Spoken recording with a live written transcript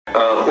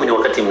Huu ni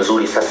wakati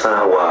mzuri sasa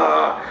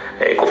wa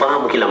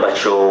kufahamu kile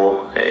ambacho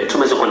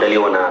tumeweza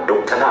kuandaliwa na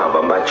Dr. Love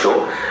ambacho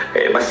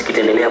basi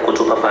kitaendelea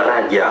kutupa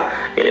faraja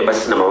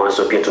basi na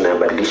mawazo pia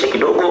tunayabadilisha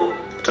kidogo,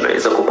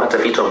 tunaweza kupata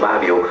vitu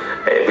ambavyo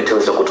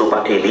vitaweza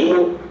kutupa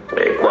elimu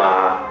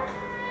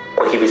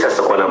kwa hivi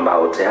sasa kwa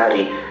ambao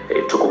tayari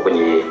tuko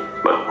kwenye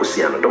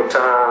mahusiano. Dr.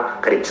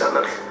 karibu sana.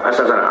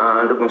 Asante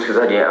sana ndugu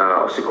msikilizaji,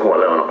 usiku wa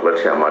leo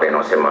nakuletea mada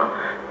inayosema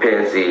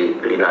penzi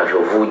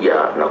linavyovuja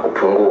na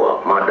kupungua.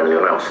 Mada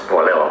nilionayo usiku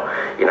wa leo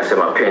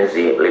inasema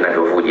penzi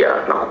linavyovuja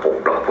na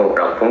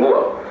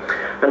kupungua.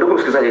 Na ndugu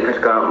msikilizaji,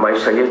 katika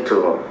maisha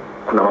yetu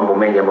kuna mambo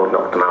mengi ambayo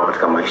tunakutana nayo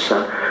katika maisha,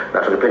 na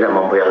tulipenda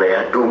mambo yale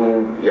ya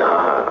dumu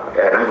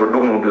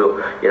yanavyodumu ndio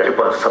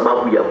yanatupa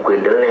sababu ya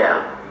kuendelea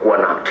kuwa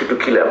na kitu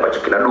kile ambacho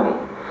kinadumu.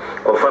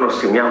 Kwa mfano,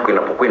 simu yako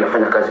inapokuwa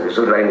inafanya kazi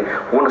vizuri, lakini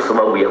huna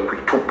sababu ya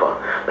kuitupa,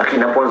 lakini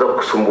inapoanza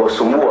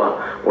kusumbua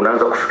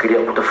unaanza kufikiria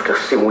kutafuta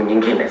simu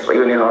nyingine. So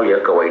hiyo ni hali ya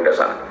kawaida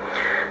sana,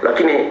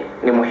 lakini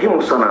ni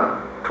muhimu sana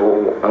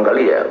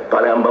tuangalie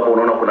pale ambapo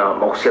unaona kuna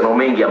mahusiano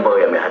mengi ambayo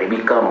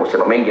yameharibika,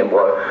 mahusiano mengi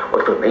ambayo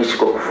watu wanaishi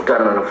kwa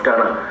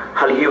kuvutana.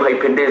 Hali hiyo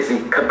haipendezi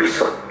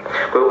kabisa.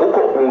 Kwa hiyo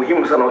huko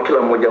muhimu sana wa kila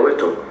mmoja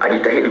wetu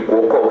ajitahidi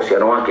kuokoa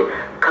uhusiano wake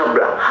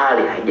kabla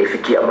hali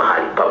haijafikia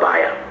mahali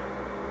pabaya.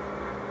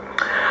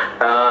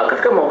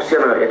 Katika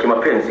mahusiano ya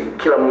kimapenzi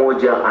kila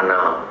mmoja ana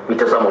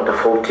mitazamo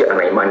tofauti,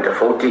 ana imani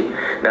tofauti,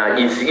 na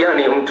jinsi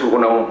gani mtu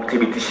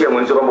unamthibitishia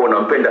mwenzio kwamba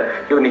unampenda,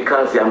 hiyo ni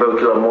kazi ambayo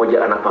kila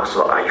mmoja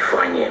anapaswa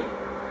aifanye.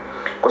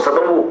 Kwa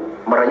sababu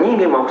mara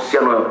nyingi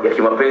mahusiano ya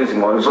kimapenzi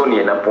mwanzoni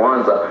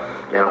yanapoanza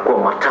yanakuwa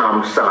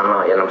matamu sana,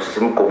 yana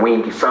msisimko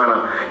mwingi sana,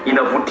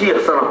 inavutia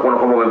sana kuona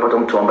kwamba umepata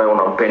mtu ambaye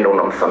unampenda,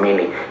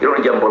 unamthamini. Hilo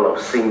ni jambo la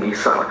msingi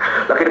sana.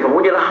 Lakini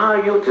pamoja na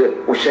hayo yote,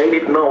 ushahidi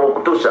tunao wa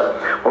kutosha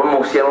kwamba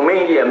mahusiano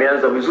mengi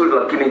yameanza vizuri,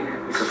 lakini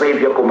sasa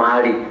hivi yako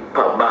mahali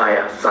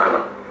pabaya sana.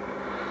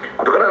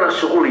 Kutokana na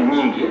shughuli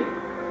nyingi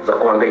za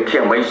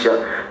kuhangaikia maisha,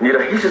 ni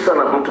rahisi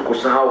sana mtu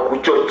kusahau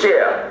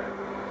kuchochea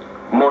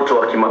moto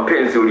wa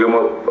kimapenzi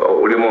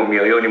uliomo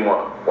mioyoni mwa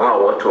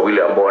wao watu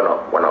wawili ambao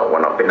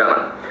wanapendana,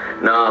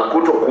 na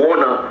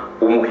kutokuona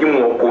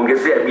umuhimu wa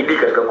kuongezea bidii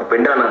katika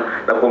kupendana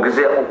na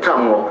kuongezea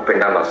utamu wa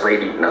kupendana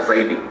zaidi na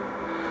zaidi.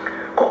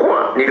 Kwa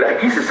kuwa ni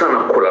rahisi sana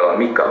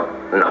kulalamika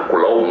na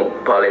kulaumu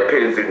pale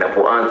penzi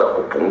linapoanza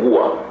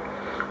kupungua,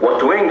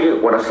 watu wengi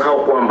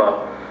wanasahau kwamba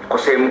kwa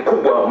sehemu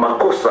kubwa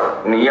makosa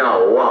ni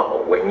yao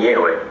wao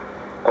wenyewe,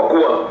 kwa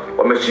kuwa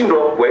wameshindwa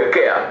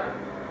kuwekea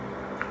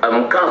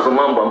mkazo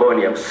mambo ambayo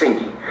ni ya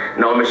msingi,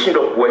 na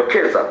wameshindwa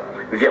kuwekeza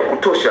vya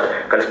kutosha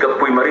katika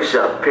kuimarisha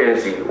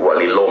penzi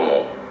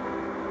walilomo.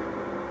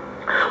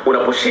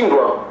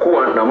 Unaposhindwa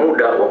kuwa na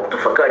muda wa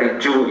kutafakari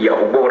juu ya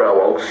ubora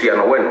wa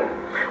uhusiano wenu,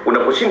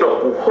 unaposhindwa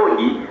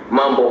kuhoji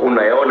mambo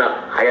unayaona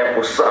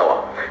hayapo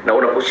sawa, na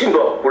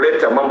unaposhindwa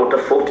kuleta mambo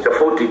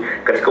tofauti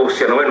katika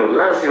uhusiano wenu,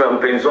 lazima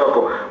mpenzi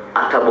wako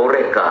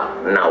ataboreka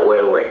na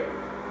wewe.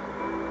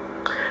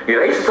 Ni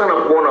rahisi sana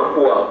kuona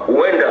kuwa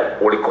huenda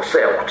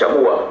ulikosea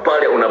kuchagua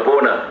pale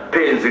unapoona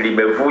penzi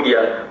limevuja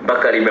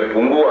mpaka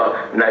limepungua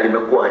na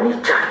limekuwa ni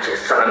chache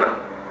sana.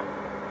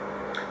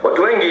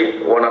 Watu wengi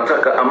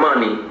wanataka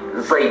amani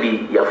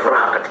zaidi ya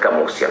furaha katika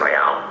mahusiano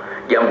yao,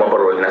 jambo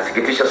ambalo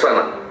linasikitisha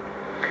sana.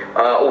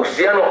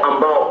 Uhusiano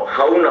ambao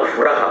hauna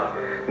furaha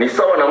ni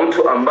sawa na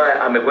mtu ambaye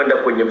amekwenda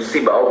kwenye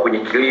msiba au kwenye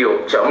kilio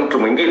cha mtu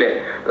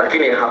mwingine,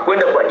 lakini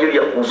hakwenda kwa ajili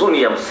ya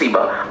huzuni ya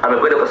msiba,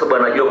 amekwenda kwa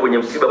sababu anajua kwenye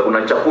msiba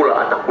kuna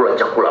chakula, atakula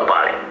chakula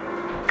pale.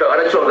 Kwa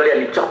anachoangalia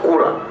ni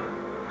chakula,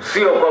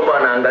 sio kwamba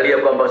anaangalia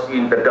kwamba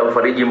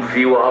nitamfariji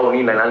mfiwa au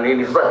nini na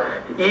nini. Sasa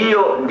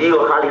hiyo ndiyo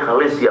hali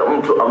halisi ya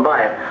mtu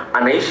ambaye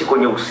anaishi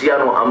kwenye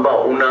uhusiano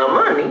ambao una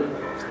amani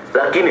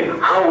lakini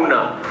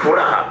hauna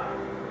furaha.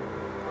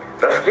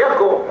 Rafiki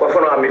yako kwa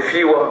mfano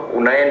amefiwa,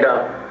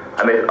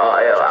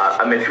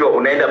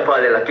 unaenda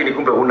pale, lakini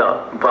kumbe huna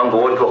mpango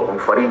wote wa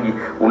kumfariji.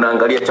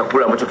 Unaangalia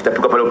chakula ambacho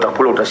kitapikwa pale,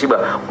 utakula, utashiba,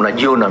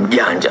 unajiona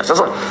mjanja.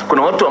 Sasa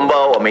kuna watu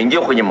ambao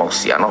wameingia kwenye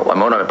mahusiano,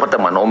 wameona wamepata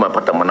mwanaume,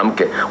 wamepata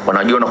mwanamke,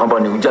 wanajiona kwamba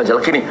ni ujanja,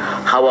 lakini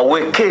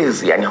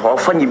hawawekezi, yani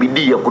hawafanyi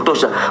bidii ya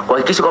kutosha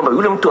kuhakikisha kwamba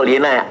yule mtu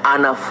aliyenaye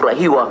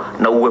anafurahiwa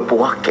na uwepo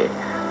wake,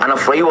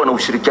 anafurahiwa na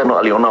ushirikiano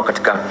alionao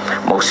katika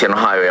mahusiano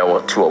hayo ya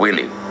watu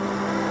wawili.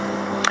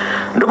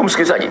 Ndugu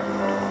msikilizaji,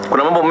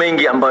 kuna mambo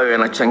mengi ambayo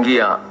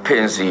yanachangia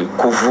penzi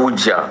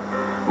kuvuja,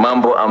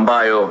 mambo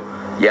ambayo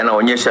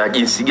yanaonyesha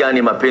jinsi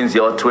gani mapenzi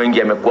ya watu wengi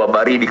yamekuwa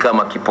baridi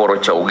kama kiporo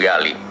cha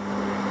ugali.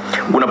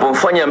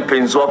 Unapomfanya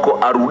mpenzi wako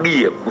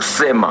arudie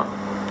kusema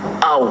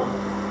au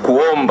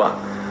kuomba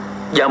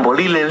jambo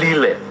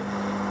lile,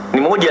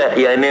 ni moja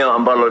ya eneo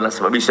ambalo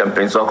linasababisha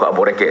mpenzi wako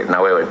aboreke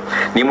na wewe.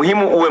 Ni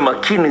muhimu uwe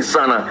makini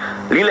sana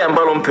lile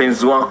ambalo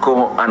mpenzi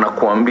wako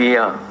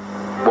anakuambia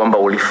kwamba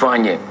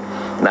ulifanye,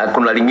 na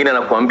kuna lingine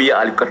anakuambia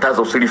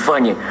alikataza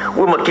usilifanye.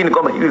 Uwe makini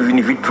kwamba hivi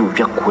ni vitu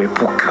vya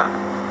kuepuka,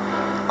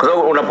 kwa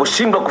sababu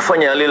unaposhindwa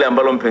kufanya lile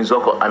ambalo mpenzi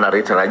wako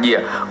anatarajia,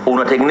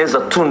 unatengeneza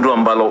tundu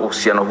ambalo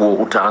uhusiano huo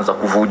utaanza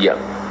kuvuja.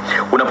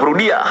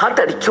 Unaporudia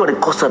hata likiwa ni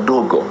kosa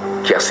dogo,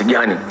 kiasi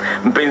gani.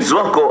 Mpenzi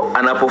wako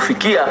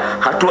anapofikia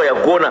hatua ya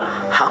kuona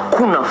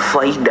hakuna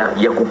faida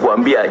ya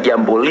kukuambia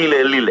jambo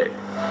lile lile,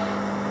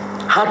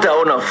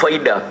 hataona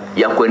faida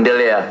ya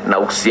kuendelea na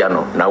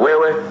uhusiano na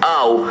wewe,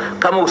 au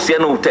kama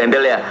uhusiano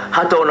utaendelea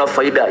hataona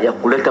faida ya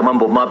kuleta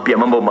mambo mapya,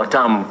 mambo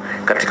matamu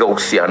katika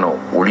uhusiano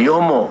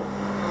uliomo.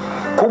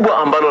 Kubwa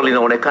ambalo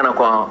linaonekana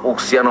kwa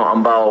uhusiano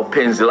ambao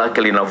penzi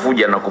lake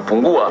linavuja na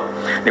kupungua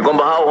ni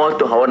kwamba hao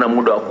watu hawana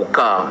muda wa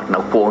kukaa na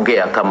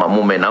kuongea kama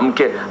mume na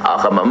mke, au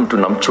kama mtu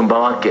na mchumba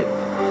wake.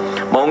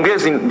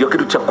 Maongezi ndio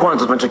kitu cha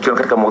kwanza tunachokiona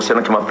katika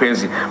mahusiano ya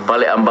kimapenzi,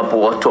 pale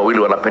ambapo watu wawili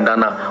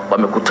wanapendana,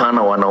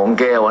 wamekutana,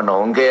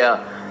 wanaongea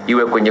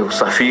iwe kwenye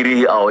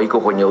usafiri au iko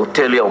kwenye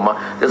hoteli au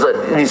sasa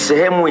ni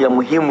sehemu ya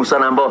muhimu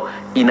sana ambayo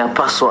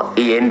inapaswa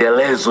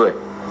iendelezwe.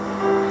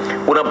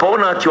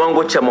 Unapoona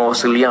kiwango cha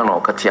mawasiliano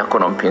kati yako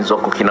na mpenzi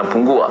wako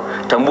kinapungua,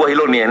 tambua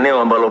hilo ni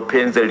eneo ambalo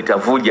penzi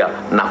litavuja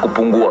na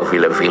kupungua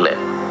vile vile.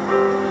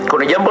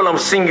 Kuna jambo la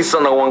msingi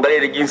sana uangalie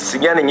ni jinsi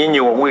gani nyinyi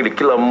wawili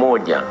kila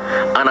mmoja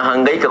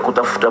anahangaika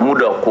kutafuta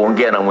muda wa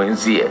kuongea na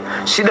mwenzie.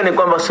 Shida ni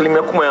kwamba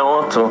 10% ya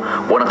watu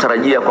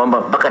wanatarajia kwamba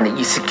mpaka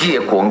nijisikie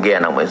kuongea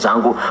na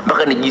mwenzangu,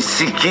 mpaka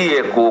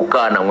nijisikie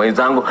kukaa na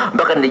mwenzangu,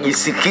 mpaka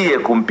nijisikie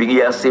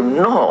kumpigia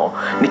simu. No,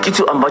 ni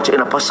kitu ambacho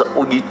inapaswa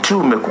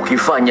ujitume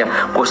kukifanya,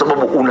 kwa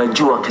sababu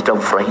unajua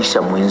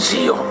kitamfurahisha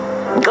mwenzio.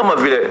 Kama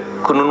vile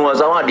kununua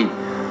zawadi.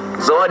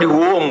 Zawadi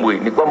huombwi,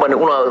 ni kwamba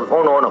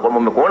unaona kwamba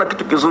umekuona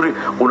kitu kizuri,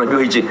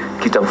 unajua hichi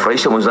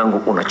kitamfurahisha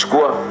mwenzangu,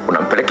 unachukua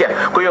unampelekea.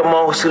 Kwa hiyo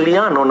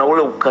mawasiliano na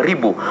ule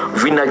ukaribu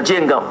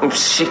vinajenga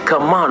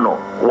mshikamano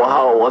wa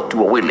hao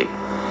watu wawili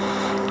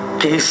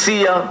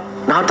kihisia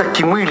na hata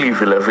kimwili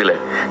vile vile.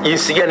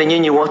 Jinsi gani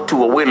nyinyi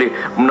watu wawili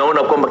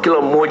mnaona kwamba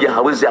kila mmoja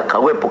hawezi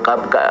akawepo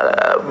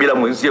bila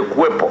mwenzie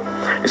kuwepo.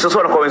 Ni sasa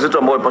kwa wenzetu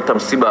ambao wamepata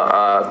msiba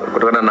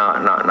kutokana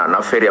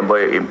na feri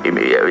ambayo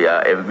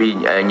ya MV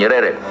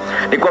Nyerere,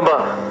 ni kwamba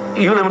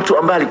yule mtu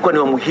ambaye alikuwa ni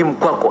wa muhimu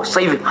kwako sasa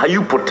hivi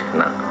hayupo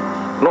tena.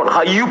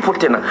 Hayupo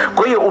tena.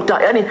 Kwa hiyo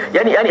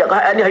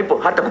yani hayupo,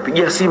 hata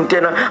kupigia simu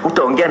tena,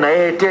 utaongea na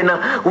yeye tena,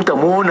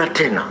 utamuona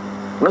tena.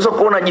 Unaweza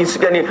kuona jinsi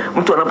gani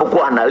mtu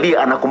anapokuwa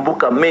analia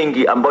anakumbuka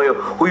mengi ambayo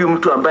huyu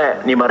mtu ambaye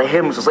ni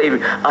marehemu sasa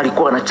hivi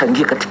alikuwa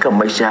anachangia katika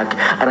maisha yake,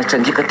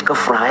 anachangia katika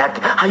furaha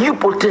yake.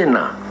 Hayupo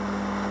tena.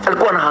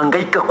 Alikuwa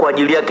anahangaika kwa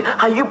ajili yake,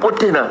 hayupo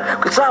tena.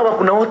 Sawa,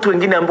 kuna watu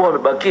wengine ambao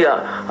wamebakia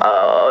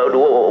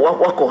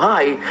wako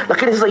hai,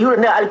 lakini sasa yule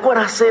naye alikuwa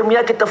na sehemu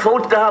yake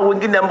tofauti na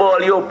wengine ambao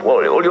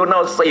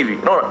walionao sasa hivi.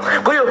 Unaona?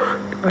 Kwa hiyo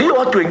ndio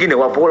watu wengine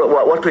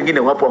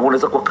wapo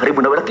wanaweza kuwa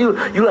karibu na wewe, lakini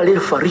yule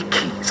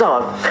aliyefariki,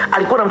 sawa,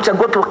 alikuwa na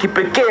mchango wake wa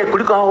kipekee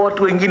kuliko hao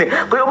watu wengine.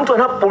 Kwa hiyo mtu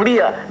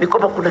anapolia ni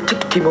kwamba kuna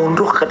kitu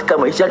kimeondoka katika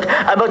maisha yake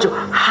ambacho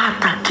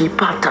hata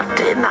kipata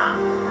tena.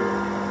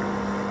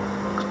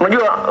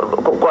 Unajua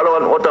kwa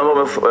watu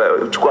ambao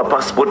wamechukua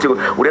passport,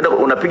 unaenda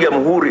unapiga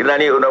muhuri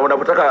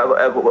unapotaka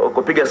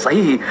kupiga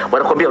sahihi,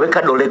 wanakuambia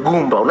weka dole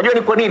gumba. Unajua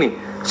ni kwa nini?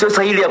 Sio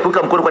sahihi ya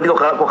kuweka mkono kuandika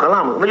kwa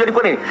kalamu. Unajua ni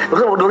kwa nini? Kwa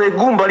sababu dole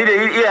gumba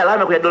ile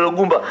alama kwenye dole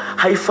gumba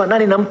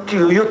haifanani na mtu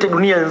yoyote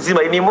dunia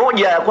nzima. Ni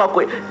moja ya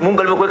kwako Mungu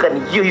alivyokuweka, ni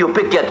hiyo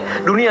peke yake.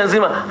 Dunia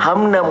nzima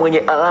hamna mwenye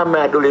alama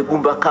ya dole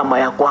gumba kama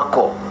ya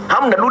kwako.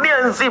 Hamna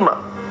dunia nzima.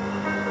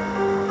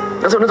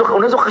 Sasa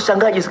unaweza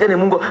kushangaa jinsi gani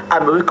Mungu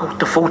ameweka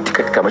utofauti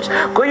katika maisha.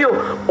 Kwa hiyo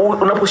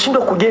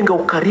unaposhindwa kujenga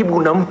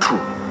ukaribu na mtu,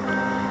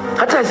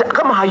 hata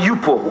kama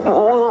hayupo,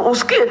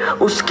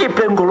 usikie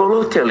pengo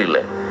lolote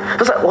lile.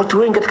 Sasa watu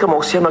wengi katika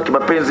mahusiano ya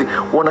kimapenzi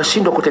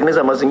wanashindwa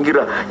kutengeneza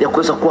mazingira ya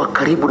kuweza kuwa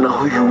karibu na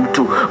huyu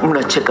mtu.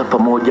 Mnacheka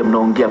pamoja,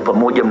 mnaongea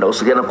pamoja,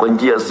 mnawasiliana kwa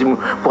njia ya simu,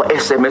 kwa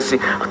SMS,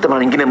 hata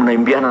mara nyingine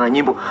mnaimbiana na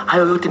nyimbo.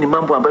 Hayo yote ni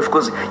mambo ambayo of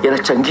course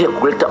yanachangia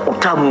kuleta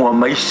utamu wa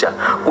maisha.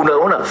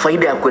 Unaona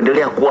faida ya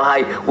kuendelea kuwa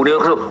hai.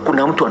 Unaona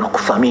kuna mtu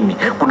anakuthamini,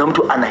 kuna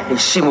mtu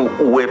anaheshimu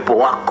uwepo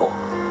wako.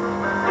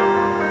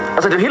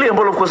 Sasa hili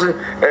ambalo of course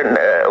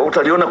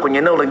utaliona kwenye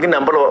eneo lingine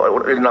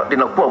ambalo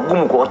linakuwa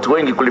gumu kwa watu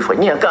wengi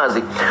kulifanyia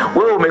kazi.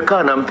 Wewe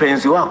umekaa na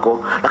mpenzi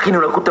wako, lakini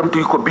unakuta mtu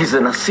yuko busy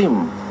na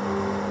simu.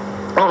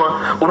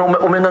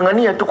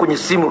 Umengangania tu kwenye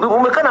simu.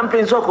 Umekaa na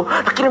mpenzi wako,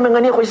 lakini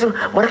umengangania kwenye simu.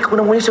 Maana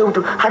unamwonyesha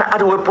mtu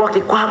hata uwepo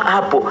wake kwa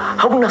hapo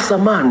hauna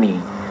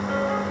thamani.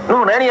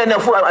 Yani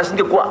anafua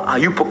asingekuwa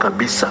hayupo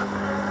kabisa.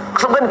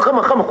 Kwa sababu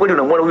kama kweli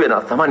unamwona huyu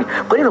ana thamani,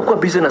 kwa nini unakuwa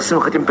busy na simu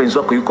wakati mpenzi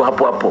wako yuko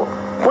hapo?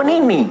 Kwa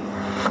nini?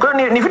 Kwa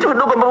hiyo ni vitu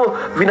vidogo ambavyo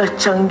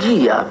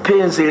vinachangia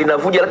penzi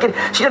linavuja. Lakini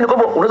shida ni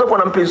kwamba unaweza kuwa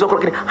na mpenzi wako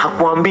lakini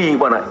hakuambii,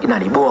 bwana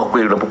inaniboa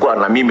kweli unapokuwa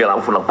na mimi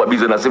alafu unakuwa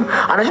busy na simu.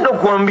 Anashindwa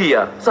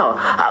kukuambia, sawa?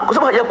 Kwa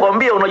sababu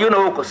hajakuambia unajiona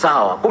wewe uko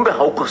sawa, kumbe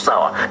hauko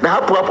sawa. Na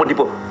hapo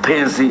ndipo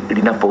penzi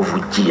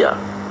linapovujia.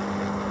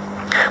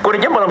 Kwa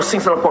jambo la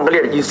msingi sana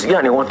kuangalia jinsi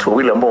gani watu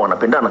wawili ambao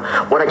wanapendana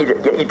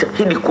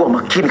wanajitahidi kuwa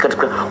makini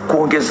katika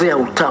kuongezea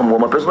utamu wa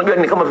mapenzi. Unajua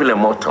ni kama vile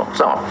moto,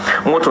 sawa?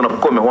 Moto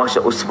unapokuwa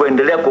umewasha,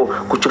 usipoendelea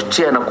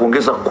kuchochea na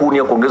kuongeza kuni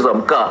au kuongeza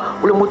mkaa,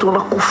 ule moto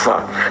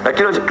unakufa. Na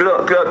kile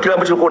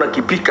ambacho ulikuwa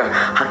unakipika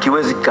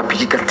hakiwezi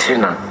kupikika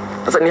tena.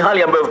 Sasa ni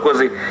hali ambayo of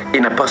course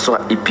inapaswa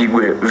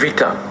ipigwe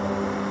vita.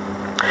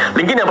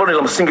 Lingine ambalo ni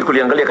la msingi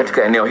kuliangalia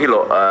katika eneo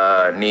hilo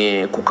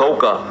ni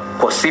kukauka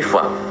kwa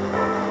sifa.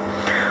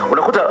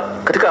 Unakuta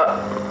katika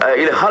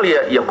ile hali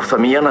ya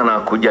kuthamiana na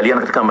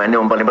kujaliana katika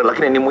maeneo mbalimbali,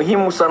 lakini ni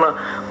muhimu sana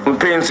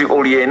mpenzi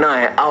uliye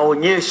naye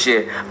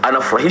aonyeshe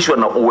anafurahishwa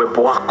na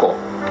uwepo wako.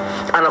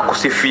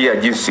 Anakusifia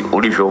jinsi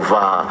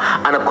ulivyovaa,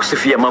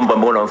 anakusifia mambo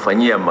ambayo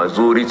unamfanyia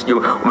mazuri,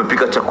 sio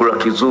umepika chakula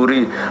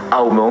kizuri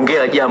au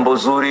umeongea jambo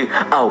zuri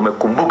au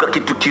umekumbuka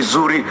kitu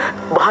kizuri.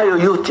 Hayo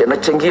yote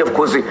yanachangia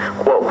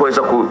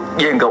kuweza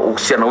kujenga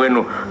uhusiano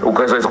wenu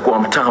ukaweza kuwa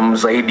mtamu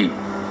zaidi.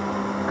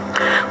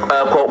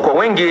 Kwa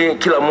wengi,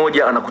 kila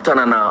mmoja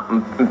anakutana na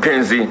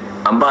mpenzi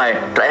ambaye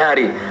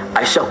tayari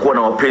aishakuwa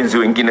na wapenzi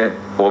wengine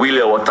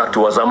 2 au 3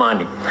 wa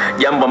zamani,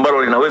 jambo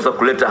ambalo linaweza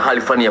kuleta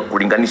hali fani ya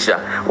kulinganisha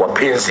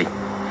wapenzi.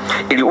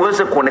 Ili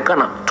uweze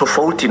kuonekana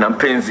tofauti na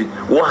mpenzi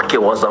wake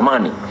wa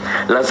zamani,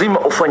 lazima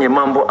ufanye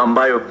mambo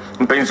ambayo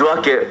mpenzi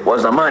wake wa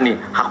zamani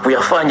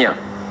hakuyafanya.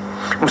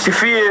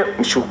 Msifie,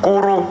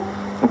 mshukuru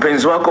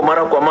mpenzi wako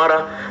mara kwa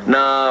mara,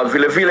 na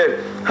vile vile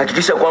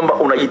hakikisha kwamba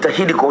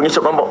unajitahidi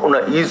kuonyesha kwamba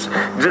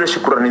zile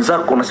shukrani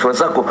zako na sifa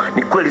zako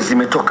ni kweli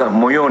zimetoka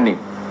moyoni.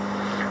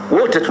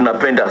 Wote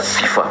tunapenda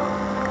sifa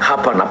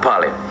hapa na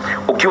pale.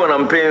 Ukiwa na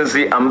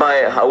mpenzi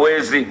ambaye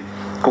hawezi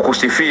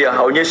kukusifia,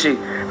 haonyeshi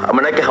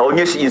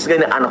jinsi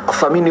gani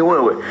anakuthamini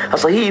wewe,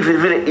 sasa hii vile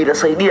vile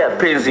inasaidia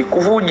penzi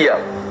kuvuja.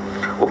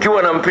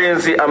 Ukiwa na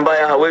mpenzi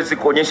ambaye hawezi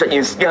kuonyesha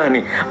jinsi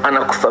gani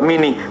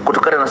anakuthamini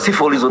kutokana na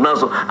sifa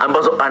ulizonazo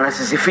ambazo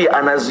anasisifia,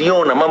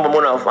 anaziona mambo ambayo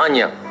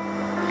unayofanya,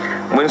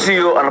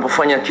 mwenzio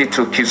anapofanya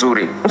kitu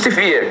kizuri,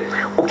 msifie.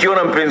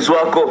 Ukiona mpenzi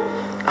wako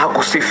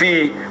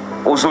hakusifii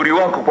uzuri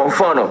wako, kwa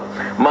mfano,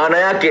 maana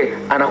yake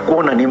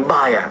anakuona ni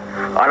mbaya,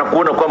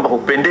 anakuona kwamba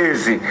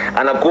hupendezi,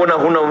 anakuona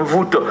huna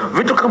mvuto,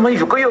 vitu kama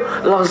hivyo. Kwa hiyo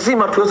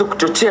lazima tuweze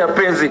kuchochea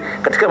penzi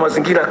katika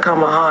mazingira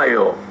kama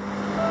hayo.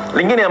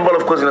 Lingine ambalo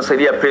of course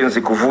linasaidia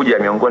penzi kuvuja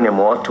miongoni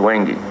mwa watu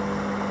wengi,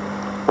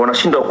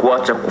 wanashindwa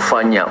kuacha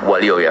kufanya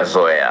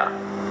walioyazoea.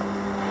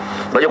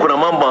 Unajua kuna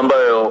mambo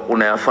ambayo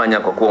unayafanya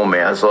kwa kuwa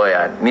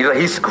umeyazoea. Ni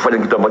rahisi kufanya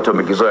kitu ambacho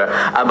umekizoea,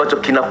 ambacho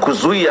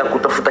kinakuzuia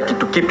kutafuta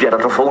kitu kipya na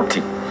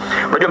tofauti.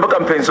 Unajua mpaka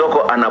mpenzi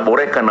wako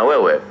anaboreka na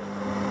wewe,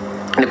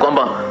 ni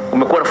kwamba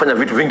umekuwa unafanya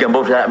vitu vingi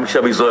ambavyo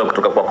ameshavizoea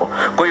kutoka kwako.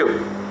 Kwa hiyo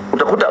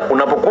utakuta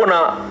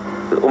unapokuwa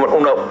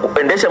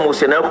unaendesha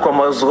mahusiano yako kwa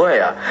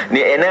mazoea,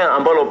 ni eneo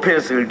ambalo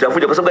penzi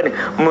litavuja. Kwa sababu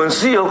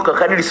mwenzio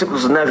kadiri siku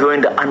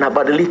zinavyoenda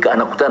anabadilika,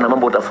 anakutana na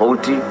mambo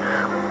tofauti.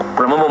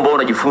 Kuna mambo ambayo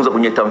unajifunza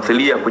kwenye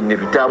tamthilia, kwenye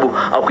vitabu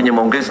au kwenye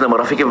maongezi na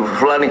marafiki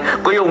fulani.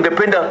 Kwa hiyo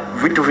ungependa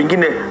vitu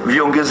vingine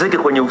viongezeke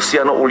kwenye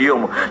uhusiano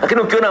uliomo.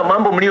 Lakini ukiona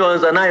mambo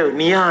mlioanza nayo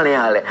ni yale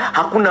yale,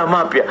 hakuna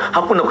mapya,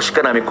 hakuna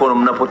kushikana mikono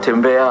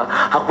mnapotembea,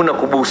 hakuna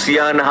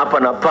kubusiana hapa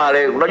na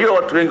pale. Unajua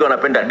watu wengi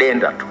wanapenda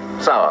denda tu.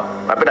 Sawa,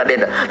 napenda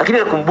denda, lakini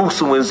ile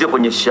kumbusu mwenzio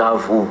kwenye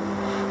shavu,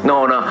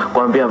 naona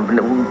kwambia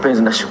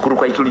mpenzi nashukuru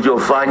kwa hiki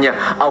ulichofanya,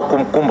 au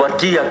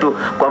kumkumbatia tu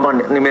kwamba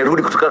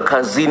nimerudi kutoka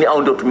kazini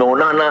au ndio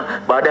tumeonana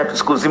baada ya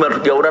siku nzima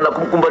tujaonana,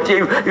 kumkumbatia,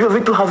 hivyo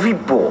vitu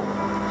havipo.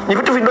 Ni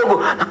vitu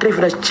vidogo lakini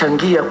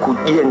vinachangia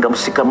kujenga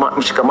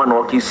mshikamano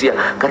wa kihisia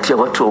kati ya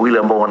watu wawili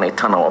ambao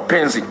wanaitana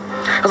wapenzi.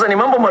 Sasa ni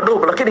mambo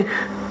madogo, lakini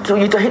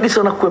tujitahidi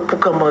sana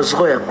kuepuka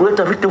mazoea,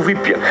 kuleta vitu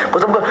vipya,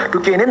 kwa sababu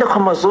tukienenda kwa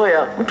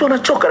mazoea mtu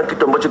anachoka na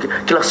kitu ambacho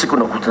kila siku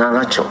nakutana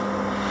nacho.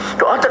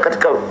 Hata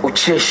katika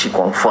ucheshi,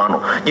 kwa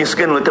mfano, jinsi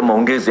gani unaleta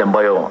maongezi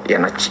ambayo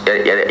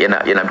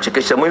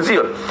yanamchekesha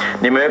mwenzio.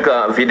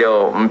 Nimeweka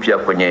video mpya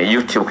kwenye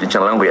YouTube, kwenye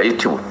channel yangu ya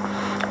YouTube,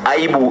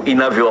 aibu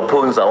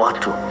inavyowaponza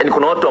watu. Yaani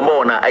kuna watu ambao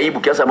wana aibu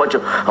kiasi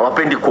ambacho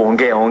hawapendi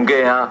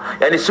kuongea,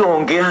 yaani sio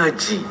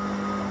ongeaji.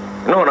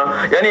 Unaona?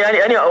 Yaani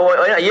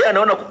yeye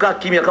anaona kukaa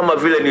kimya kama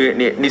vile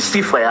ni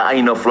sifa ya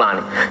aina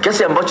fulani,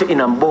 kiasi ambacho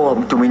inamboa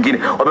mtu mwingine.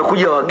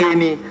 Wamekuja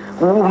wageni,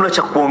 una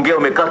cha kuongea,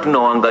 umekaa tu na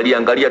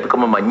waangalia tu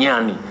kama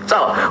manyani.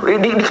 Sawa?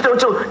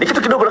 Ni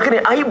kitu kidogo, lakini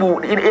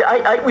aibu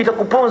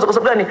itakuponza. Kwa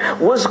sababu gani?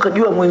 Uwezo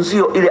kujua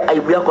mwenzio ile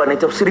aibu yako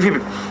anaitafsiri vipi.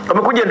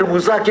 Wamekuja ndugu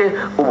zake,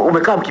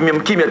 umekaa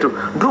mkimya tu,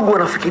 ndugu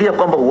wanafikiria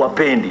kwamba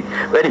huwapendi,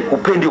 yaani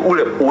hupendi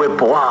ule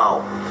uwepo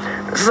wao.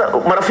 Sasa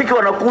marafiki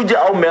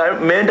wanakuja au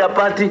meenda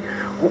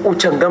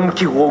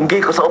uchangamki,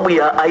 uongee kwa sababu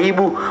ya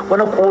aibu.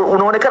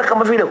 Unaonekana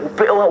kama vile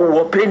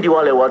uwapendi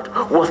wale watu,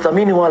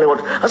 uwathamini wale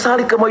watu. Sasa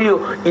hali kama hiyo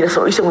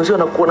inasababisha mwenzio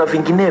na kuona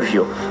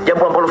vinginevyo,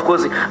 jambo ambalo of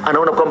course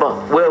anaona kwamba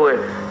wewe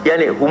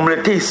yani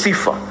humletei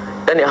sifa,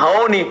 yani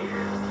haoni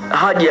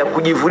haja ya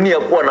kujivunia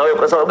kuwa na wewe.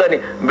 Kwa sababu gani?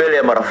 Mbele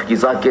ya marafiki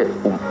zake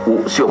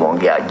sio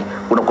mwongeaji,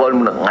 unakuwa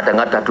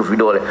unangata tu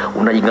vidole,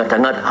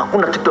 unajingata,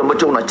 hakuna kitu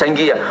ambacho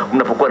unachangia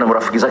mnapokuwa na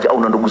marafiki zake au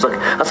na ndugu zake.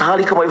 Sasa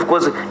hali kama hiyo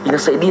kwanza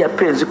inasaidia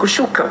penzi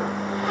kushuka.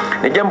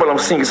 Ni jambo la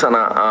msingi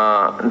sana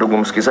ndugu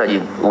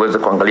msikilizaji, uweze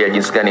kuangalia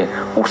jinsi gani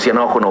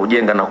uhusiano wako na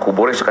ujenga na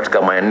kuboresha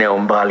katika maeneo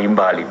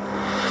mbalimbali.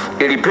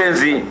 Ili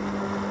penzi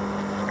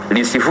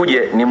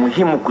lisivuje, ni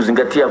muhimu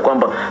kuzingatia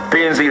kwamba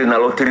penzi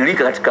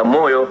linalotiririka katika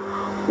moyo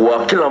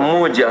wa kila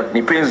mmoja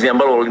ni penzi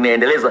ambalo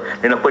linaendeleza,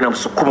 linakuwa na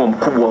msukumo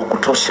mkubwa wa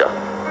kutosha.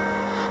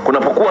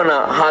 Kunapokuwa na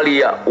hali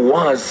ya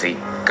wazi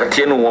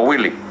kati yenu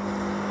wawili,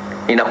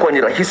 inakuwa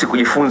ni rahisi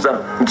kujifunza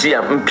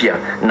njia mpya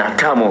na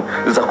tamu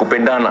za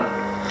kupendana.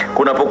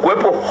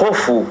 Kunapokuwepo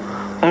hofu,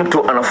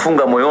 mtu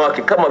anafunga moyo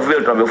wake kama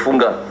vile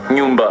tunavyofunga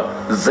nyumba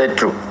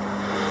zetu.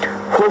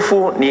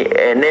 Hofu ni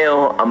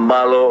eneo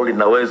ambalo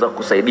linaweza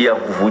kusaidia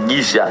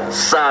kuvujisha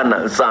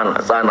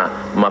sana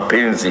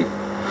mapenzi.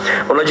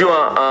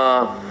 Unajua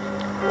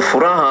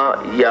furaha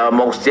ya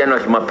mahusiano ya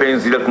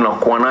kimapenzi ile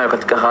tunakuwa nayo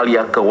katika hali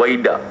ya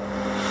kawaida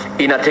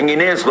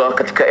inatengenezwa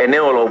katika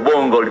eneo la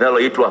ubongo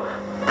linaloitwa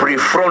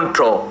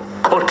prefrontal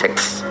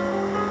cortex.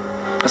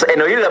 Sasa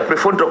eneo hili la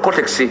prefrontal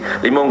cortex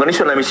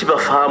limeunganishwa na mishipa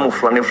fahamu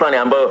fulani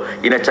ambayo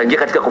inachangia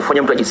katika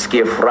kufanya mtu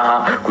ajisikie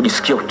furaha,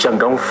 kujisikia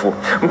uchangamfu.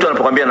 Mtu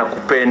anapokuambia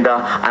nakupenda,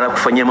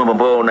 anakufanyia mambo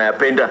ambayo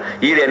unayapenda,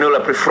 ile eneo la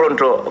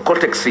prefrontal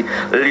cortex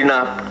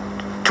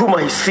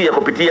linatuma hisia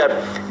kupitia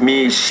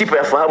mishipa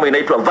ya fahamu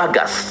inaitwa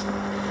vagus.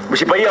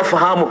 Mishipa hii ya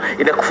fahamu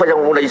inakufanya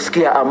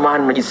unajisikia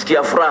amani,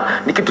 unajisikia furaha,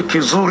 ni kitu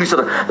kizuri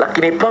sana.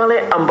 Lakini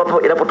pale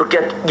ambapo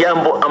inapotokea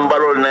jambo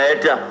ambalo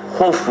linaleta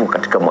hofu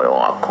katika moyo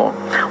wako,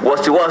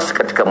 wasiwasi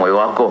katika moyo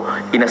wako,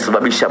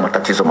 inasababisha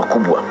matatizo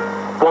makubwa.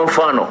 Kwa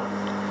mfano,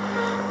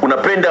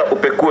 unapenda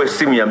upekue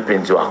simu ya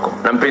mpenzi wako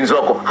na mpenzi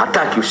wako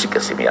hataki ushike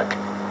simu yake.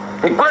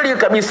 Ni kweli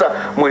kabisa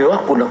moyo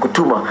wako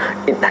unakutuma,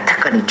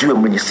 nataka nijue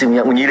mwenye simu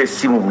yangu, mwenye ile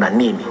simu mna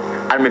nini,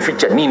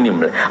 ameficha nini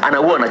mle,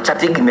 anaua na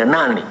chatting na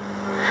nani.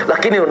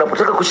 Lakini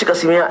unapotaka kushika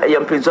simu ya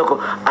mpenzi wako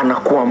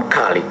anakuwa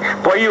mkali.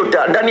 Kwa hiyo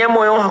ndani ya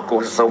moyo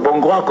wako, sasa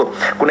ubongo wako,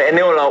 kuna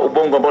eneo la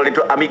ubongo ambalo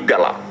linaitwa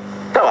amygdala.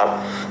 Sawa?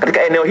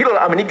 Katika eneo hilo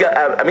la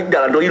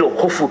amygdala ndio hilo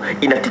hofu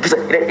inatikisa.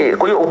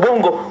 Kwa hiyo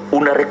ubongo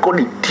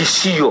unarekodi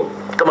tishio,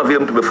 kama vile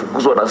mtu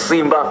umefukuzwa na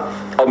simba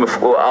au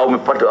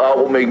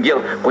umeingia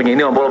kwenye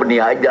eneo ambalo ni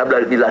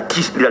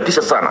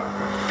latisha sana.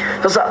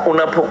 Sasa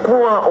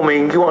unapokuwa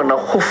umeingiwa na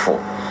hofu,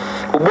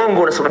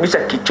 ubongo unasababisha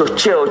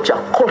kichocheo cha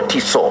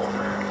cortisol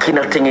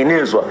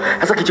kinatengenezwa.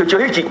 Sasa kichocheo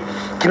hiki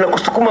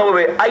kinakusukuma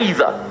wewe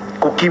aidha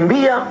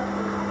kukimbia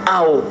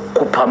au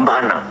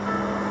kupambana.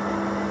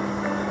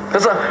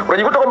 Sasa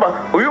unajikuta kwamba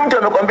huyu mtu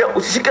amekwambia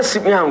usishike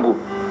simu yangu,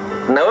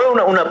 na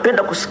wewe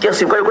unapenda kusikia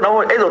simu. Kwa hiyo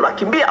kuna aidha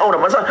unakimbia au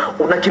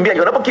unakimbia.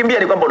 Unapokimbia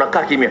ni kwamba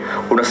unakaa kimya,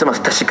 unasema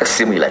sitashika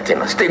simu ile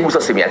tena,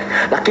 sitaigusa simu yake.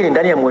 Lakini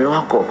ndani ya moyo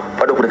wako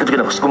bado kuna kitu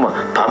kinakusukuma,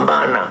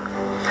 pambana.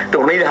 Ndio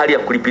kuna ile hali ya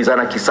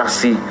kulipizana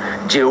kisasi,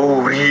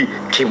 jeuri,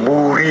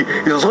 kiburi,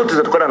 hizo zote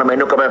zinatokana na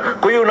maeneo kama hayo.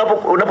 Kwa hiyo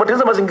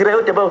unapoteza mazingira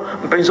yote ambayo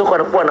mpenzi wako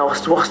anakuwa na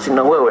wasiwasi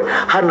na wewe,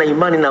 hana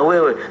imani na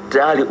wewe,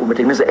 tayari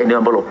umetengeneza eneo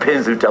ambalo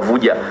penzi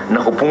litavuja na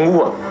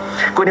kupungua.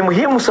 Kwa ni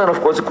muhimu sana of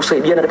course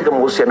kusaidiana katika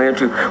mahusiano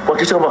yetu,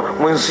 kuhakikisha kwamba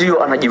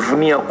mwenzio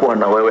anajivunia kuwa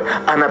na wewe,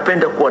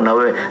 anapenda kuwa na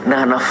wewe na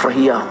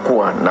anafurahia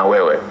kuwa na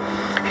wewe.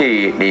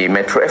 Hii ni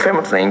Metro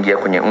FM, tunaingia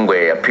kwenye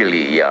ngwe ya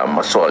pili ya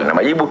maswali na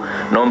majibu.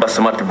 Naomba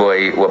Smart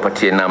Boy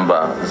wapatie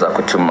namba za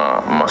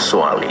kutuma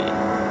maswali.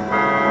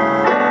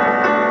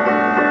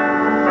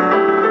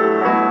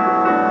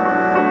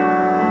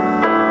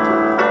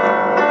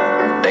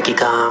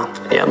 Dakika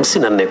ya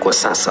 54 kwa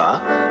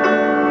sasa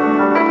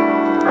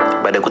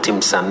baada ya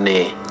kutimu saa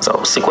 4 za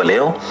usiku wa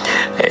leo.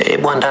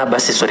 Bwana,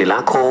 basi swali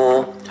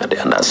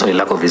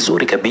lako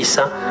vizuri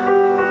kabisa.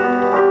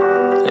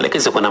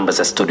 Elekeza kwa namba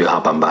za studio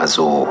hapa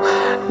ambazo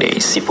ni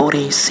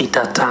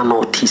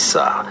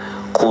 0659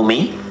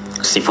 10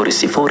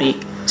 00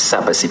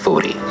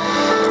 70,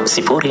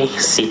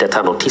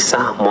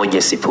 0659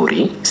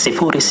 10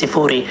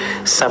 00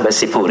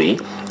 70.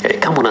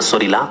 Kama una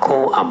swali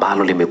lako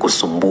ambalo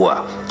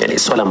limekusumbua, yani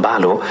swali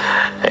ambalo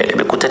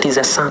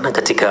limekutatiza sana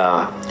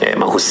katika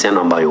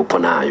mahusiano ambayo upo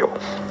nayo,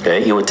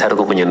 iwe tayari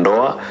kwenye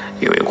ndoa,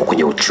 iwe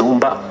kwenye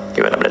uchumba,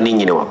 iwe labda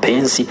ninyi ni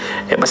wapenzi,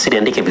 basi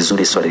liandike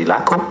vizuri swali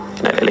lako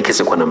na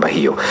elekeze kwa namba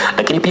hiyo.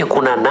 Lakini pia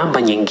kuna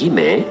namba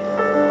nyingine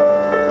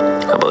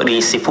ambayo ni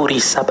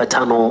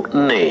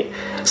 0754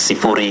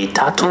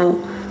 03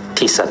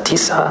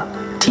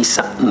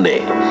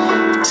 9994,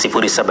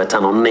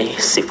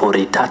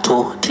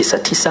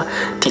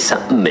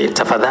 0754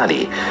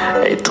 tafadhali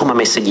tuma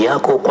message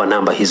yako kwa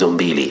namba hizo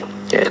mbili.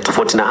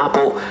 Tofauti na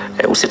hapo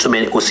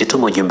usitume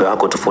ujumbe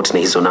wako tofauti na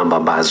hizo namba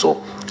ambazo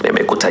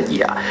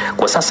nimekutajia.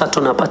 Kwa sasa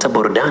tunapata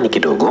burudani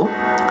kidogo,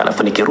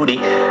 alafu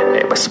nikirudi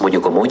basi moja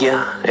kwa moja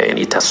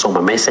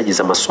nitasoma message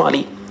za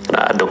maswali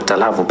na Dr.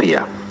 Love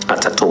pia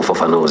atatoa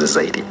ufafanuzi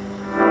zaidi.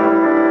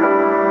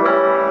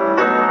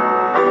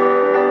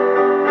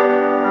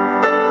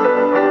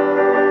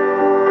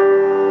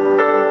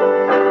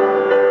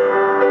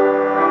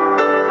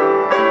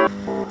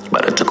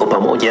 Tuko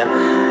pamoja.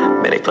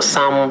 Naitwa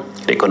Sam,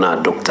 niko na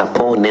Dr.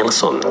 Paul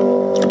Nelson,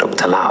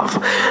 Dr. Love,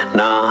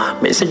 na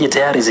message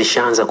tayari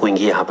zishaanza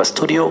kuingia hapa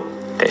studio.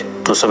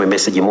 Tusome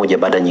message moja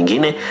baada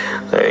nyingine.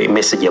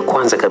 Message ya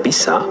kwanza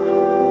kabisa,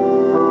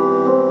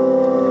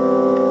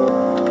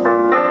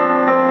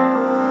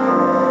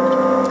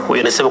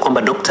 huyu anasema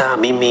kwamba Dr.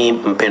 mimi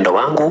mpendwa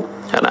wangu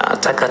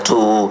anataka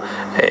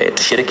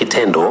tushiriki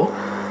tendo.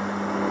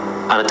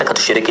 Anataka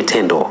tushiriki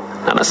tendo.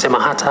 Anasema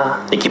hata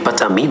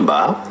nikipata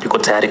mimba yuko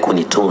tayari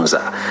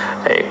kunitunza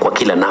kwa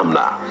kila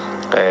namna.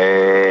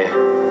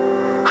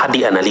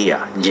 Hadi analia.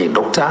 Je,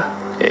 Dokta,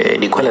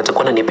 ni kweli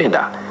atakuwa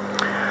ananipenda?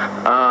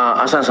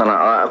 Asante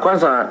sana.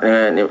 Kwanza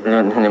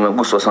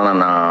nimeguswa sana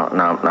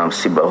na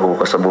msiba huu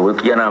kwa sababu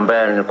kijana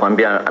ambaye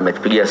nilikwambia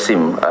ametupigia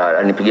simu,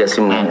 alinipigia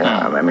simu,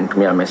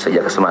 amenitumia message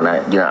akasema na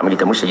jina,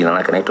 amejitambulisha jina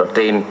lake, anaitwa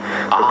Tain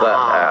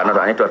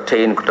kutoka anaitwa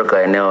Tain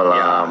kutoka eneo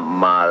la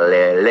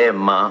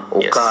Malelema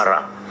Ukara.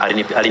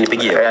 Yes.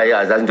 Alinipigia.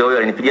 Ndio huyo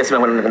alinipigia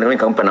simu,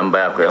 nikampa namba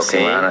yako.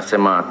 Okay.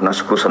 Anasema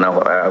tunashukuru sana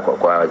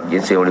kwa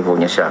jinsi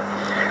ulivyoonyesha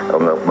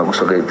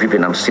umeguswa vipi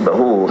na msiba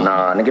huu,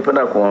 na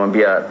ningependa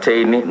kumwambia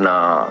Tain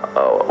na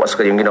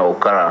wasikaji wengine wa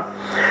Ukara,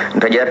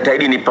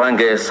 nitajitahidi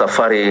nipange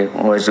safari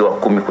mwezi wa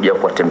 10 kuja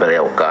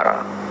kuwatembelea Ukara.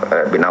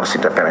 Binafsi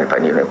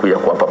nitapenda kuja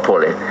kuwapa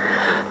pole.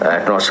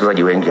 Tuna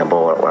wasikilizaji wengi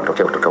ambao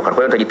wanatokea kutoka Ukara.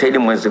 Kwa hiyo nitajitahidi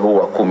mwezi huu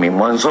wa 10,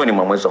 mwanzoni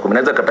mwa mwezi wa 10.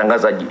 Naweza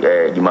katangaza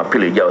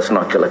Jumapili ijayo, sina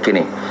wakati,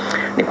 lakini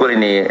ni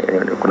kweli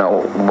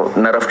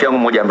kuna rafiki yangu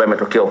mmoja ambaye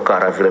ametokea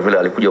Ukara vile vile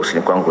alikuja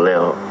usini kwangu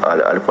leo,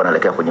 alikuwa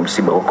anaelekea kwenye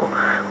msiba huko.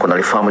 Kuna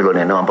lifahamu hilo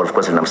eneo ambalo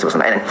lilikuwa lina msiba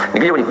sana.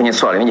 Nikija kwenye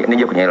swali,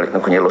 nije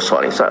kwenye hilo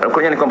swali. Sasa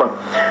kwenye ni kwamba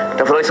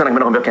tafadhali sana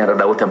napenda kuambia kina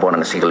dada wote ambao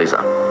wananisikiliza,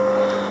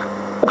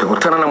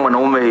 ukikutana na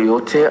mwanaume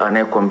yeyote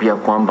anayekwambia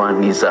kwamba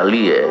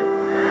nizalie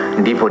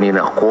ndipo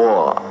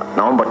ninakuoa,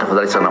 naomba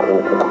tafadhali sana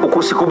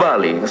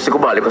usikubali.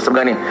 Kwa sababu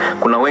gani?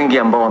 Kuna wengi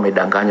ambao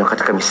wamedanganywa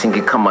katika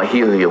misingi kama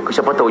hiyo.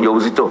 Ukishapata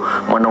ujauzito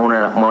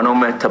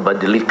mwanaume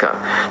atabadilika.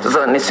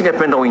 Sasa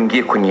nisingependa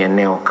uingie kwenye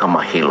eneo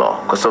kama hilo.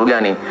 Kwa sababu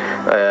gani?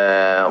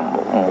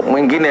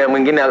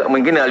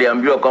 Mwingine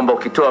aliambiwa kwamba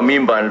ukitoa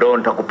mimba ndo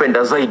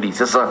nitakupenda zaidi.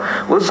 Sasa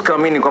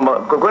usikaamini kwamba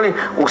kweli,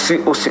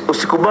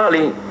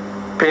 usikubali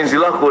penzi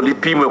lako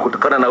lipimwe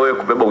kutokana na wewe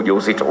kubeba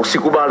ujauzito.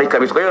 Usikubali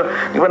kabisa. Kwa hiyo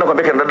ningependa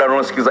kuambia kina dada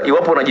wanaosikiza,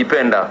 iwapo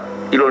unajipenda,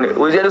 hilo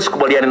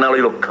usikubaliane nalo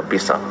hilo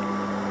kabisa.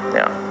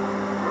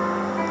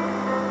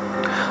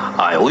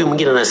 Huyu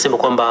mwingine anasema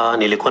kwamba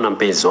nilikuwa na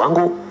mpenzi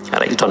wangu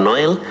anaitwa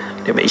Noel,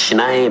 nimeishi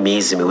naye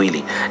miezi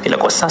 2, ila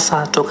kwa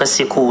sasa toka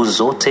siku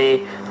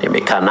zote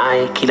nimekaa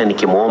naye, kila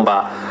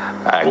nikimuomba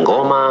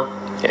ngoma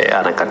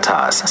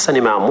anakataa. Sasa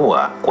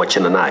nimeamua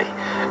kuachana naye.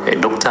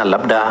 Dokta,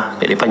 labda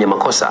nilifanya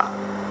makosa?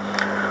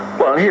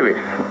 Hivi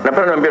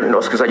napenda niambie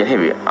wasikilizaji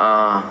hivi,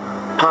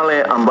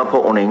 pale ambapo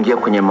unaingia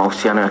kwenye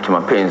mahusiano ya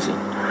kimapenzi,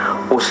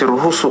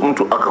 usiruhusu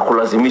mtu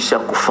akakulazimisha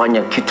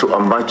kufanya kitu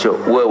ambacho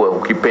wewe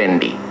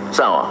ukipendi.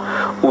 Sawa?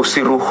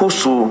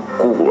 Usiruhusu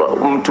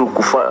mtu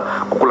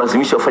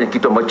kukulazimisha ufanye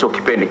kitu ambacho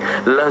ukipendi.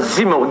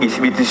 Lazima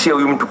ujithibitishie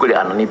huyu mtu kweli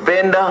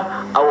ananipenda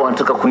au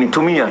anataka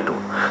kunitumia tu.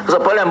 Sasa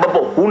pale ambapo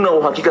huna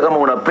uhakika kama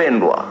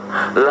unapendwa,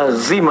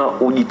 lazima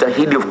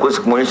ujitahidi of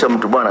course kumwonyesha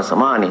mtu, bwana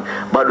samahani,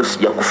 bado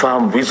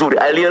sijakufahamu vizuri.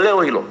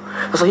 Alielewa hilo.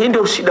 Sasa hii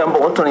ndio shida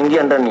ambayo watu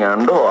wanaingia ndani ya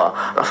ndoa,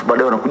 alafu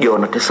baadaye wanakuja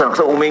wanatesana. Kwa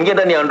sababu umeingia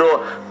ndani ya ndoa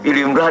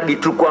ili mradi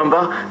tu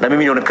kwamba na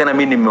mimi nionekane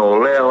mimi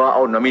nimeolewa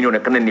au na mimi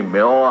nionekane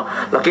nimeoa,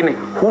 lakini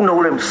huna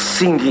ule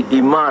msingi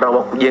imara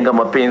wa kujenga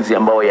mapenzi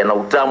ambayo yana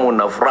utamu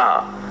na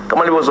furaha.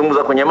 Kama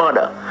nilivyozungumza kwenye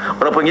mada,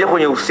 unapoingia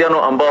kwenye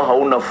uhusiano ambao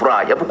hauna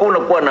furaha, japokuwa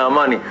unakuwa na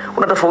amani,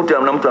 una tofauti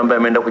na mtu ambaye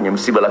ameenda kwenye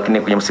msiba,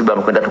 lakini kwenye msiba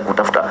amekwenda tu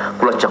kutafuta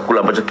kula chakula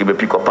ambacho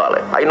kimepikwa pale.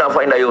 Haina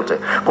faida yote.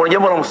 Kuna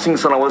jambo la msingi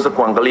sana uweze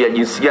kuangalia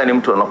jinsi gani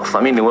mtu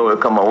anakuthamini wewe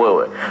kama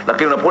wewe.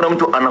 Lakini unapoona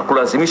mtu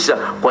anakulazimisha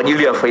kwa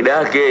ajili ya faida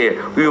yake,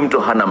 huyu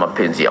mtu hana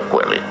mapenzi ya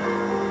kweli.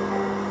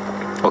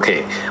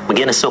 Okay.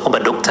 Mwingine anasema kwamba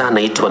dokta,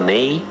 anaitwa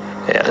Nei,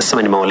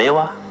 anasema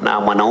nimeolewa na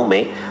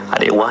mwanaume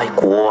aliyewahi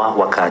kuoa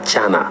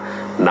wakaachana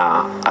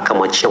na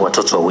akamwachia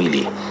watoto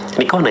 2.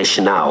 Nikawa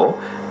naishi nao,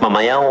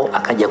 mama yao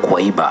akaja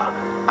kuwaiba,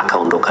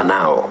 akaondoka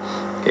nao.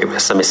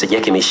 Sasa message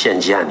yake imeishia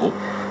njiani.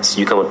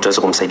 Sijui kama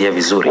tutaweza kumsaidia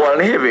vizuri.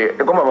 Ni hivi,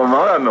 kwamba mama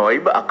wao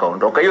amewaiba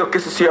akaondoka. Hiyo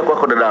kesi sio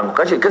yako dadangu.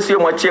 Kesi hiyo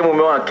mwachie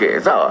mume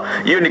wake. Sawa?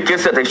 Hiyo ni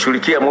kesi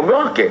ataishughulikia mume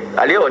wake.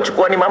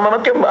 Aliyewachukua ni mama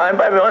wake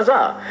ambaye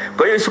amewazaa.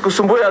 Kwa hiyo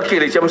isikusumbue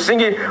akili. Cha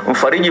msingi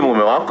mfariji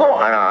mume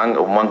wako,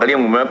 muangalie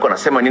mume wako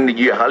anasema nini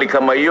juu ya hali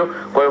kama hiyo.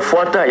 Kwa hiyo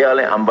fuata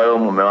yale ambayo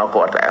mume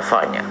wako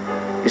atayafanya.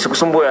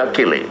 Isikusumbue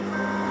akili.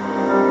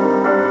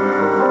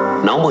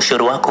 Naomba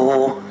ushauri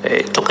wako.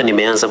 Toka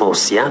nimeanza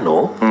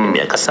mahusiano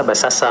miaka 7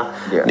 sasa,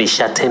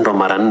 nishatendwa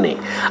mara 4,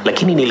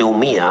 lakini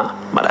niliumia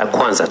mara ya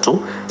kwanza tu.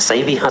 Sasa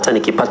hivi hata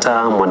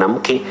nikipata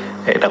mwanamke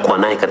nakuwa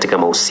naye katika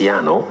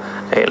mahusiano,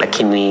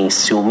 lakini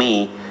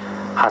siumii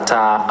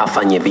hata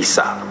afanye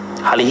visa.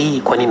 Hali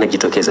hii kwa nini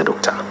inajitokeza,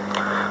 dokta?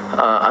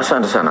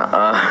 Asante sana.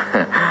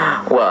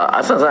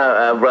 Asante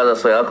sana brother,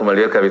 swali lako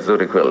umeliweka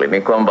vizuri kweli.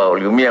 Ni kwamba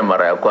uliumia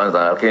mara ya kwanza,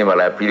 lakini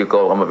mara ya pili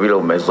kama vile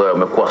umezoea,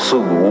 umekuwa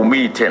sugu,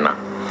 umii tena.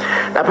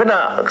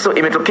 Napenda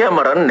imetokea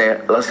mara 4,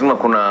 lazima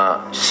kuna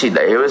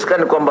shida.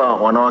 Haiwezekani kwamba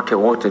wanawake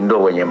wote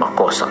ndio wenye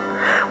makosa.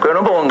 Kwa hiyo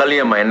naomba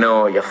uangalie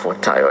maeneo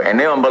yafuatayo.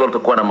 Eneo ambalo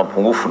utakuwa na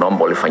mapungufu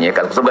naomba ulifanyie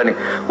kazi. Kwa sababu gani?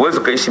 Huwezi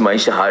kuishi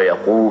maisha hayo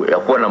ya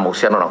kuwa na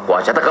mahusiano na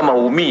kuacha. Hata kama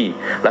huumii,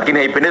 lakini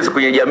haipendezi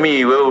kwenye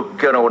jamii wewe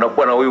ukiwa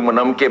unakuwa na huyu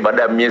mwanamke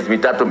baada ya miezi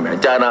 3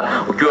 mmeachana,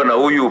 ukiwa na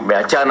huyu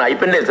umeachana,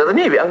 haipendezi. Sasa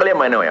ni hivi, angalia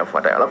maeneo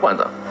yafuatayo. La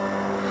kwanza,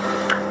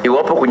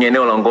 iwapo kwenye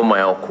eneo la ngoma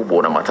yao kubwa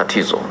una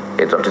matatizo,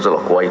 tatizo la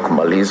kuwahi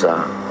kumaliza,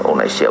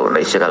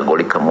 unaishia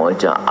kagoli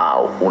kamoja,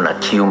 au una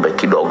kiumbe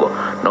kidogo,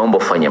 naomba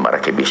ufanye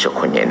marekebisho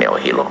kwenye eneo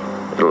hilo.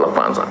 Hilo la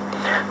kwanza.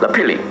 La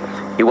pili,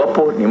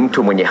 iwapo ni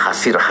mtu mwenye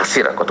hasira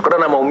kutokana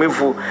na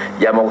maumivu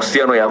ya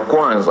mahusiano ya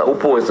kwanza,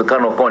 upo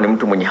uwezekano kwa ni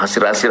mtu mwenye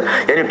hasira.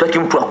 Yaani mtaki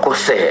mtu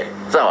akosee.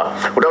 Sawa?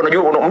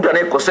 Unajua mtu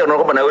anayekosea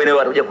unaona kwamba na wewe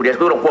utakuja kulia,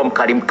 unakuwa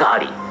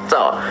mkali.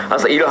 Sawa?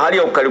 Sasa ile hali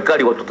ya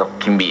ukali watu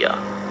watakukimbia.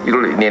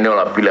 Hilo ni eneo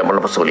la pili ambalo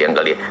unapaswa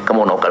uliangalie kama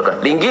una ukali.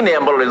 Lingine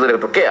ambalo linaweza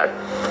kutokea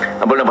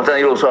ambalo linapatana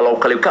hilo swala la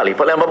ukali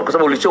pale ambapo kwa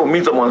sababu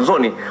ulishaumizwa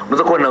mwanzoni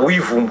unaweza kuwa na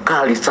wivu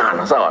mkali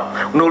sana. Sawa?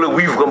 Una ule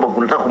wivu kwamba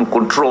unataka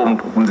kumcontrol,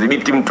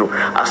 kumdhibiti mtu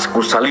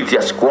asikusaliti,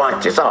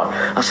 asikuache. Sawa?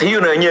 Sasa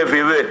hiyo na yenyewe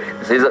vile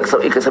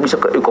ikasababisha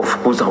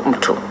kufukuza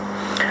mtu.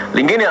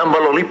 Lingine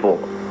ambalo lipo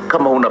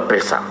kama una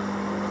pesa.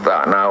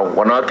 Sawa? Na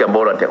wanawake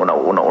ambao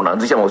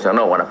unaanzisha mahusiano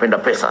nao wanapenda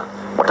pesa,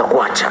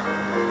 watakuacha.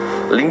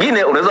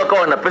 Lingine unaweza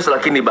kuwa na pesa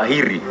lakini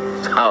bahiri.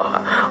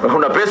 Sawa?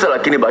 Una pesa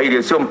lakini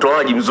bahiri, sio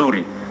mtoaji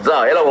mzuri.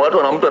 Sawa? Hela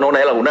watu mtu anaona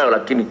hela unayo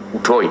lakini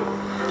utoi.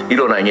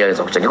 Hilo na yenyewe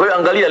inaweza kuchangia. Kwa hiyo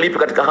angalia lipi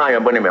katika hayo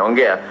ambayo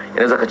nimeongea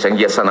inaweza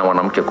kuchangia sana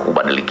mwanamke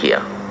kukubadilikia.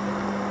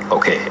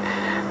 Okay.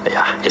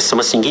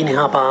 SMS nyingine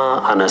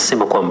hapa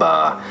anasema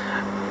kwamba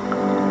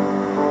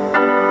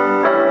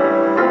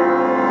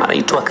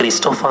anaitwa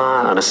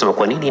Christopher, anasema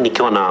kwa nini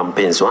nikiwa na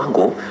mpenzi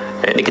wangu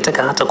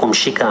nikitaka hata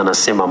kumshika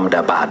anasema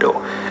muda bado.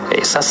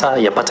 Sasa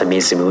yapata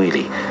miezi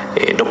miwili.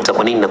 Daktari,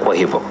 kwa nini inakuwa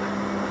hivyo?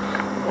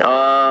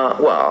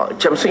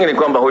 Cha msingi ni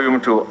kwamba huyu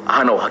mtu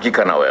hana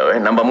uhakika na wewe.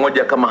 Namba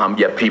moja, kama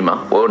hamjapima,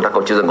 wewe unataka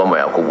ucheze ngoma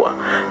ya kubwa.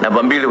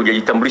 Namba mbili,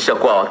 hujajitambulisha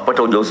kwa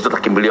kupata ujauzito,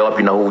 utakimbilia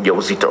wapi na huu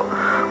ujauzito.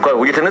 Kwa hiyo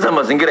hujatengeneza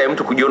mazingira ya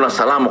mtu kujiona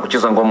salama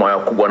kucheza ngoma ya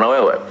kubwa na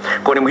wewe.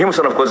 Kwa hiyo ni muhimu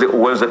sana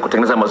uweze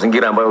kutengeneza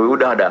mazingira ambayo huyu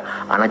dada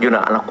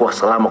anajiona anakuwa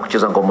salama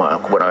kucheza ngoma ya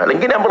kubwa na wewe.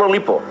 Lingine ambalo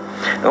lipo,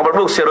 ngoma bado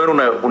uhusiano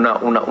wenu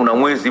una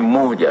mwezi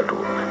mmoja tu.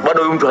 Bado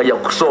huyu mtu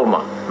hajakusoma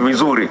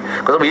vizuri.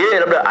 Kwa sababu yeye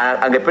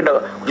labda angependa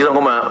kucheza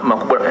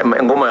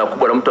ngoma ya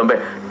kubwa na mtu ambaye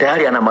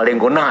tayari ana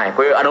malengo naye.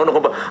 Kwa hiyo anaona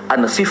kwamba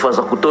ana sifa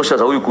za kutosha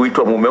za huyu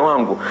kuitwa mume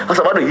wangu.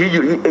 Sasa bado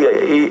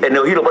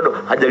eneo hilo bado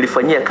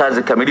hajalifanyia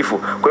kazi kamilifu.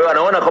 Kwa hiyo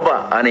anaona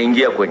kwamba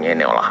anaingia kwenye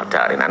eneo la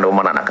hatari na ndio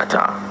maana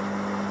anakataa.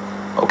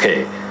 Okay.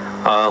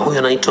 Huyu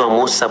anaitwa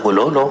Musa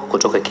Bololo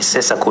kutoka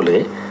Kisesa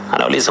kule.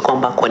 Anauliza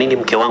kwamba kwa nini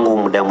mke wangu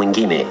muda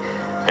mwingine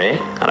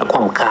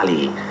anakuwa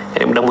mkali,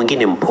 muda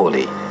mwingine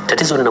mpole.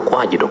 Tatizo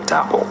linakuaje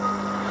daktari hapo?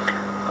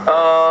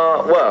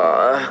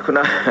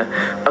 Kuna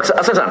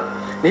sasa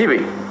ni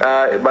hivi,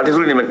 bahati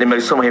nzuri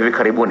nimelisoma hivi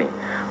karibuni.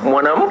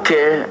 Mwanamke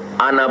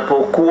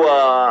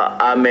anapokuwa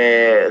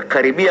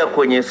amekaribia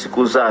kwenye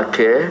siku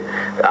zake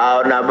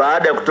na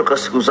baada ya kutoka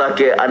siku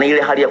zake ana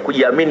ile hali ya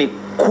kujiamini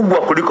kubwa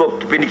kuliko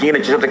kipindi kingine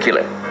chochote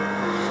kile.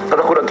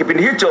 Sasa kuna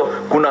kipindi hicho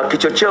kuna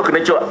kichocheo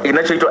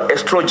kinachoitwa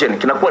estrogen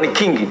kinakuwa ni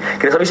kingi,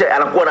 kinasababisha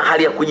anakuwa na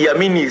hali ya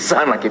kujiamini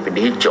sana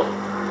kipindi hicho.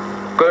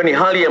 Kwa hiyo ni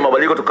hali ya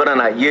mabadiliko kutokana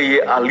na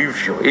yeye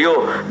alivyo.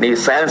 Hiyo ni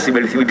sayansi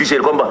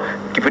imethibitisha kwamba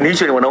kipindi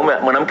hicho ni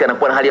mwanamke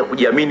anakuwa na hali ya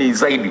kujiamini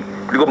zaidi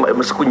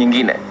kuliko siku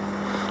nyingine.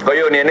 Kwa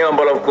hiyo ni eneo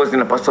ambalo of course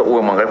linapaswa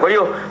uwe mwangalia. Kwa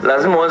hiyo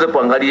lazima uanze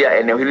kuangalia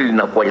eneo hili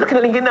linakuwaje.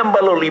 Lakini lingine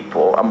ambalo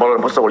lipo ambalo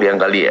unapaswa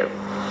uliangalie,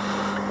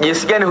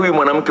 jinsi gani huyu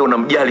mwanamke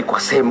unamjali kwa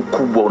sehemu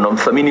kubwa,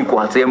 unamthamini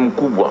kwa sehemu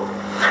kubwa.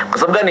 Kwa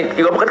sababu gani?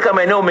 Iwapo katika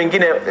maeneo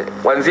mengine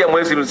kuanzia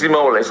mwezi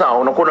mzima ule sawa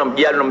unakuwa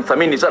unamjali na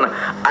unamthamini sana,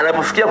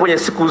 anapofikia kwenye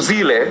siku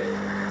zile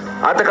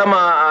hata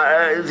kama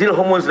zile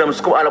hormones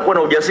zinamsukuma anakuwa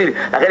na ujasiri,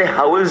 lakini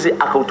hawezi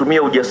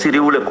akautumia ujasiri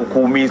ule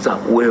kukuumiza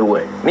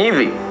wewe. Ni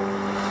hivi,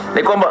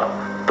 ni kwamba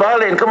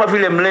pale ni kama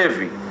vile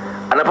mlevi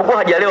anapokuwa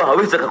hajalewa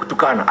hawezi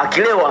kukutukana,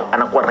 akilewa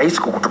anakuwa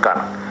rahisi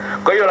kukutukana.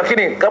 Kwa hiyo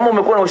lakini kama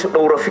umekuwa na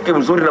urafiki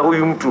mzuri na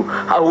huyu mtu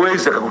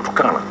hauwezi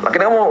kukutukana.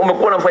 Lakini kama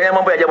umekuwa unamfanyia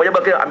mambo ya ajabu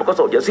ajabu kile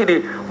amekosa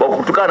ujasiri wa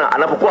kukutukana,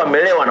 anapokuwa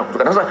amelewa na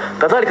kutukana. Sasa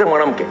kadhalika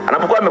mwanamke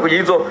anapokuwa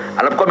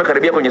anapokuwa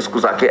amekaribia kwenye siku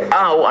zake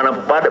au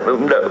baada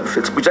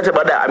siku chache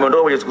baada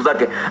ameondoka kwenye siku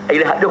zake,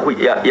 ile hali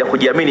ya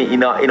kujiamini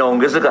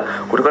inaongezeka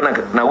kutokana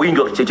na wingi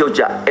wa kichocheo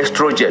cha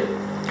estrogen.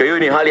 Kwa hiyo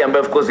ni hali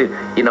ambayo of course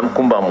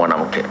inamkumba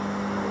mwanamke.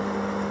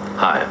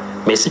 Haya,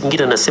 message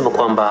nyingine anasema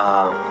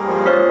kwamba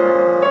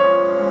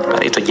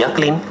anaitwa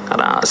Jacqueline,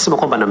 anasema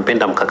kwamba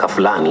anampenda mkaka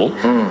fulani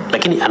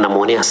lakini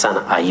anamuonea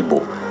sana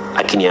aibu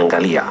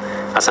akiniangalia.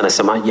 Sasa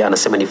anasemaje?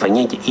 Anasema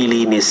nifanyeje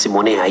ili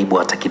nisimuonee aibu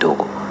hata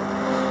kidogo?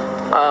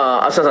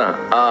 Sasa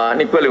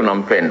ni kweli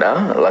unampenda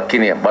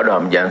lakini bado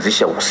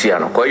hamjaanzisha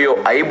uhusiano. Kwa hiyo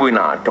aibu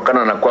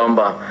inatokana na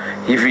kwamba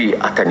hivi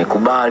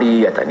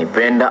atanikubali,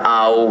 atanipenda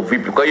au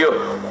vipi. Kwa hiyo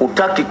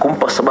hutaki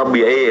kumpa sababu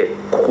ya yeye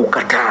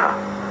kukukataa.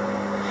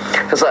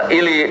 Sasa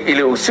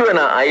ili usiwe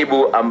na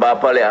aibu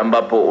pale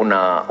ambapo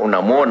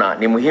unamuona,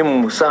 ni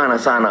muhimu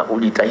sana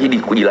ujitahidi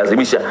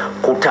kujilazimisha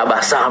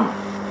kutabasamu.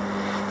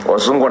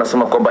 Wazungu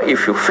wanasema kwamba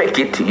if you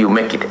fake it you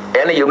make it.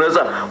 Yaani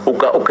unaweza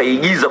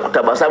ukaigiza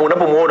kutabasamu.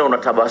 Unapomuona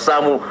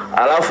unatabasamu,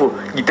 alafu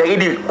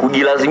jitahidi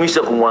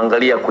kujilazimisha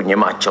kumwangalia kwenye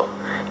macho.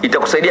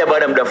 Itakusaidia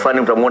baada ya muda fulani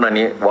utamuona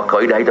ni wa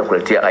kawaida,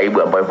 haitakuletea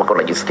aibu ambayo mpaka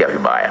unajisikia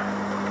vibaya.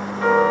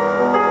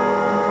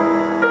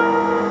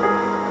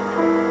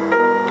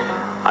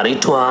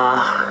 Anaitwa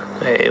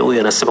huyu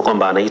anasema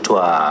kwamba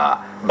anaitwa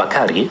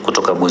Bakari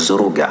kutoka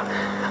Buzuruga.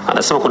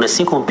 Anasema kuna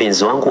siku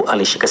mpenzi wangu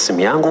alishika simu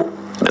yangu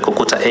na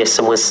kukuta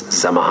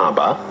SMS za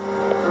mahaba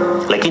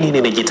lakini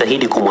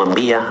nimejitahidi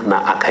kumwambia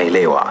na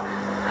akaelewa.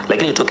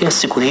 Lakini tokea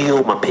siku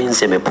hiyo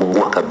mapenzi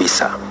yamepungua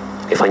kabisa.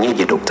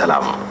 Nifanyeje Dr.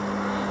 Love?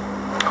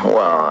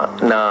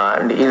 Na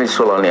hili ni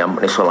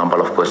swala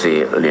ambalo of course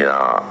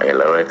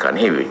linaeleweka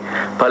hivi.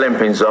 Pale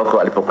mpenzi wako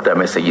alipokuta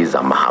message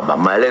za mahaba,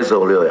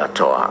 maelezo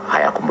uliyoyatoa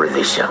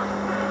hayakumridhisha.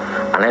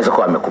 Anaweza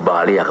kuwa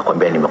amekubalia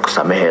akakwambia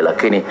nimekusamehe,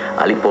 lakini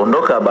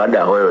alipoondoka baada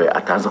ya wewe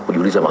ataanza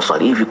kujiuliza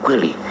maswali, hivi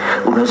kweli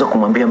unaweza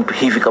kumwambia mtu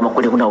hivi kama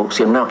kweli kuna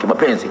uhusiano nao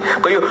kimapenzi?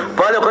 Kwa hiyo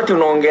pale wakati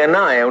unaongea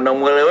naye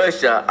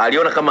unamuelewesha,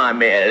 aliona kama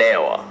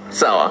ameelewa,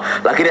 sawa,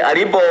 lakini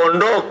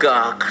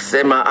alipoondoka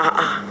akasema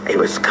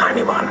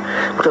haiwezekani bwana.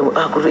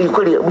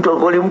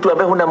 Kweli mtu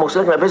ambaye huna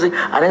mahusiano kimapenzi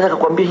anaweza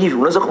kukwambia hivi,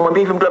 unaweza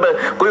kumwambia hivi mtu ambaye.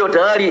 Kwa hiyo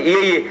tayari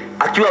yeye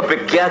akiwa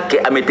peke yake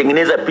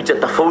ametengeneza picha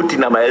tofauti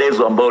na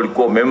maelezo ambayo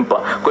ulikuwa umempa.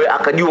 Kwa hiyo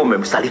akajua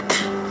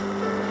umemsaliti.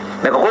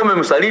 Na kwa kuwa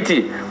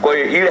umemsaliti, kwa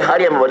hiyo ile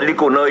hali ya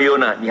mabadiliko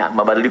unayoiona ni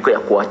mabadiliko ya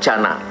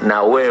kuachana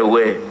na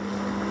wewe.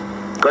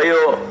 Kwa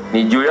hiyo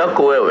ni juu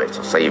yako wewe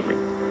sasa hivi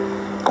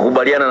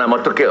kukubaliana na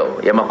matokeo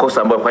ya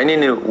makosa ambayo kwa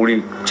nini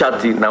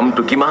ulichati na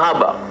mtu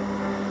kimahaba.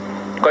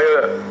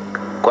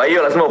 Kwa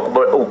hiyo lazima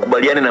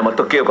ukubaliane na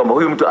matokeo kwamba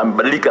huyu mtu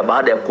amebadilika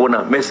baada ya kuona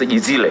message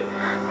zile.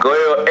 Kwa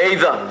hiyo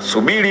either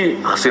subiri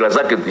hasira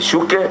zake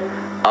zishuke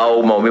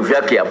au maumivu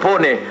yake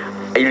yapone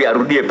ili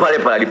arudie pale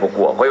pale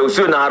alipokuwa. Kwa hiyo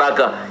usiwe na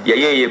haraka ya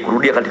yeye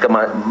kurudia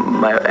katika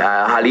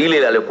hali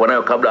ile aliyokuwa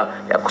nayo kabla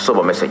ya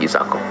kusoma message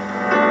zako.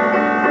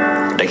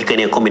 Dakika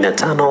ni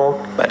 15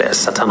 baada ya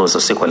saa 5 za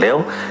usiku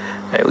leo.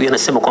 Huyu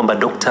anasema kwamba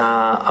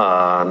Dr.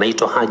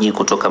 naitwa Haji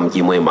kutoka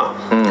Mji Mwema.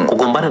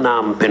 Kugombana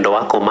na mpendo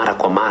wako mara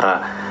kwa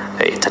mara,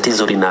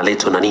 tatizo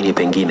linaletwa na nini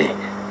pengine?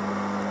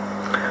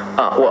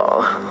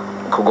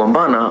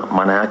 Kugombana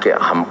maana yake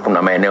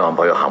kuna maeneo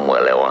ambayo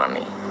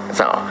hamuelewani.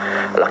 Sawa.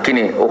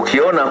 Lakini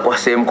ukiona kwa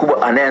sehemu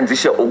kubwa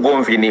anayeanzisha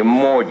ugomvi ni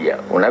mmoja,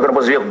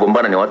 unapozuia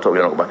kugombana ni watu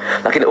wawili wanagombana.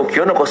 Lakini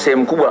ukiona kwa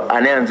sehemu kubwa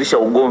anayeanzisha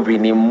ugomvi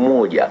ni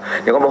mmoja,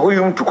 ni kwamba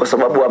huyu mtu kwa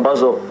sababu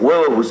ambazo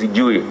wewe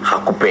huzijui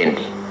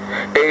hakupendi.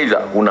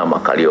 Either una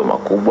makalio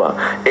makubwa,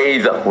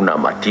 either una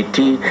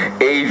matiti,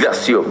 either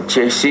sio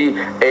mcheshi,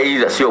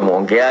 either sio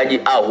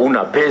mwongeaji, au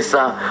una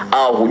pesa,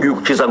 au hujui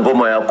kucheza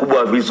ngoma ya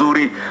kubwa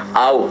vizuri,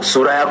 au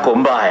sura yako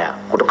mbaya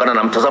kutokana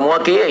na mtazamo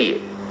wake yeye.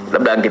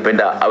 Labda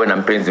angependa awe na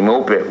mpenzi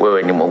mweupe,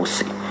 wewe ni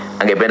mweusi.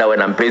 Angependa awe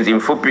na mpenzi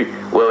mfupi,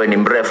 wewe ni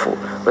mrefu.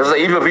 Sasa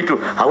hivyo vitu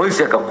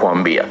hawezi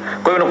akakwambia.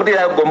 Kwa hiyo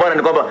unakuta kugombana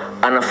ni kwamba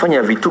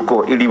anafanya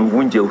vituko ili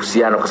mvunje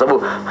uhusiano kwa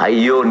sababu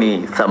haioni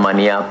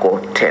thamani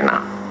yako tena.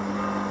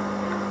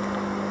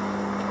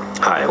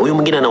 Haya, huyu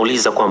mwingine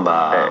anauliza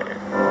kwamba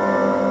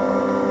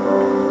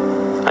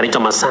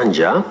anaitwa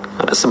Masanja,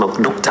 anasema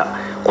Dokta,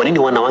 kwa nini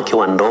wanawake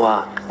wa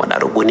ndoa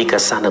wanarugunika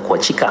sana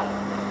kuachika?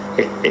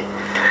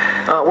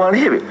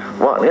 Hivi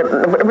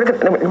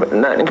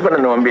nikipenda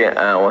niwaambie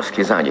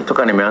wasikilizaji,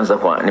 toka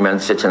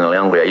nimeanzisha channel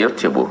yangu ya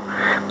YouTube,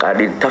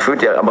 kadi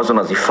tafiti ambazo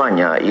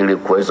nazifanya ili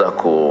kuweza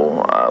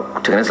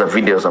kutengeneza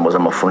videos ambazo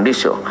za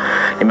mafundisho,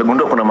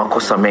 nimegundua kuna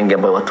makosa mengi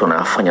ambayo watu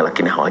wanayafanya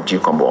lakini hawajui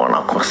kwamba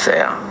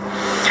wanakosea.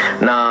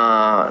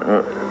 Na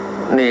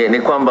ni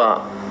kwamba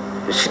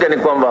shida ni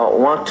kwamba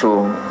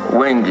watu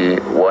wengi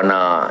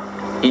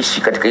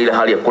wanaishi katika ile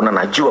hali ya kuna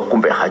najua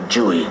kumbe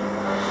hajui.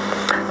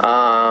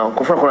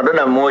 Kwa mfano kuna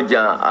dada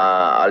mmoja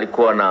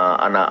alikuwa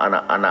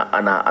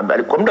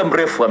alikuwa muda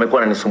mrefu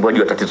amekuwa ananisumbua juu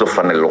ya tatizo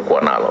fulani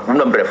lilokuwa nalo.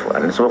 Muda mrefu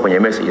ananisumbua kwenye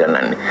message ya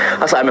nani.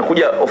 Sasa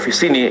amekuja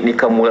ofisini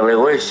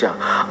nikamuelewesha,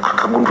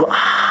 akagundua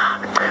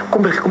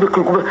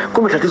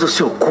kumbe tatizo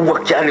sio kubwa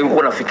kiasi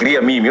nilikuwa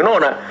nafikiria mimi.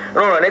 Unaona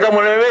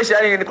nikamuelewesha,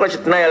 yani nilikuwa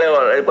naye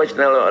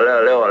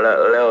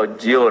leo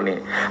jioni.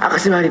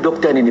 Akasema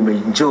daktari,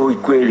 nimeenjoy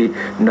kweli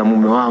na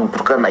mume wangu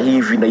kutokana na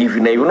hivi na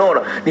hivi na hivi.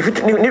 Unaona ni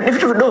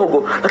vitu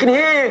vidogo, lakini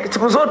yeye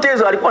siku zote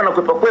hizo alikuwa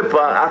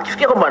anakwepa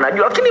akifikia kwamba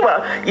anajua, lakini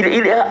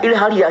ile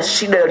hali ya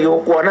shida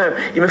aliyokuwa nayo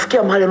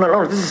imefikia mahali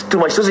unaona this is too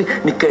much. Sasa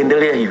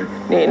nikaendelea hivi.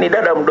 Ni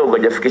dada mdogo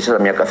hajafikisha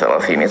miaka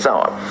 30,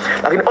 sawa,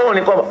 lakini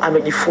ni kwamba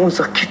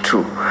amejifunza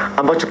kitu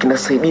ambacho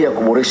kinasaidia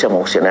kuboresha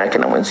mahusiano yake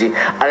na mwenzi.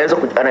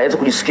 Anaweza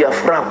kujisikia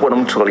furaha kuwa na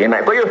mtu aliye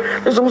naye. Kwa hiyo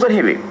nazungumza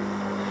hivi,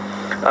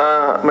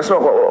 msema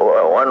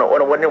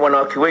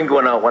wanawake wengi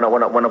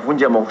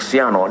wanavunja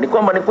mahusiano ni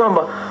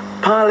kwamba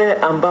pale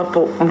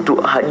ambapo mtu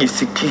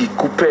hajisikii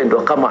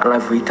kupendwa kama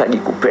anavyohitaji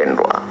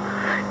kupendwa,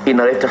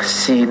 inaleta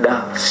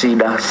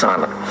shida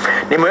sana.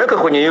 Nimeweka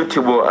kwenye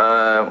YouTube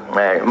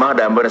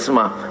mada ambayo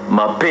inasema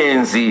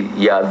mapenzi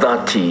ya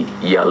dhati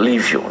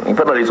yalivyo.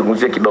 Nipenda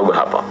nizungumzie kidogo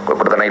hapa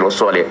kutokana na hilo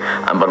swali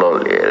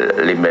ambalo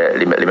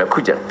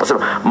limekuja. Nasema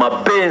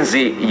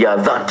mapenzi ya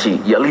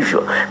dhati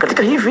yalivyo.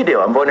 Katika hii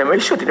video ambayo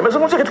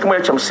nimezungumzia kitu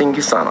kimoja cha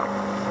msingi sana.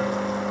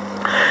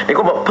 Ni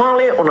kwamba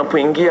pale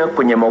unapoingia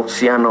kwenye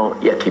mahusiano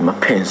ya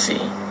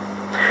kimapenzi,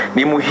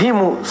 ni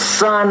muhimu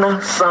sana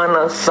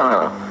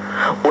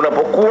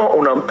unapokuwa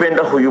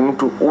unampenda huyu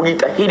mtu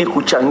ujitahidi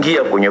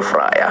kuchangia kwenye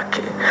furaha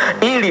yake,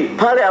 ili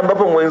pale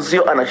ambapo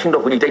mwenzio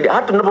anashindwa kujitahidi,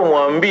 hata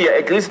unapomwambia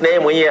at least na yeye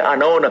mwenyewe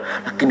anaona,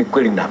 lakini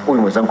kweli na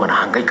huyu mwenzangu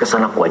anahangaika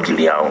sana kwa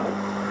ajili yangu.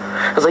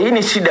 Sasa hii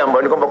ni shida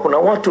ambayo ni kwamba kuna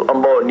watu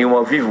ambao ni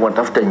wavivu,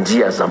 wanatafuta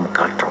njia za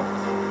mkato.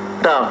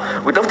 Na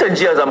utafuta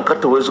njia za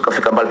mkato huwezi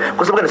kufika mbali,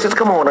 kwa sababu sisi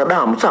kama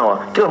wanadamu, sawa,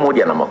 kila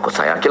mmoja ana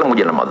makosa yake, kila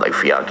mmoja ana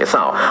madhaifu yake,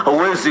 sawa.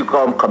 Huwezi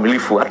kuwa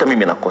mkamilifu, hata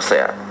mimi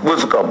nakosea.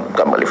 Huwezi kuwa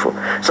mkamilifu,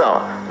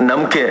 sawa. Na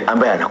mke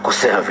ambaye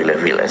anakosea vile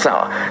vile,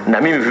 sawa.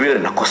 Na mimi vile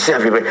nakosea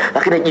vile.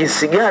 Lakini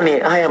jinsi gani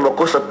haya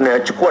makosa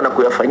tunayachukua na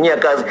kuyafanyia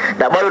kazi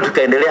na bado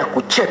tukaendelea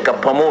kucheka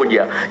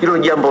pamoja, hilo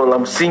ni jambo la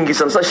msingi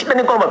sana. Sasa shida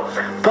ni kwamba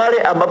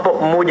pale ambapo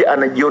mmoja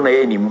anajiona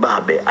yeye ni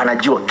mbabe,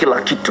 anajua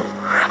kila kitu,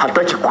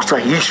 hataki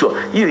kusahihishwa,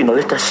 hiyo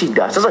inaleta shida.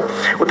 Sasa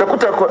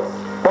utakuta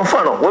kwa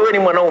mfano wewe ni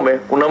mwanaume,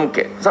 una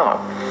mke, sawa.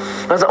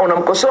 Sasa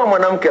unamkosoa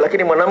mwanamke,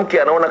 lakini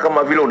mwanamke anaona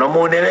kama vile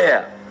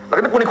unamuonelea.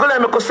 Lakini kweli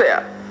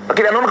amekosea,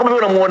 lakini anaona kama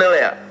vile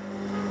unamuonelea.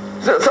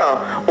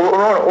 Sawa,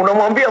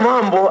 unamwambia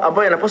mambo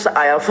ambayo yanapaswa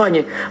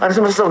ayafanye,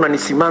 anasema sasa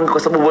unanisimanga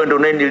kwa sababu wewe ndio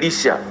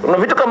unanilisha. Una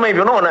vitu kama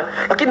hivyo, unaona?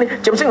 Lakini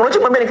cha msingi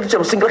unachomwambia ni kitu cha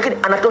msingi, lakini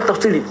anatoa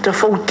tafsiri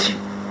tofauti.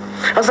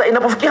 Sasa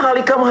inapofikia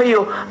hali kama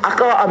hiyo,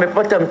 akawa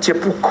amepata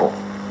mchepuko,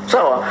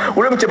 sawa,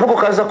 ule mchepuko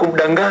kaanza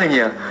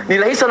kumdanganya, ni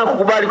rahisi sana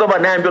kukubali kwamba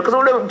naambiwa, kwa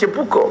sababu ule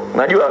mchepuko,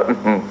 unajua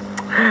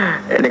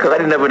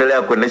nikakadi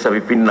ninavyoendelea kuendesha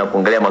vipindi na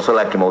kuangalia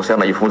masuala ya kimahusiano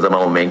na jifunza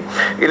mambo mengi.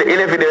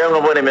 Ile video yangu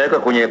ambayo nimeweka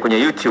kwenye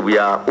YouTube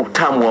ya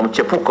utamu wa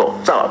mchepuko,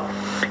 sawa,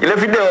 ile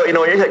video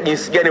inaonyesha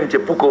jinsi gani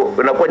mchepuko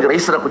unakuwa ni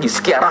rahisi sana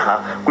kujisikia raha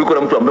kuliko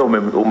na mtu ambaye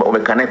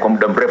umekaa naye kwa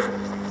muda mrefu.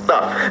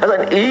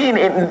 Sasa hii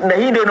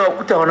ndio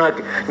inawakuta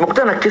wanawake.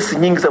 Nimekutana na kesi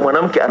nyingi za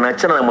mwanamke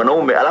anaachana na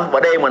mwanaume, alafu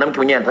baadaye mwanamke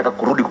mwenyewe anataka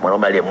kurudi kwa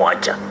mwanaume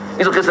aliyemwacha.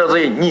 Hizo kesi hizo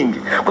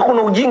nyingi. Kwa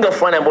kuna ujinga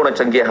fulani ambao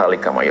unachangia hali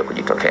kama hiyo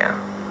kujitokea.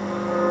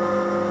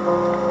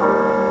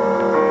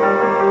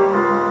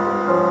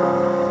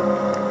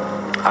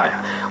 Haya,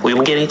 huyu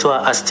mwingine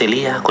anaitwa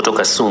Astelia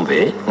kutoka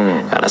Sumbe.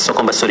 Anasema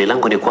kwamba swali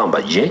langu ni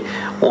kwamba je,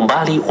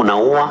 umbali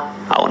unaua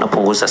au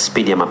unapunguza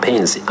spidi ya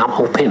mapenzi ama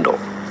upendo?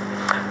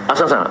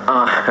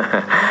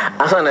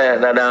 Asante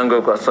dada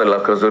yangu kwa swali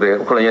lako zuri.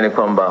 Kwa ni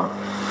kwamba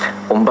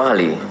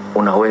umbali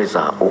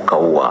unaweza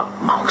ukaua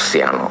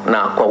mahusiano, na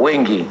kwa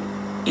wengi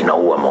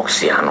inaua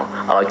mahusiano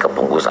au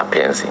ikapunguza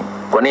penzi.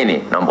 Kwa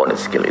nini? Naomba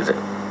unisikilize.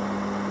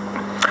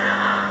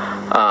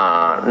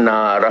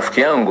 Na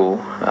rafiki yangu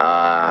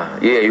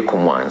yeye yuko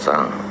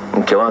Mwanza,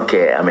 mke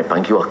wake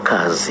amepangiwa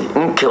kazi,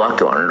 mke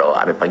wake wa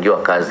ndoa amepangiwa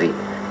kazi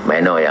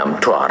maeneo ya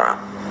Mtwara.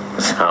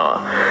 Sawa,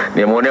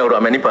 nimeonea huruma,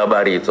 amenipa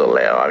habari hizo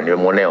leo,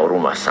 nimeonea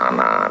huruma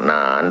sana,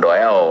 na ndoa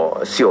yao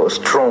sio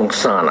strong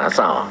sana,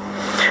 sawa.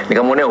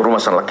 Nikamwonea huruma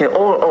sana, lakini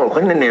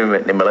kwa nini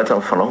nimeleta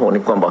mfano huu ni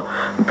kwamba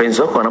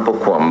mpenzi wako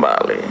anapokuwa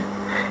mbali,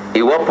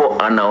 iwapo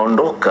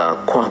anaondoka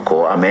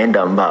kwako,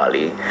 ameenda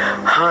mbali,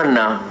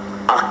 hana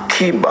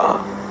akiba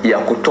ya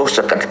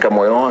kutosha katika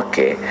moyo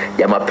wake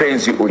ya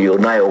mapenzi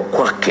ulionayo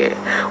kwake,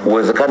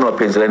 uwezekano wa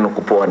penzi lenu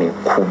kupoa ni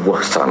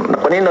kubwa sana. Na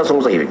kwa nini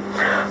nazungumza hivi?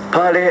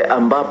 Pale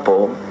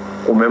ambapo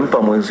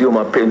umempa mwenzio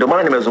mapenzi, ndio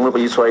maana nimezungumza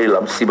kwenye swali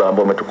la msiba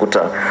ambao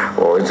umetukuta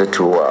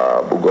wenzetu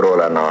wa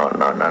Bugorola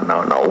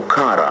na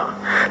Ukara,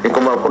 ni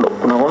kwamba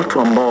kuna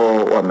watu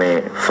ambao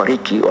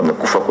wamefariki,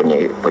 wamekufa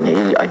kwenye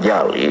hii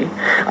ajali,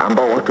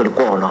 ambao watu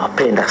walikuwa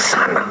wanawapenda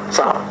sana,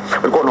 sawa,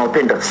 walikuwa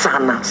wanawapenda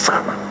sana.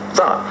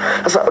 Sawa.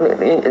 Sasa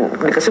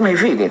nikasema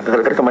hivi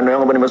katika maneno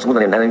yangu ambayo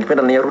nimezungumza, na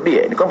ningependa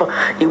niyarudie, ni kwamba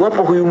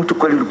iwapo huyu mtu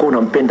kweli ulikuwa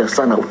unampenda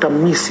sana,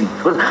 utamisi.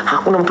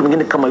 Hakuna mtu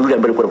mwingine kama yule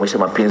ambaye alikuwa anaonyesha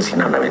mapenzi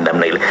na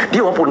namna ile.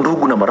 Ndio wapo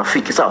ndugu na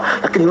marafiki, sawa,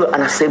 lakini yule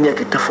ana sehemu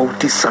yake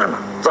tofauti sana.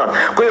 Sawa.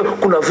 Kwa hiyo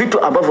kuna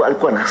vitu ambavyo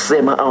alikuwa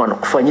anasema au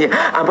anakufanyia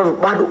ambavyo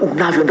bado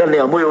unavyo ndani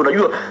ya moyo,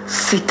 unajua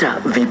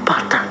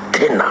sitavipata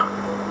tena.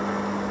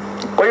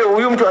 Kwa hiyo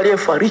huyu mtu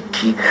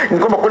aliyefariki ni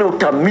kwamba kule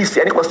utamisi,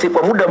 yani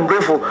kwa muda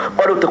mrefu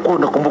bado utakuwa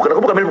unakumbuka.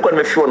 Nakumbuka mimi nilikuwa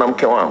nimefiwa na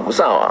mke wangu,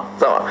 sawa.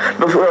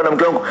 Nimefiwa na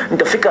mke wangu,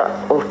 nitafika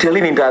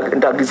hotelini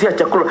nitaagizia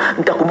chakula,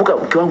 nitakumbuka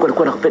mke wangu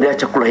alikuwa anapenda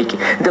chakula hiki.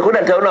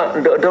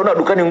 Nitaona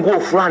dukani nguo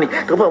fulani,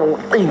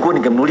 nitakumbuka nguo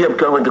ningemnunulia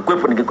mke wangu,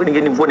 ingekuepo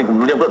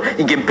ningemnunulia,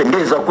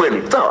 ingempendeza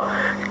kweli. Sawa.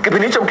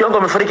 Kipindi hicho mke wangu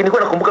amefariki,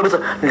 nilikuwa nakumbuka kabisa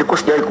nilikuwa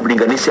sijawahi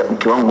kumlinganisha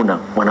mke wangu na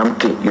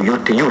mwanamke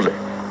yoyote yule.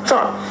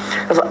 Sawa.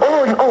 Sasa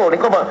ni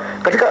kwamba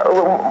katika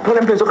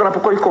pale mpenzi wako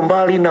anapokuwa yuko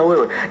mbali na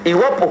wewe,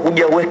 iwapo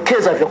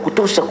hujawekeza vya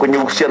kutosha kwenye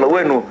uhusiano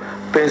wenu,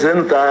 penzi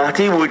lenu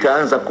taratibu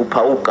itaanza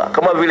kupauka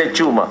kama vile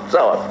chuma,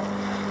 sawa.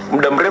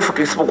 Muda mrefu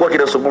kisipokuwa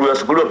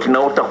kinasuguliwa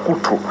kinaota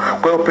kutu.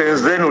 Kwa hiyo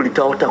penzi lenu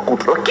litaota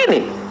kutu.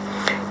 Lakini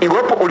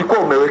iwapo ulikuwa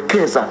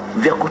umewekeza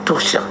vya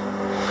kutosha,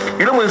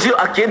 yule mwenzio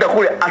akienda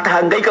kule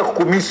atahangaika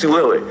kukumisi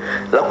wewe.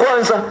 La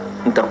kwanza,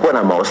 mtakuwa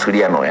na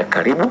mawasiliano ya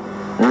karibu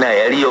na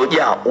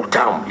yaliyojaa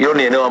utamu. Hilo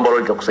ni eneo ambalo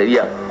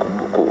litakusaidia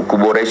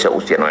kuboresha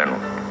uhusiano wenu,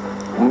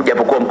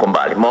 japokuwa mko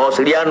mbali.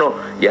 Mawasiliano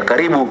ya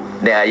karibu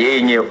na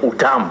yenye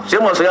utamu,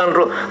 sio mawasiliano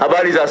tu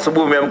habari za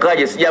asubuhi,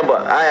 umeamkaje, si jambo,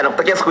 haya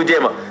nakutakia siku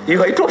njema.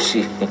 Hiyo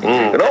haitoshi.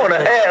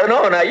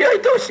 Unaona hiyo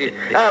haitoshi.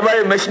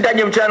 Bali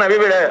umeshindaje mchana,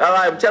 bibi,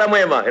 mchana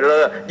mwema,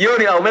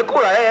 jioni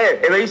umekula,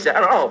 imeisha.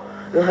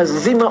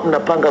 lazima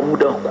mnapanga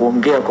muda wa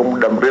kuongea kwa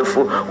muda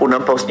mrefu.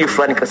 Unampa sijui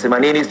fulani kasema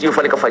nini, sijui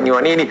fulani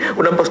kafanywa nini,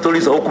 unampa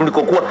stories za huku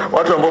mlikokuwa,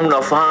 watu ambao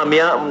mnawafahamu,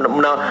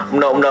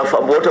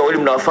 wote wawili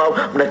mnawafahamu,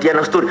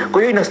 mnatiana story.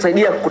 Kwa hiyo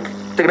inasaidia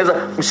kutengeneza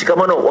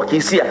mshikamano wa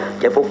kihisia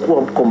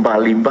japokuwa mko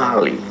mbali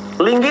mbali.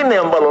 Lingine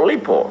ambalo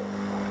lipo,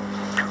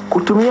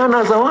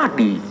 kutumiana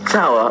zawadi.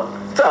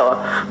 Sawa,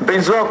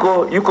 mpenzi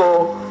wako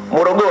yuko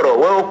Morogoro,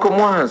 wewe uko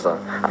Mwanza.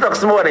 Hata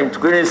kusema bwana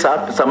nimchukulie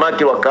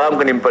samaki wa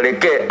kaangu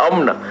nimpelekee,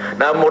 amna.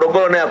 Na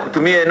Morogoro naye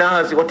akutumie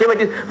nazi, whatever,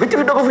 vitu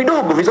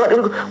vidogo.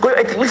 Kwa hiyo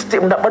at least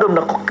bado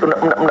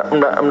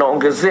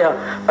mnaongezea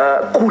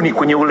kuni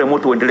kwenye ule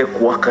moto uendelee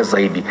kuwaka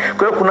zaidi.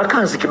 Kwa hiyo kuna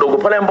kazi kidogo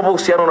pale ambapo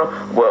uhusiano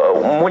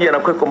mmoja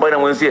anakuwa kombana na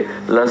mwenzie,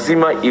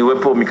 lazima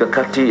iwepo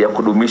mikakati ya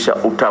kudumisha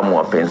utamu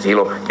wa penzi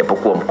hilo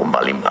japokuwa mko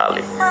mbali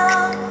mbali.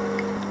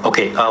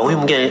 Okay, huyu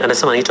mwingine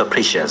anasema anaitwa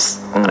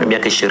Precious, ana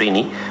miaka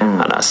 20.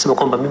 Anasema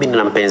kwamba mimi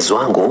nina mpenzi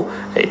wangu,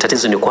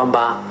 tatizo ni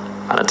kwamba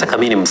anataka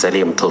mimi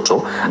nimzalie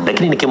mtoto,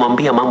 lakini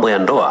nikimwambia mambo ya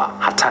ndoa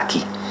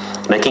hataki.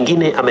 Na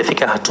kingine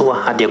amefika hatua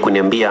hadi ya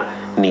kuniambia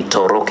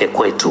nitoroke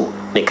kwetu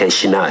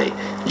nikaishi naye.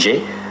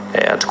 Je,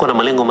 atakuwa na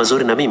malengo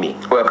mazuri na mimi?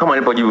 Kama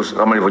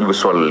nilipojibu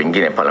swali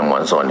lingine pale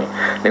mwanzoni,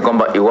 ni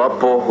kwamba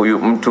iwapo huyu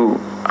mtu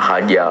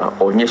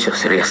hajaonyesha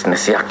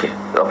seriousness yake,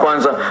 la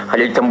kwanza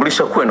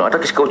hajajitambulisha kwenu, hata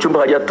kishika uchumba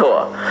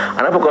hajatoa,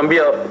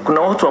 anapokuambia,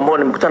 kuna watu ambao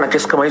nimekutana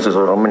kesi kama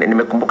hizo,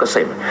 nimekumbuka sasa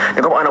hivi,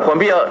 ni kwamba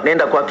anakuambia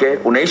nenda kwake,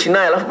 unaishi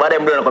naye, alafu baada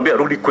ya muda anakuambia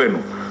rudi kwenu.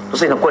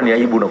 Sasa inakuwa ni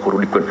aibu na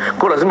kurudi kwenu. Kwa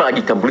hiyo lazima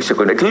ajitambulishe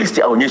kwenu, at least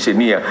aonyeshe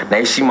nia na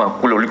heshima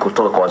kule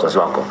ulikotoka kwa wazazi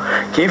wako.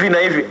 Hivi na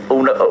hivi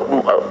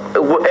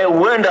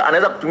huenda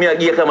anaweza kutumia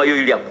gia kama hiyo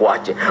ili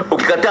akuache.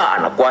 Ukikataa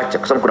anakuacha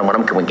kwa sababu kuna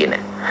mwanamke mwingine.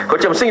 Kwa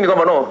hiyo msingi ni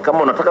kwamba kama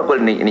unataka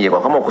kweli nije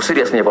kwa, kama uko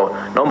serious nije kwa,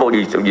 naomba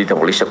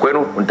ujitambulishe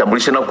kwenu,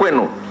 unitambulishe na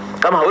kwenu.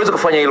 Kama hawezi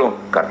kufanya hilo,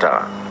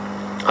 kataa.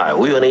 Haya,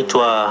 huyu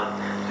anaitwa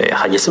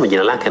hajasema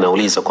jina lake,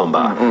 anauliza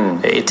kwamba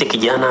eti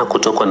kijana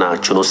kutokwa na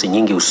chunusi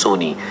nyingi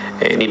usoni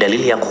ni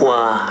dalili ya kuwa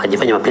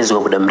hajafanya mapenzi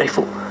kwa muda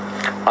mrefu.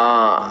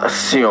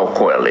 Sio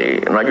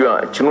kweli.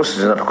 Unajua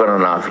chunusi zinatokana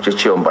na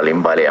vichocheo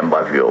mbalimbali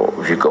ambavyo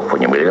viko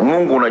kwenye mwili.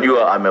 Mungu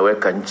unajua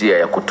ameweka njia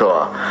ya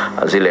kutoa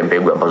zile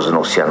mbegu ambazo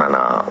zinahusiana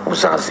na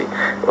uzazi.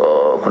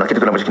 Kuna kitu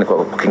kinachoitwa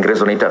kwa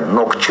Kiingereza inaitwa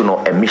nocturnal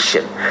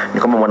emission.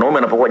 Ni kama mwanaume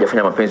anapokuwa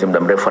hajafanya mapenzi muda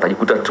mrefu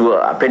atajikuta tu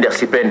apende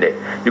asipende,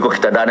 yuko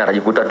kitandani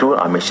atajikuta tu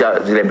amesha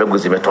zile mbegu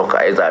zimetoka,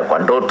 aidha kwa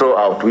ndoto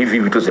au tu hivi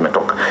vitu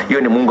zimetoka.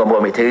 Hiyo ni Mungu ambaye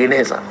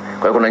ametengeneza.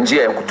 Kwa hiyo kuna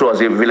njia ya kutoa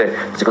vile,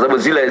 kwa sababu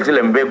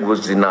zile mbegu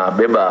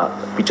zinabeba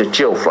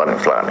vichocheo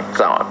fulani.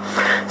 Sawa.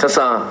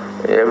 Sasa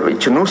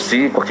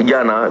chunusi kwa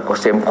kijana kwa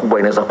sehemu kubwa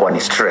inaweza kuwa ni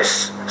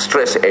stress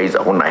aidha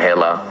huna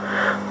hela,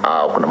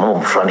 kuna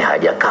mambo fulani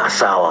hayajakaa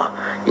sawa,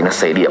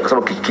 inasaidia kwa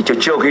sababu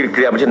kichocheo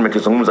kile ambacho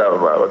nimekizungumza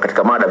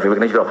katika mada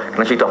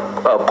kinachoitwa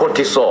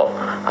cortisol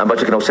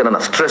ambacho kinahusiana na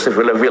stress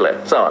vile.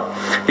 Sawa.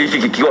 Hiki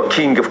kikiwa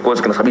king of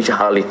course kinasababisha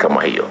hali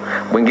kama hiyo.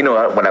 Mwingine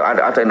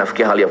hata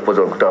inafikia hali ya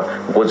kuweza kukuta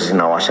ngozi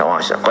zinawasha.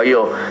 Kwa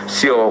hiyo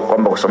sio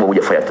kwamba kwa sababu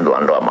hujafanya tendo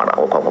la ndoa mara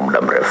kwa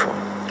muda mrefu.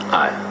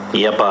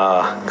 Haya,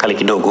 hapa kali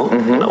kidogo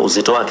na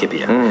uzito wake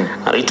pia.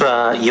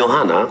 Anaitwa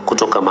Yohana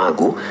kutoka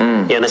Makuu.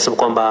 Yeye anasema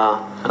kwamba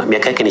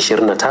miaka yake ni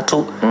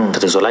 23.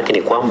 Tatizo lake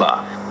ni kwamba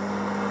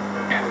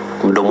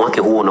mdomo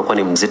wake huo unakuwa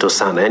ni mzito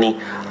sana,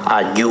 yani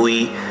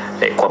ajui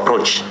kwa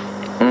approach.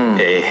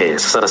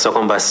 Sasa anasema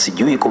kwamba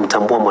sijui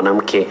kumtambua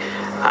mwanamke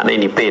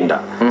anayenipenda,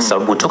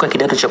 sababu toka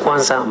kidato cha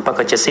kwanza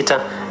mpaka cha 6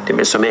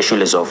 nimesomea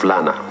shule za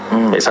wavulana.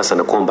 Sasa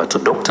nakuomba tu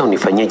daktari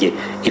unifanyeje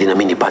ili na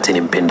mimi nipate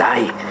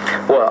nimpendai?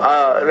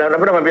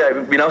 Napenda kwambia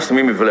binafsi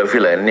mimi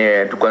vile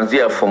ni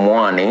tukuanzia form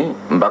 1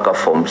 mpaka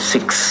form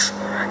 6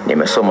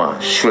 nimesoma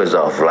shule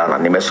za wavulana.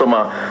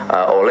 Nimesoma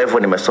O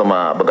level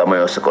nimesoma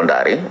Bagamoyo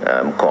Sekondari,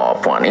 mkoa wa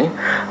Pwani.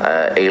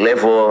 A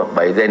level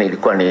by then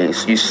ilikuwa ni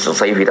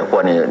sasa hivi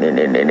itakuwa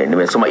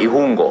nimesoma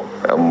Ihungo,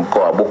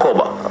 mkoa wa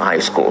Bukoba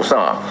High School.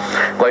 Sawa.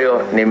 Kwa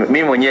hiyo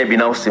mimi mwenyewe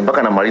binafsi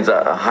mpaka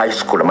namaliza high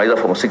school, namaliza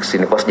form 6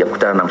 nilikuwa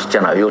sijakutana na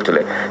msichana yote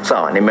ile.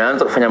 Sawa.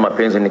 Nimeanza kufanya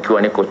mapenzi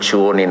nikiwa niko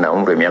chuoni na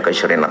umri wa miaka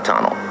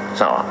 25.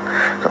 Sawa.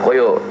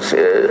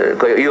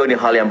 Kwa hiyo ni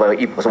hali ambayo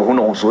ipo kwa sababu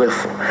huna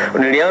uzoefu.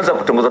 Nilianza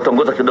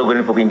kutongoza kidogo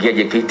nilipoingia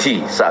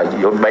JKT. Sawa.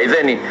 By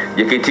then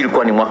JKT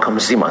ilikuwa ni mwaka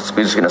mzima. Siku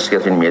hizi kinasikia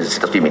ni miezi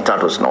 6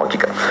 3 sina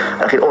uhakika.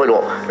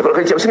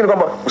 Lakini msingi ni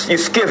kwamba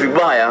usijisikie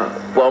vibaya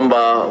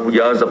kwamba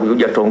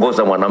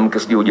hujatongoza mwanamke,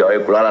 sijui hujawahi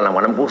kulala na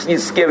mwanamke,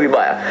 usijisikie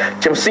vibaya.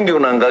 Cha msingi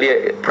unaangalia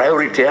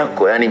priority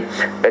yako, yani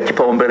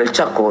kipaumbele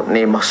chako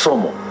ni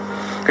masomo.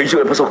 Hicho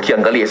unapaswa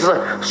kukiangalia. Sasa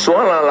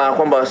swala la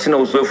kwamba sina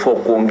uzoefu wa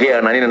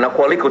kuongea na nini, na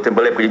kualika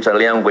utembelee kwenye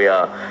channel yangu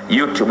ya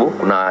YouTube.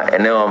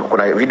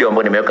 Kuna video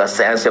ambayo nimeweka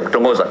sayansi ya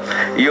kutongoza.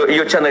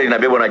 Hiyo channel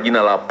inabebwa na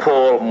jina la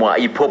Paul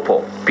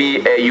Mwaipopo,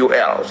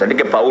 PAUL.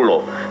 Usiandike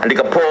Paulo,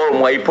 andika Paul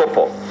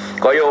Mwaipopo.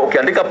 Kwa hiyo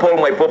ukiandika Paul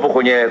Mwaipopo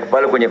kwenye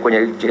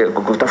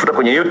kutafuta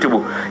kwenye YouTube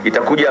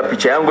itakuja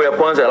picha yangu ya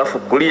kwanza, alafu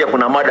kulia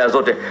kuna mada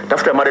zote.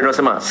 Tafuta mada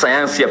inayosema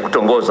sayansi ya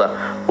kutongoza,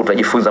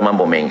 utajifunza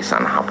mambo mengi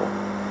sana hapo.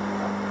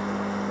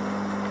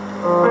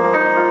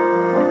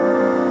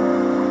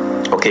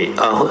 Okay,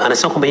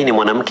 anasema kwamba yeye ni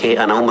mwanamke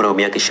ana umri wa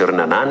miaka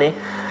 28.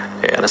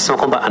 Anasema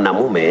kwamba ana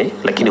mume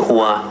lakini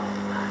huwa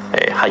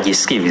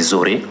hajisikii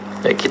vizuri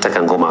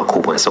kitaka ngoma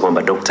kubwa. Anasema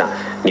kwamba daktari,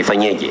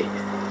 nifanyeje?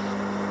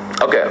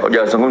 Okay,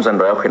 hujazungumza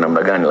ndoa yako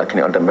namna gani,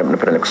 lakini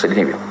napenda nikusaidia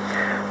hivi.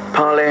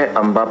 Pale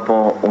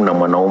ambapo una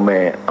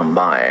mwanaume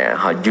ambaye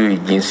hajui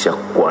jinsi ya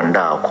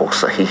kuandaa kwa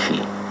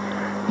usahihi,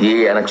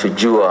 yeye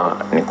anachojua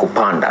ni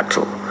kupanda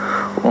tu.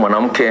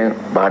 Mwanamke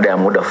baada ya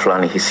muda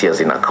fulani hisia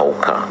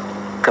zinakauka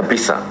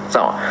kabisa.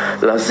 Sawa,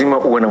 lazima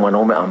uwe na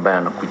mwanaume ambaye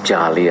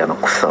anakujali,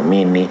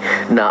 anakuthamini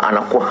na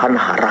anakuwa hana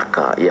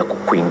haraka ya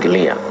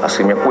kukuingilia.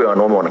 Asilimia kubwa ya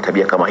wanaume wana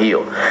tabia kama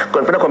hiyo.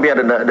 Kwa napenda kuambia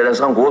dada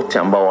zangu wote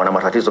ambao wana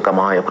matatizo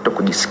kama haya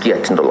kutokujisikia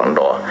tendo la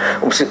ndoa,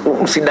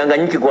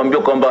 msidanganyike kuambia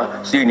kwamba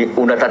sijui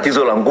una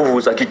tatizo la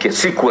nguvu za kike.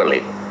 Si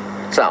kweli.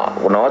 Sawa,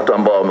 una watu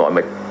ambao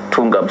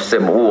wametunga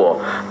msemo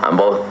huo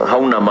ambao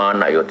hauna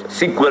maana yote.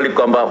 Si kweli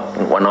kwamba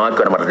wanawake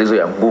wana matatizo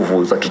ya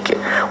nguvu za kike.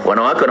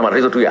 Wanawake wana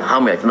matatizo tu ya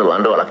hamu ya tendo la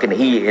ndoa, lakini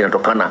hii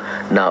inatokana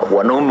na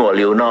wanaume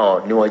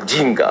walionao ni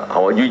wajinga,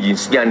 hawajui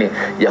jinsi gani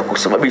ya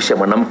kusababisha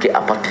mwanamke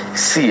apate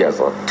hisia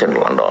za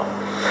tendo la ndoa.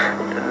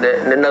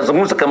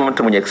 Nazungumza kama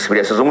mtu mwenye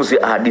experience,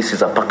 nazungumza hadithi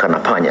za paka na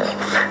panya.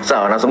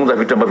 Sawa, nazungumza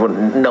vitu ambavyo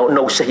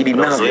na ushahidi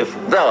navyo.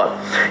 Sawa,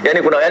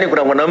 yani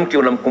kuna mwanamke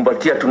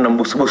unamkumbatia tu na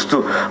mbusubusu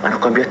tu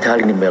anakuambia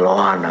tayari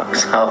nimeloana.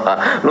 Sawa,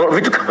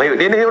 vitu kama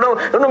hiyo.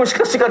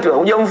 Unamshika tu,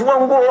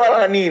 hujamvua nguo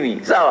wala nini.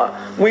 Sawa,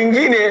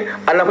 mwingine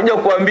anakuja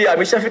kukuambia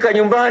ameshafika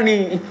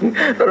nyumbani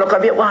na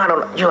anakuambia bwana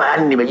unajua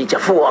yani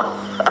nimejichafua.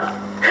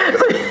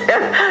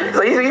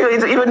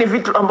 Hiyo ni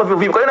vitu ambavyo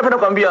vipo. Kwa hiyo napenda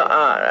kuambia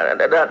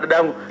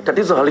dadangu,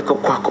 tatizo haliko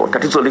kwako,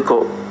 tatizo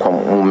liko kwa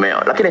mumeo.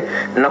 Lakini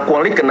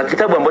nakualika na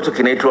kitabu ambacho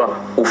kinaitwa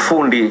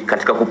Ufundi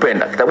katika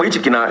Kupenda. Kitabu hichi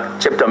kina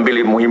chapter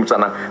 2 muhimu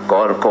sana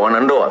kwa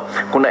wanandoa.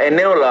 Kuna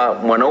eneo la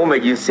mwanaume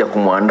jinsi ya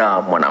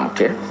kumwandaa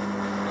mwanamke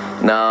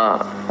na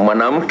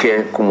mwanamke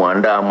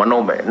kumwandaa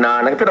mwanaume.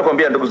 Na napenda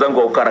kuambia ndugu zangu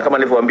wa Ukara, kama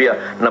nilivyowaambia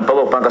na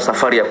mpango kupanga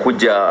safari ya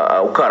kuja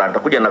Ukara,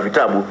 nitakuja na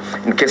vitabu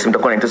in case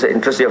mtakuwa na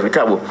interest ya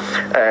vitabu.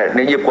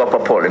 Nije kuwapa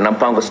pole na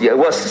mpango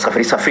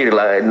safari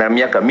na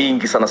miaka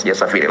mingi sana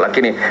sijasafiri,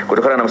 lakini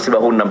kutokana na msiba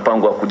huu na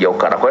mpango wa kuja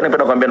Ukara. Kwa hiyo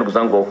napenda kuambia ndugu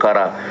zangu wa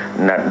Ukara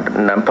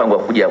na mpango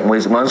wa kuja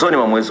mwanzoni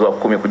mwa mwezi wa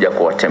 10 kuja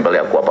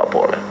kuwatembelea, kuwapa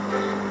pole.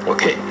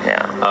 Okay.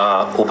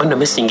 Yeah. Upande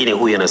mesi nyingine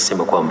huyu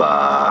anasema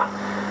kwamba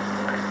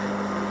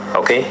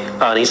okay,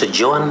 anaitwa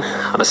John,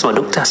 anasema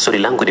daktari, swali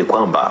langu ni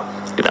kwamba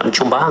na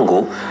mchumba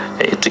wangu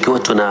tukiwa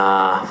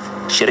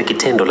tunashiriki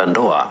tendo la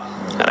ndoa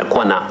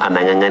anakuwa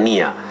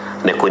anang'ang'ania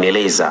na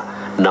kunieleza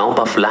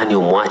naomba fulani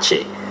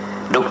umwache.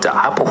 Daktari,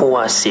 hapo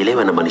huwa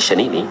sielewi anamaanisha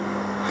nini?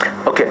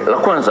 Okay, la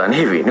kwanza ni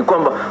hivi, ni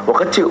kwamba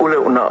wakati ule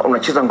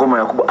unacheza ngoma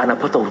ya kubwa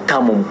anapata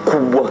utamu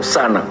mkubwa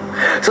sana.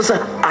 Sasa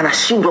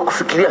anashindwa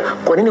kufikiria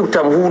kwa nini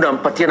utamu huu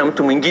unampatia na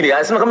mtu mwingine.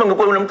 Anasema kama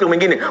ungekuwa yule mtu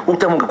mwingine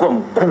utamu ungekuwa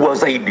mkubwa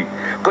zaidi.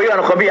 Kwa hiyo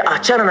anakuambia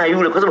achana na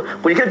yule, kwa sababu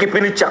kwenye kile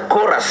kipindi cha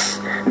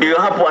chorus ndio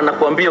hapo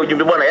anakuambia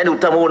ujumbe, bwana yani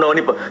utamu huu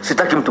unaonipa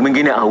sitaki mtu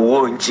mwingine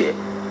auonje.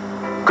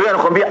 Kwa hiyo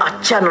anakuambia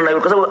achana na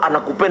yule kwa sababu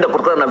anakupenda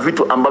kutokana na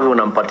vitu ambavyo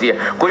unampatia.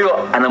 Kwa hiyo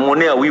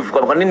anamuonea wivu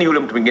kwa nini yule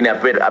mtu mwingine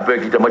apewe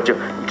kitu ambacho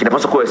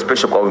kinapaswa kuwa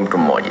special kwa huyu mtu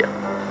mmoja.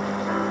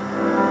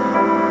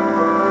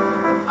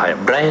 Haya,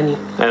 Brian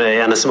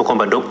anasema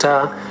kwamba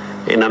daktari,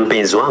 na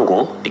mpenzi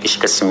wangu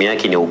nikishika simu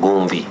yake ni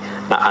ugomvi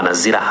na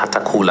anazira hata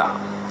kula.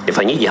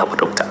 Nifanyeje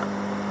hapo daktari?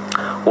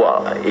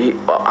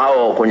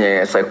 Hao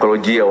kwenye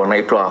saikolojia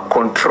wanaitwa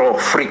control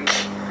freak.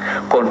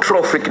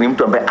 Control freak ni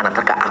mtu ambaye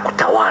anataka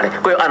akutawale.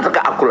 Kwa hiyo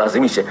anataka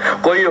akulazimishe.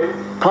 Kwa hiyo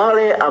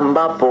pale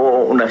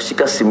ambapo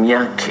unashika simu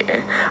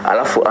yake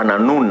alafu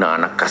ananuna,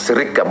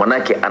 anakasirika, maana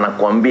yake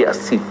anakuambia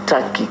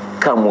sitaki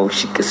kama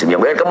ushike simu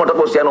yangu. Yaani kama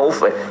unataka usiano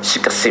ufe,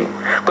 shika simu.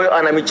 Kwa hiyo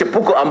ana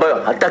michepuko ambayo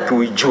hataki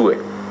uijue.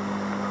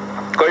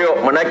 Kwa hiyo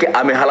maana yake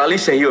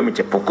amehalalisha hiyo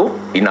michepuko,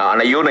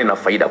 anaiona ina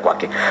faida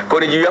kwake. Kwa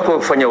hiyo ni juu yako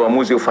kufanya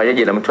uamuzi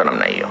ufanyaje na mtu wa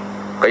namna hiyo.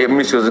 Kwa hiyo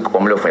mimi siwezi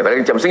kuamua kufanya.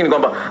 Lakini cha msingi ni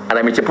kwamba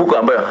ana michepuko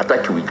ambayo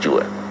hataki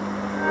uijue.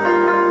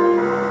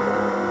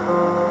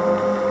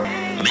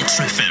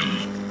 Metro FM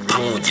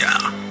pamoja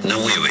na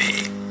wewe.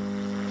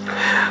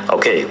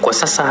 Okay, kwa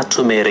sasa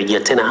tumerejea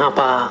tena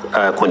hapa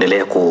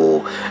kuendelea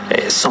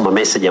kusoma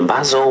message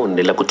ambazo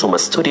unaendelea kutuma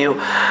studio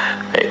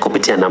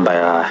kupitia namba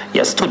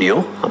ya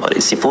studio ambayo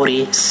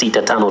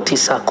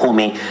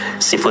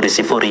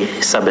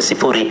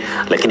 0659100070,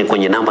 lakini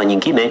kwenye namba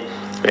nyingine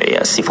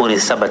ya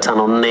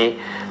 0754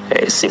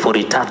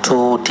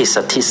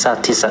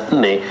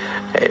 039994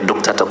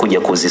 daktari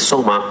atakuja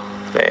kuzisoma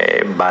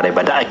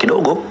baadaye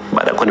kidogo,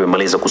 baada kwa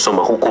nimemaliza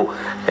kusoma huku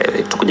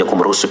tukuja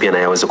kumruhusu pia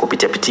naye aweze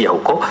kupitia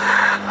huko.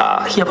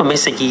 Hii hapa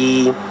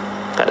message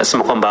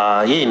anasema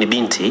kwamba yeye ni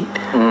binti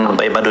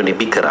ambaye bado ni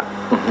bikira,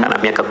 ana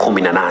miaka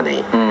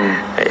 18.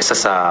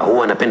 Sasa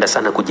huwa anapenda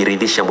sana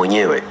kujiridhisha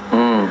mwenyewe,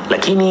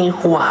 lakini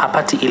huwa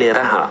hapati ile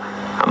raha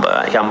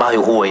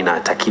ambayo huwa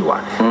inatakiwa.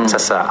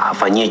 Sasa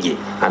afanyeje?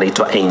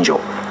 Anaitwa Angel.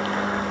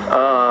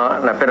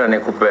 Napenda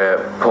nikupe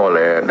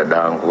pole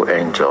dadangu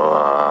Angel.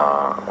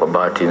 kwa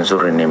bahati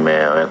nzuri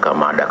nimeweka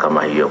mada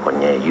kama hiyo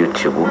kwenye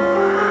YouTube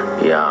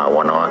ya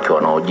wanawake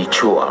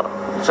wanaojichua.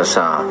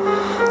 Sasa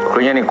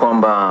kwenye ni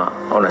kwamba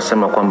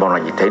unasema kwamba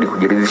unajitahidi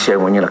kujiridhisha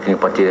mwenyewe lakini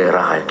upate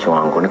raha ya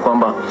kiwango. Ni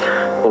kwamba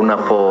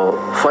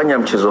unapofanya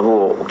mchezo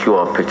huo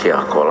ukiwa peke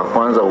yako, la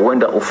kwanza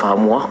huenda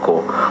ufahamu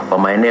wako wa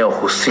maeneo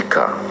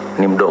husika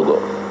ni mdogo.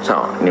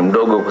 Sawa, ni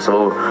mdogo kwa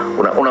sababu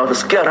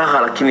unasikia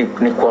raha lakini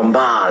ni kwa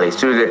mbali,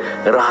 sio ile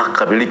raha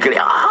kamiliki.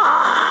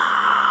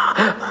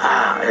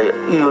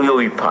 Hiyo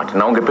uipate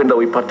na ungependa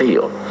uipate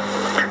hiyo.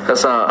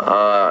 Sasa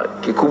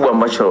kikubwa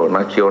ambacho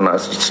nakiona,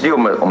 sijui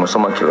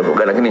umesoma kile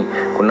lugha, lakini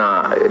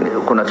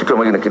kuna kitu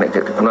kingine,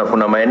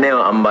 kuna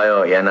maeneo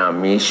ambayo yana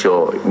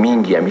miisho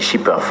mingi ya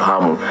mishipa ya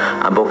fahamu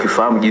ambayo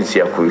ukifahamu jinsi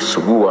ya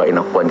kuisugua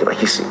inakuwa ni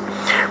rahisi.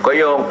 Kwa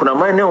hiyo kuna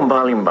maeneo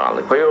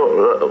mbalimbali. Kwa hiyo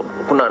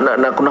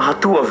kuna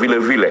hatua vile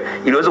vile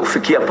ili uweze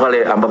kufikia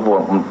pale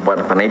ambapo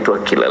panaitwa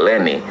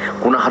kileleni.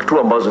 Kuna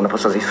hatua ambazo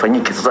zinapaswa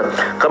zifanyike. Sasa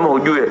kama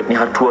hujue ni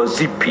hatua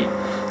zipi,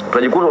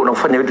 utajikuta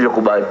unafanya vitu vya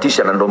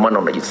kubahatisha na ndio maana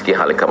unajisikia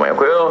hali kama hiyo.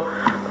 Kwa hiyo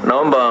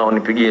naomba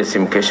unipigie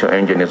simu kesho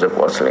Angel niweze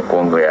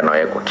kuongea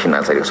nawe kwa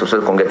kina zaidi. Sasa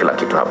kuongea kila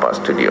kitu hapa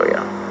studio ya.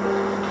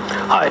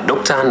 Hai,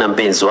 Dr. na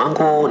mpenzi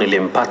wangu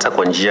nilimpata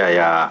kwa njia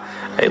ya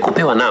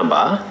kupewa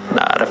namba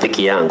na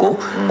rafiki yangu.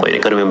 Kwa hiyo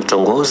nikawa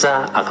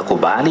nimemtongoza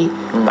akakubali.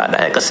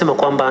 Baadaye akasema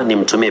kwamba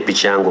nimtumie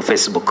picha yangu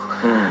Facebook.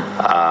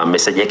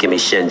 Message yake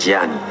imeishia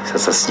njiani.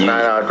 Sasa sijui.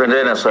 Na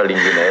tuendelee na swali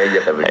lingine aje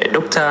kabisa.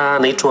 Dr.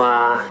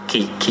 anaitwa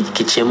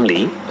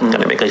Kichemli,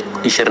 ana miaka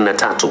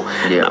 23.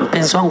 Na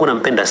mpenzi wangu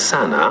nampenda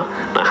sana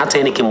na hata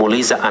yeye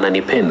nikimuuliza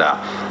ananipenda,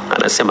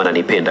 anasema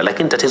ananipenda,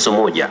 lakini tatizo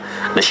moja,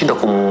 nashindwa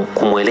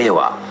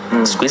kumuelewa.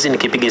 Siku hizi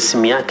nikipiga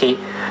simu yake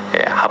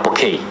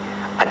hapokei.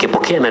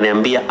 Akipokea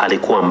ananiambia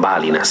alikuwa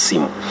mbali na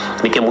simu.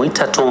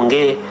 Nikimuita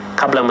tuongee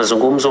kabla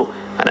mazungumzo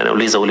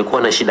ananiuliza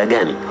ulikuwa na shida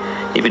gani?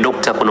 Hivi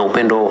Dokta, kuna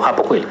upendo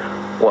hapo kweli?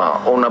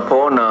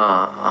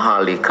 Unapoona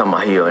hali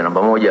kama hiyo,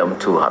 namba moja,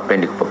 mtu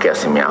hapendi kupokea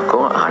simu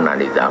yako, hana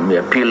nidhamu.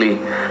 Ya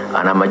pili,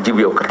 ana majibu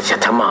ya kukatisha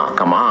tamaa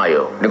kama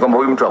hayo, ni kwamba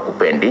huyu mtu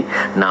hakupendi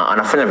na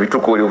anafanya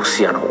vituko ili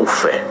uhusiano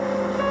ufe.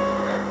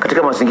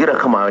 Katika mazingira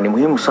kama hayo ni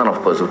muhimu sana of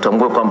course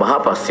utambue kwamba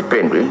hapa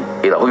sipendwi,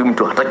 ila huyu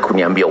mtu hataki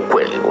kuniambia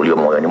ukweli ulio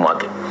moyoni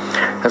mwake.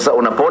 Sasa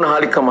unapoona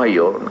hali kama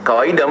hiyo,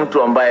 kawaida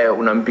mtu ambaye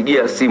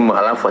unampigia simu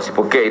alafu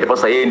asipokee,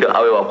 itapasa yeye ndio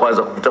awe wa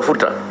kwanza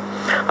kukutafuta.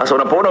 Sasa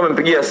unapoona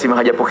umempigia simu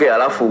hajapokea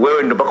alafu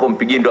wewe ndio mpaka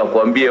umpigie ndio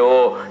akwambie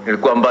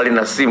nilikuwa mbali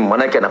na simu,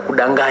 maana yake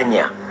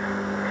anakudanganya.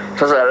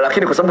 Sasa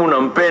lakini kwa sababu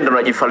unampenda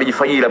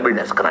unajifanyia labda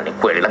inasikana ni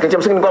kweli. Lakini cha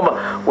msingi ni kwamba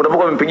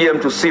unapokuwa umempigia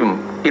mtu simu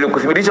ili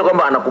kuthibitisha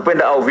kwamba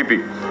anakupenda au vipi,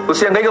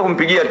 usihangaike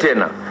kumpigia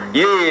tena.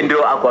 Yeye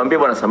ndio akwambie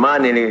bwana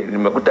samani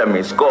nimekuta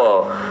miss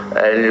call,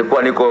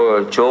 nilikuwa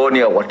niko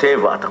chooni au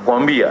whatever,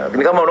 atakwambia.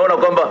 Lakini kama unaona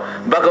kwamba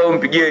mpaka wewe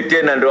umpigie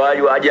tena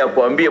ndio aje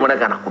akwambie, maana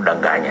yake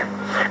anakudanganya.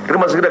 Katika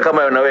mazingira kama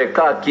hayo, na wewe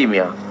kaa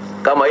kimya.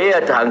 Kama yeye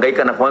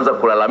atahangaika na kuanza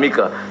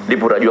kulalamika,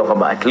 ndipo utajua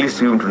kwamba at least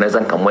huyu mtu naweza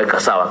nikamweka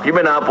sawa.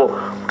 Kinyume na hapo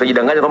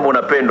utajidanganya kwamba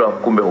unapendwa,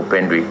 kumbe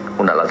hupendwi,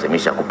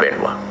 unalazimisha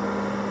kupendwa.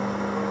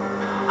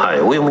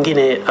 Haya, huyu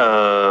mwingine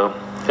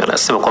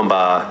anasema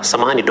kwamba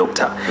samahani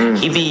Dokta,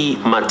 hivi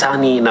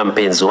matani na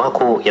mpenzi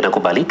wako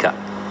yanakubalika?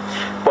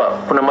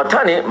 Kuna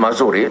matani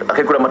mazuri,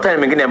 lakini kuna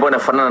matani mengine ambayo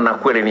yanafanana na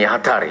kweli ni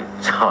hatari.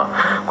 Sawa.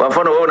 Kwa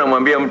mfano wewe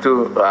unamwambia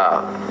mtu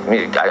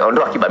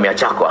ondoa kibamia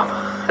chako hapa.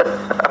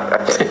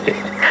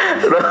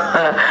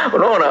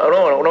 Unaona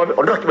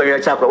ondoa kibamia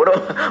chako.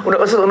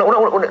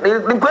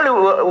 Ni kweli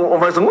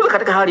umezungumza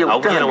katika hali ya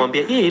utani. Au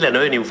anamwambia ila na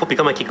wewe ni mfupi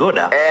kama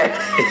kigoda.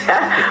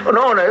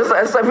 Unaona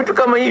sasa vitu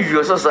kama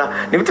hivyo sasa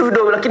ni vitu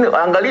vidogo, lakini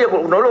angalia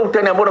kuna ule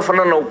utani ambao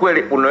unafanana na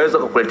ukweli unaweza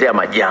kukuletea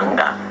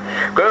majanga.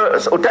 Kwa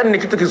hiyo utani ni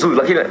kitu kizuri,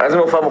 lakini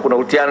lazima ufahamu kuna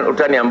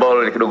utani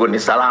ambao kidogo ni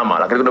salama,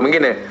 lakini kuna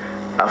mwingine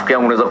afiki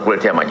yangu unaweza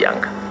kukuletea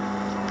majanga.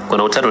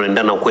 Kuna utani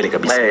unaendana na ukweli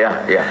kabisa. Yeah.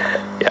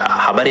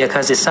 Habari ya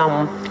kazi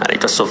Sam,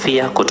 anaitwa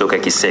Sofia kutoka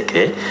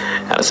Kiseke.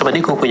 Anasema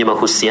niko kwenye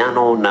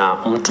mahusiano na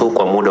mtu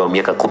kwa muda wa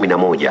miaka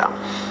 11.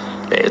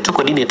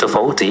 Tuko dini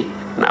tofauti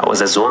na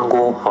wazazi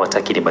wangu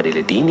hawataki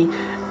nibadili dini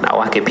na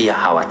wake pia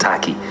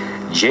hawataki.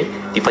 Je,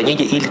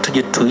 nifanyeje ili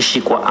tuje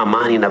tuishi kwa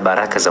amani na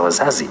baraka za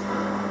wazazi?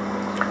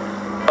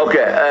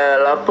 Okay,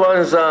 la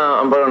kwanza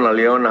ambalo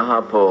naliona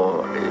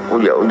hapo,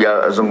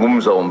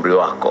 hujazungumza umri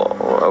wako.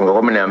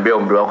 Ungekuwa niambia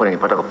umri wako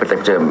ningepata kupata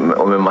picha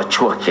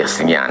umemachua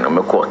kiasi gani,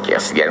 umekuwa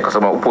kiasi gani, kwa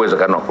sababu upo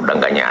uwezekano wa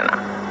kudanganyana.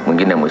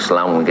 Mwingine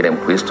Muislamu, mwingine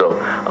Mkristo,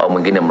 au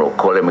mwingine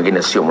mlokole,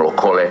 mwingine sio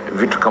mlokole.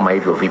 Vitu kama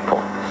hivyo vipo.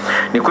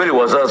 Ni kweli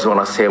wazazi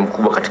wana sehemu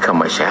kubwa katika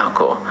maisha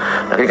yako,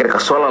 lakini katika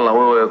swala la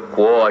wewe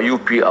kuoa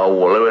yupi au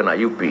uolewe na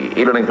yupi,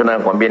 hilo ningependa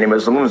kukwambia,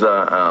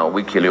 nimezungumza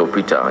wiki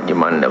iliyopita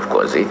Jumanne of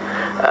course,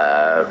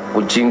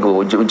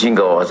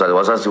 ujinga wa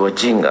wazazi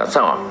wajinga.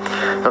 Sawa.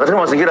 Katika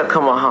mazingira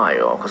kama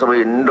hayo, kwa sababu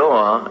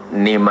ndoa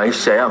ni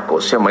maisha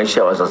yako, sio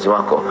maisha ya wazazi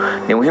wako,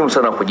 ni muhimu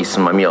sana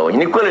kujisimamia wewe.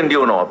 Ni kweli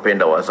ndio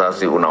unawapenda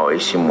wazazi,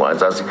 unawaheshimu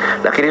wazazi,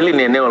 lakini hili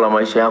ni eneo la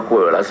maisha yako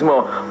wewe. Lazima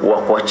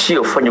wakuachie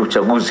ufanye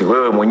uchaguzi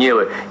wewe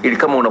mwenyewe, ili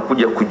kama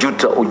unakuja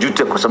kujuta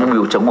ujute kwa sababu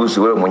ya uchaguzi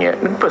wewe mwenyewe.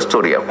 Nipe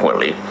story ya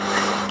kweli.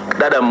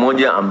 dada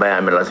mmoja ambaye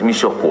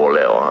amelazimishwa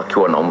kuolewa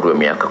akiwa na umri wa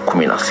miaka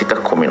 16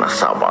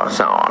 17,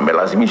 sawa,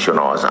 amelazimishwa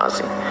na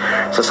wazazi.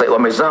 Sasa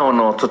wamezaa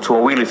na watoto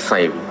wawili sasa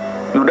hivi.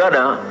 Yule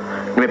dada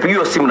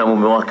nimepigiwa simu na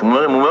mume wake.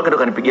 Mume wake ndo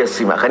kanipigia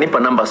simu, akanipa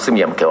namba simu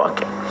ya mke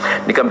wake.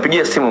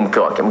 Nikampigia simu mke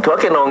wake. Mke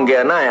wake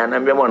naongea naye,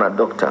 ananiambia bwana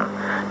dokta,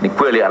 ni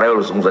kweli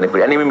anayozungumza ni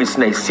kweli. Yaani mimi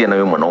sina hisia na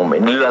huyo mwanaume.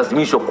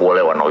 Nililazimishwa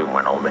kuolewa na huyo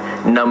mwanaume.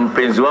 Na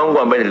mpenzi wangu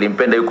ambaye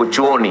nilimpenda yuko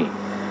chuoni.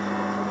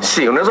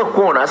 Si unaweza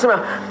kuona anasema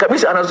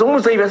kabisa,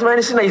 anazungumza hivi, anasema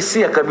yani sina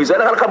hisia kabisa.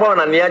 Hata kama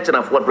ananiacha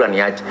na fuata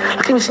aniache,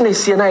 lakini sina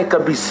hisia naye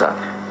kabisa.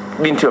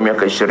 Binti wa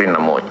miaka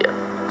 21.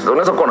 Sasa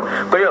unaweza kuona.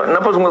 Kwa hiyo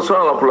ninapozungumza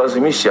swala la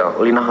kulazimisha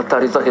lina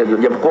hatari zake,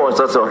 japokuwa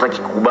sasa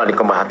wataki kukubali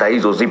kwamba hata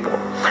hizo zipo.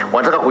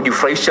 Wanataka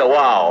kujifurahisha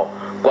wao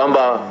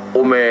kwamba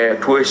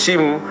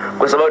umetuheshimu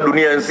kwa sababu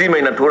dunia nzima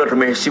inatuona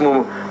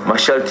tumeheshimu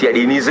masharti ya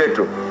dini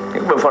zetu.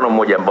 Ni mfano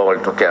mmoja ambao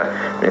ulitokea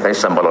kwenye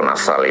kanisa ambalo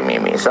nasali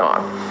mimi, sawa.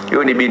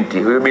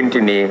 Huyo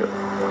binti ni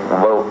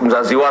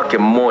mzazi wake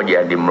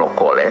mmoja ndi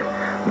mlokole,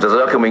 mzazi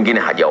wake mwingine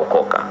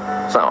hajaokoka,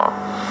 sawa.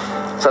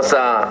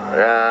 Sasa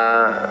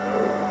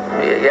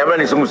yamna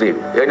nizungumze hivi,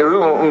 yani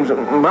huyu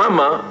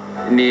mama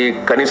ni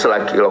kanisa la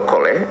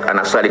kilokole,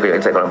 anasali kwenye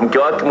kanisa.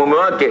 Mume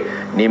wake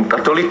ni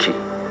Mkatoliki.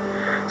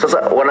 Sasa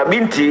wana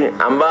binti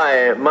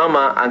ambaye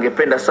mama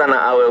angependa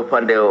sana awe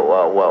upande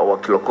wa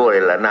kilokole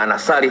na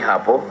anasali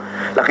hapo,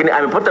 lakini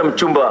amepata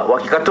mchumba wa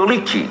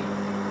Kikatoliki,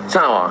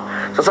 sawa.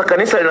 Sasa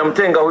kanisa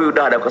linamtenga huyu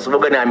dada kwa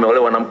sababu gani?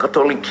 Ameolewa na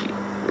Mkatoliki.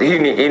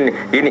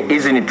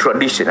 Hizi ni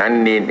tradition,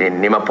 yani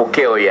ni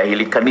mapokeo ya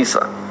hili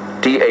kanisa,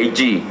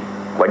 TAG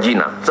kwa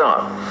jina,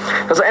 sawa.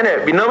 Sasa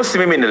binafsi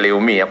mimi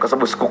niliumia kwa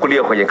sababu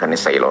sikukulia kwenye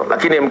kanisa hilo,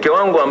 lakini mke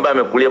wangu ambaye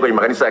amekulia kwenye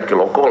makanisa ya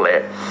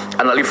kilokole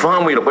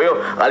analifahamu hilo. Kwa hiyo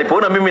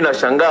alipoona mimi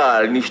nashangaa,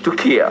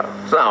 alinishtukia,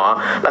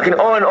 sawa. Lakini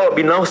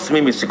binafsi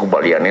mimi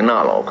sikubaliani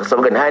nalo kwa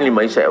sababu gani? Haya ni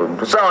maisha ya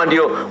mtu, sawa.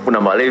 Ndio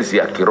kuna malezi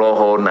ya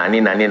kiroho na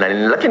nini,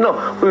 lakini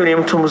huyu ni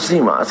mtu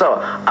mzima,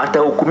 sawa.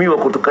 Atahukumiwa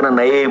kutokana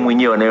na yeye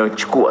mwenyewe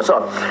anayochukua,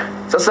 sawa.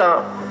 Sasa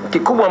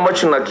kikubwa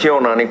ambacho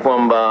nakiona ni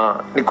kwamba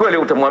ni kweli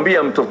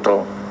utamwambia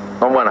mtoto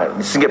bwana,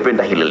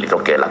 nisingependa hili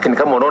litokee, lakini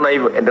kama unaona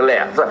hivyo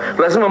endelea. Sasa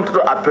lazima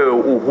mtoto apewe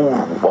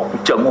uhuru wa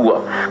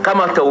kuchagua.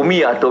 Kama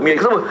ataumia kwa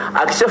sababu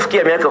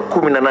akishafikia miaka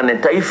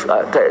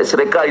 18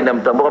 serikali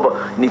inamtambua kwamba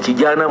ni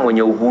kijana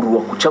mwenye uhuru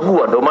wa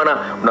kuchagua. Ndio maana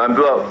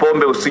unaambiwa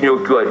pombe usinywe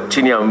ukiwa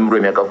chini ya umri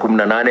wa miaka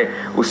 18,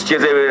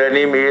 usicheze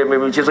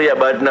michezo ya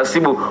bahati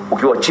nasibu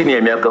ukiwa chini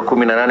ya miaka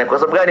 18. Kwa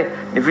sababu gani?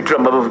 Ni vitu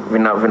ambavyo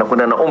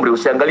vinakwenda na umri.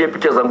 Usiangalie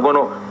picha za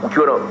ngono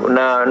ukiwa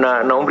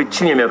na umri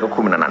chini ya miaka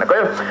 18. Kwa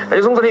hiyo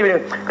nazungumza hivi,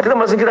 katika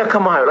mazingira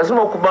kama hayo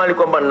lazima ukubali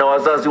kwamba na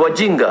wazazi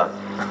wajinga,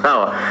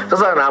 sawa.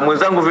 Sasa na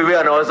mwenzangu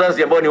vivyo na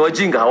wazazi ambao ni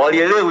wajinga,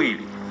 hawalielewi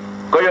hili.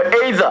 Kwa hiyo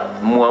either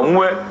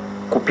muamue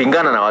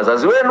kupingana na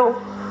wazazi wenu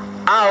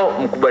au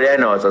mkubaliane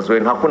na wazazi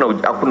wenu.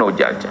 Hakuna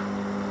ujanja.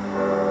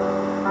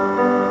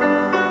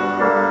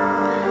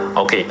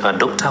 Okay,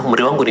 Dokta,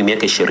 umri wangu ni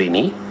miaka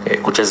 20.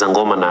 Kucheza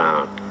ngoma na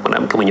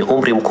mwanamke mwenye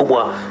umri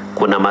mkubwa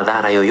kuna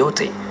madhara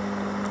yoyote?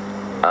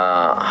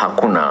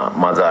 Hakuna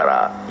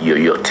madhara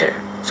yoyote.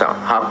 Sawa,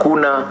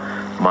 hakuna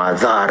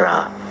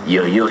madhara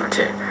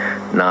yoyote,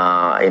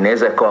 na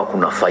inaweza ikawa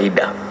kuna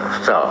faida,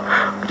 sawa.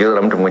 Kucheza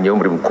na mtu mwenye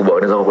umri mkubwa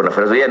inaweza kuwa kuna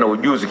faida. Yeye ana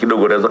ujuzi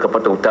kidogo, anaweza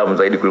kupata utamu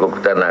zaidi kuliko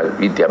kukutana na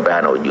binti ambaye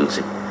hana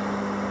ujuzi.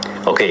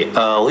 Okay,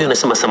 huyo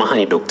anasema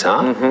samahani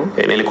dokta,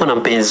 nilikuwa na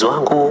mpenzi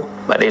wangu,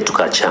 baadaye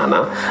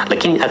tukaachana,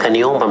 lakini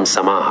akaniomba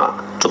msamaha,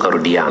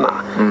 tukarudiana.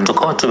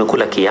 Tukawa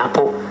tumekula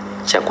kiapo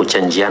cha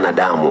kuchanjiana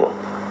damu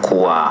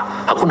kuwa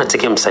hakuna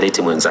teke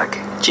msaliti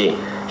mwenzake. Je,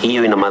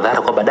 hiyo ina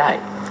madhara kwa baadaye?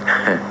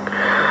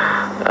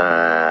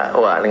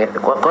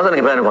 Kwanza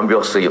ningependa nikwambie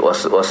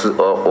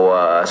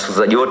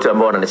wasikilizaji wote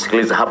ambao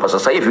wananisikiliza hapa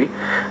sasa hivi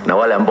na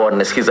wale ambao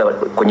wananisikiliza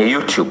kwenye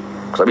YouTube,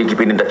 kwa sababu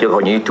kipindi nitakiwa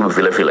kwenye YouTube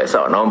vile,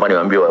 sawa. Naomba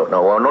niwaambie na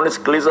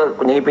wanaonisikiliza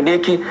kwenye kipindi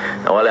hiki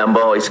na wale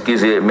ambao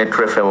waisikize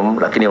Metro FM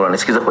lakini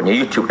wananisikiliza kwenye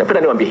YouTube,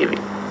 napenda niwaambie hivi: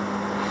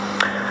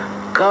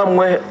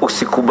 kamwe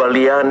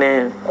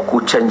usikubaliane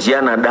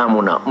kuchanjiana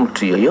damu na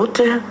mtu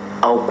yoyote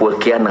au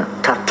kuwekeana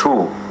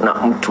tattoo na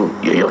mtu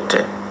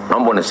yoyote.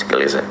 Naomba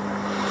unisikilize.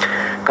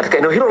 Katika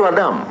eneo hilo la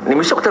damu,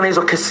 nimeshakutana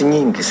hizo kesi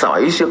nyingi, sawa.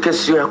 Hii sio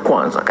kesi ya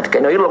kwanza. Katika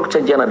eneo hilo la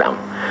kuchanjiana damu,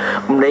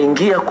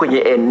 mnaingia kwenye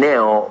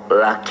eneo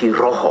la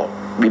kiroho.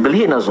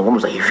 Biblia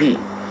inazungumza hivi: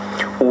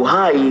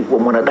 uhai wa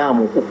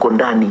mwanadamu uko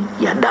ndani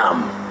ya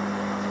damu,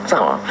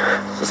 sawa.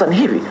 Sasa ni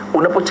hivi,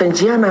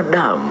 unapochanjiana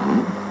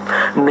damu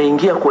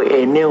mnaingia kwenye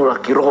eneo la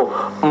kiroho.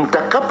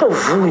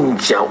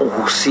 Mtakapovunja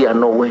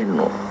uhusiano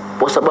wenu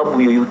kwa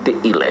sababu yoyote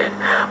ile,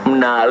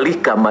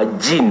 mnaalika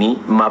majini,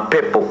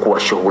 mapepo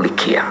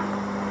kuwashughulikia.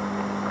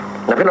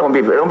 Napenda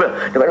kwambia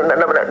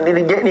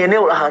ni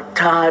eneo la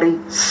hatari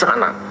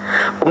sana,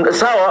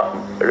 sawa.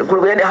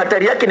 Yaani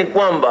hatari yake ni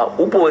kwamba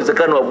upo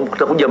uwezekano wa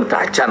kutakuja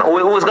mtaachana.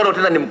 Uwezekano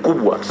tena ni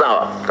mkubwa,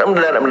 sawa.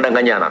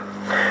 Mdanganyana.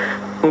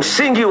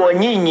 Msingi wa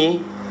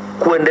nyinyi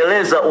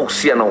kuendeleza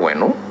uhusiano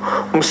wenu,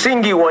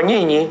 msingi wa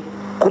nyinyi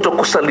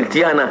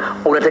kutokusalitiana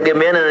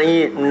unategemeana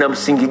na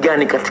msingi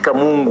gani katika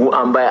Mungu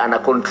ambaye ana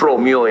control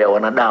mioyo ya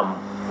wanadamu,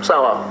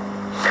 sawa.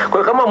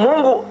 Kwa hiyo kama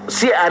Mungu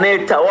si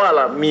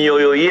anayetawala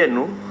mioyo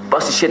yenu,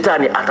 basi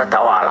shetani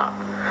atatawala.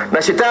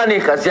 Na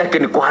shetani kazi yake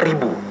ni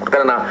kuharibu,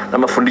 kutokana na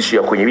mafundisho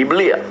ya kwenye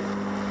Biblia.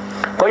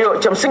 Kwa hiyo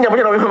cha msingi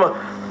ambacho naomba,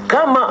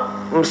 kama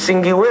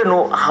msingi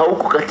wenu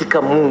hauko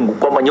katika Mungu,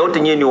 kwamba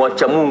nyote nyinyi ni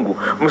wacha Mungu,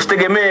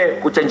 msitegemee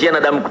kuchanjiana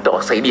damu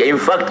kutawasaidia. In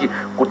fact,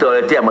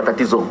 kutawaletea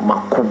matatizo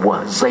makubwa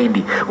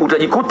zaidi.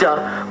 Utajikuta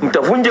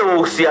mtavunja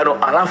uhusiano,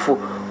 alafu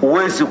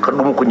uwezi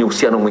ukadumu kwenye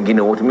uhusiano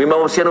mwingine wote.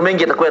 Mahusiano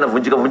mengi yatakuwa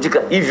yanavunjika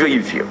hivyo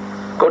hivyo.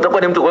 Kwa hiyo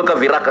utakuwa ni mtu kuweka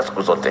viraka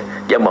siku zote,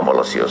 jambo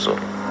ambalo sio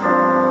zuri.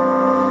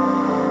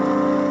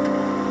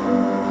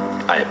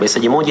 Haya,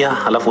 message moja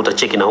alafu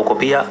utacheki na huko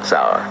pia.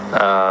 Sawa.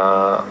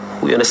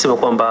 Huyu anasema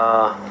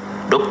kwamba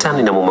Dokta,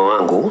 nina mume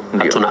wangu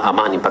hatuna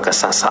amani mpaka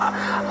sasa.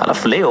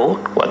 Alafu leo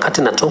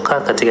wakati natoka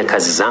katika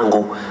kazi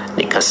zangu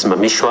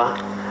nikasimamishwa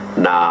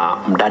na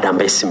mdada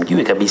ambaye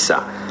simjui kabisa,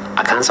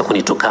 akaanza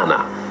kunitukana.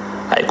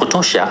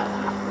 Haikutosha,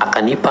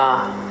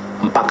 akanipa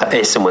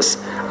mpaka SMS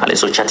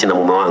alizochati na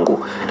mume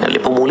wangu.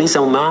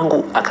 Nilipomuuliza mume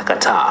wangu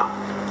akakataa.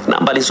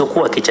 Namba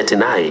alizokuwa akichati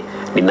naye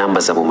ni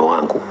namba za mume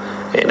wangu.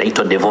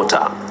 Naitwa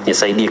Devota,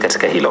 nisaidie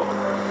katika hilo.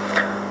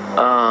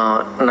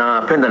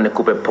 Napenda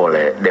nikupe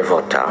pole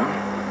Devota,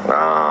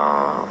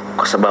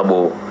 kwa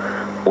sababu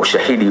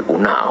ushahidi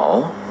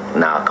unao,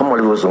 na kama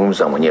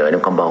ulivyozungumza mwenyewe ni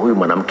kwamba huyu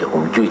mwanamke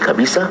humjui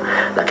kabisa,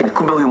 lakini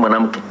kumbe huyu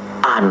mwanamke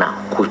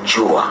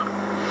anakujua.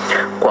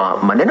 Kwa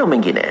maneno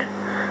mengine,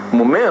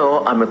 mumeo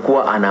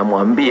amekuwa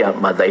anamwambia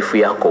madhaifu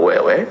yako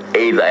wewe,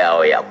 aidha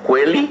yao ya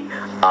kweli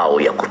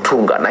au ya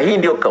kutunga. Na hii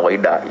ndio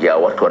kawaida ya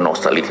watu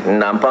wanaosaliti.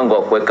 Nina mpango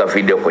wa kuweka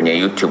video kwenye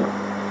YouTube,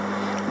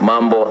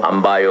 mambo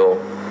ambayo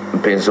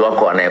mpenzi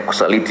wako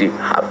anayekusaliti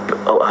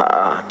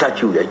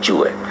hataki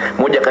uyajue.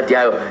 Moja kati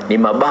hayo ni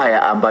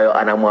mabaya ambayo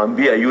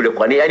anamwambia yule,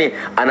 kwani yani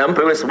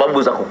anampa yule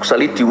sababu za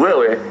kukusaliti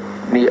wewe,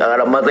 ni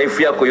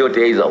madhaifu yako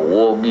yote, aidha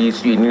uogi,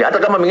 sio nini, hata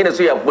kama mengine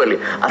sio ya kweli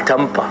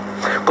atampa.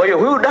 Kwa hiyo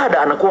huyu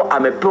dada anakuwa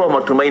amepewa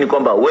matumaini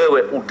kwamba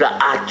wewe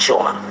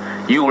utaachwa,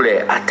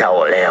 yule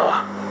ataolewa,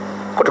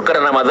 kutokana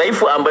na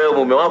madhaifu ambayo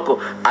mume wako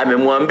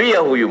amemwambia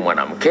huyu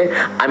mwanamke.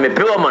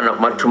 Amepewa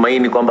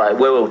matumaini kwamba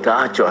wewe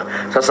utaachwa,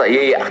 sasa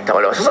yeye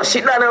ataolewa. Sasa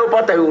shida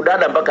anayopata huyu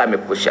dada, mpaka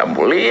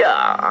amekushambulia,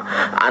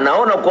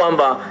 anaona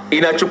kwamba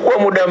inachukua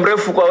muda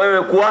mrefu kwa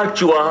wewe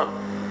kuachwa.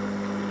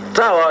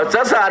 Sawa,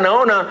 sasa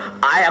anaona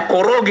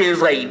ayakoroge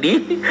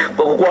zaidi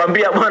kwa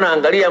kukuambia, bwana,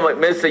 angalia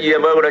message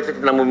ambayo unachati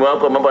na mume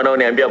wako, mambo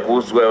anayoniambia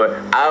kuhusu wewe.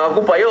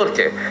 Akakupa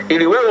yote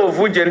ili wewe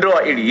uvunje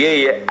ndoa, ili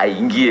yeye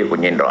aingie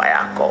kwenye ndoa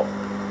yako.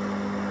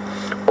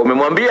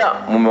 Umemwambia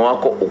mume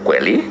wako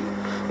ukweli,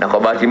 na kwa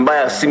bahati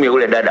mbaya simu ya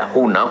yule dada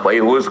huna, kwa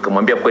hiyo huwezi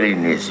kumwambia kweli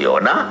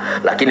niliziona,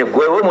 lakini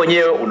wewe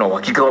mwenyewe una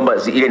uhakika kwamba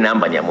ile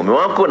namba ni ya mume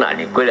wako na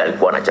ni kweli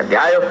alikuwa anachati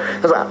hayo.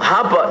 Sasa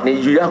hapa ni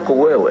juu yako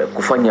wewe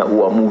kufanya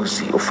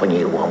uamuzi,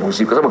 ufanye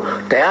uamuzi, kwa sababu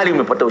tayari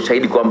umepata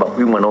ushahidi kwamba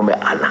huyu mwanaume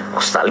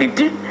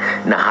anakusaliti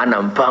na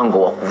hana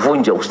mpango wa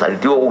kuvunja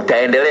usaliti huo.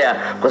 Utaendelea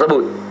kwa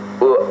sababu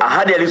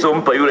ahadi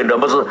alizompa yule ndio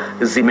ambazo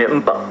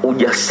zimempa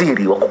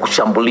ujasiri wa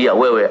kukushambulia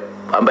wewe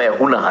ambaye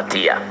huna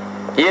hatia.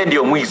 Yeye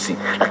ndio mwizi,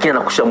 lakini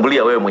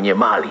anakushambulia wewe mwenye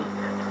mali.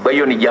 Kwa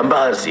hiyo ni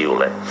jambazi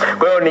yule.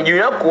 Kwa hiyo ni juu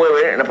yako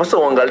wewe, napaswa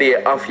uangalie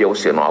afya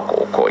uhusiano wako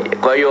ukoje.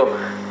 Kwa hiyo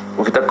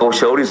ukitaka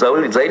ushauri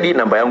zaidi,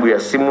 namba yangu ya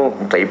simu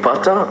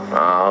mtaipata,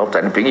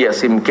 utanipigia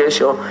simu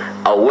kesho,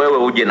 au wewe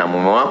uje na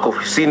mume wako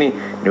ofisini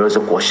niweze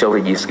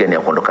kuwashauri jinsi gani ya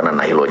kuondokana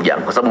na hilo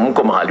jambo, kwa sababu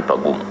mko mahali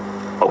pagumu.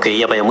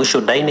 Okay, hapa ya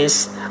mwisho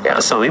Dines,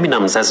 anasema mimi na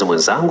mzazi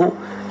mwenzangu,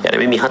 yani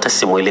mimi hata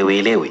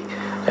simuelewi,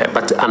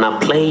 but ana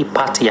play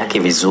part yake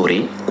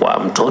vizuri kwa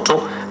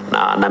mtoto,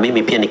 na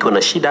mimi pia nikiwa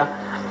na shida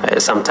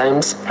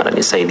sometimes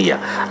ananisaidia.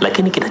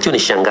 Lakini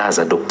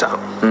kinachonishangaza Dokta,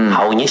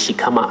 haonyeshi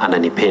kama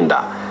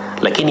ananipenda,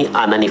 lakini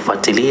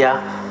ananifuatilia,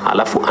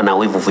 alafu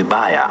anawivu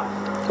vibaya,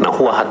 na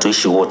huwa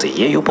hatuishi wote.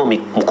 Yeye yupo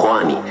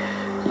mkoani.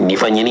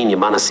 Nifanye nini,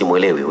 maana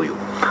simuelewi huyu?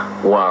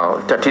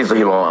 Tatizo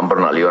hilo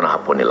ambalo naliona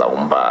hapo ni la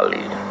umbali.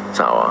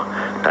 Sawa,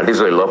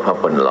 tatizo hilo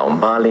hapo ni la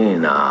umbali,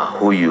 na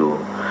huyu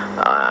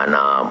na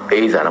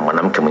aidha na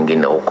mwanamke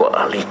mwingine huko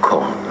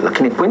aliko.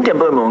 Lakini pointi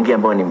ambayo umeongea,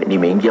 ambayo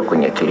nimeingia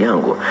kwenye akili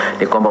yangu,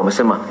 ni kwamba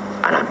umesema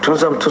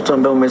anatunza mtoto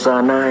ambaye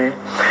umezaa naye,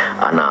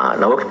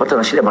 na wewe ukipata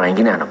na shida mara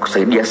nyingine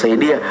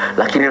anakusaidia,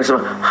 lakini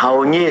unasema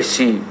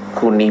haonyeshi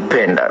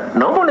kunipenda.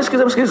 Naomba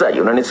unisikilize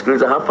msikilizaji,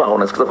 unanisikiliza hapa au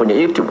unasikiliza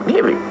kwenye YouTube, ni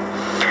hivi.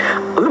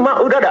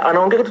 Huyu dada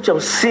anaongea kitu cha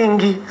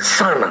msingi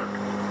sana.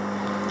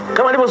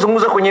 Kama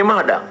alivyozungumza kwenye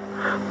mada,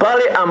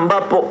 pale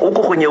ambapo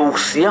uko kwenye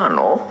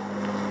uhusiano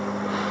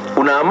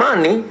una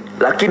amani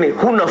lakini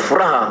huna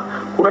furaha,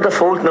 una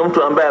tofauti na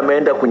mtu ambaye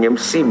ameenda kwenye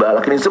msiba,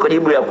 lakini sio kwa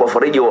ajili ya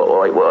kuwafariji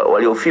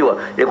waliofiwa,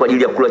 ile kwa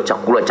ajili ya kula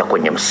chakula cha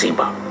kwenye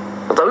msiba.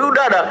 Sasa huyu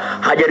dada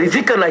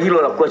hajaridhika na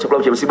hilo la kula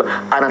chakula cha msiba,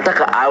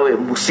 anataka awe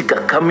mhusika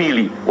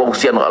kamili wa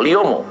uhusiano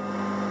aliomo.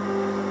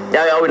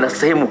 awe na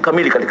sehemu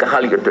kamili katika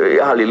hali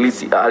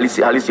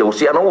halisi ya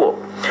uhusiano huo.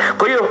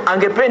 Kwa hiyo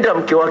angependa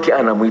mke wake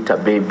anamuita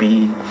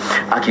baby,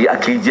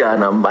 akija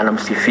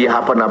anamsifia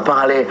hapa na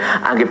pale,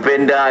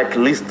 angependa at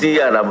least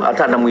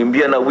hata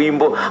anamuimbia na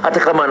wimbo, hata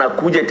kama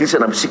anakuja tisha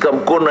anamshika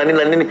mkono na nini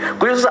na nini.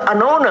 Kwa hiyo sasa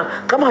anaona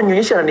kama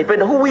anyonyesha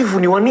ananipenda, huu wivu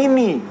ni wa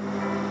nini?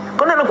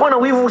 Kwani anakuwa na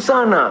wivu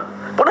sana?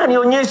 Mbona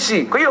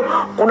nionyeshi? Kwa hiyo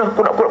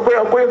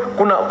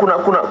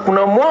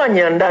kuna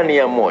mwanya ndani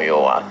ya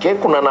moyo wake,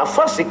 kuna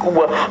nafasi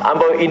kubwa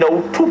ambayo ina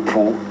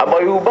utupu,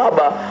 ambayo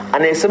baba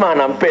anayesema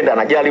anampenda,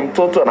 anajali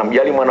mtoto,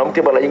 anamjali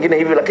mwanamke mara nyingine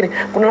hivi, lakini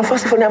kuna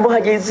nafasi fulani ambayo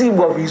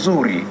hajaizibwa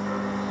vizuri.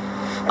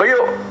 Kwa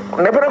hiyo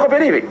napenda kwa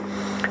hivi,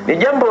 ni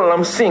jambo la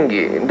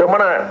msingi. Ndio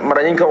maana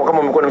mara nyingi kama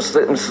umekuwa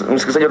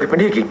msikilizaji wa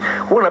kipindi hiki,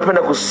 huwa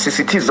napenda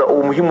kusisitiza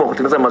umuhimu wa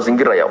kutengeneza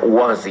mazingira ya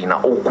uwazi na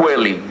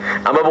ukweli,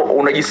 ambapo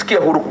unajisikia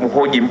huru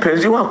kumhoji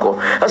mpenzi wako.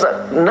 Sasa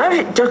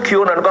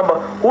nachokiona ni kwamba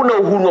una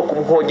uhuru wa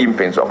kumhoji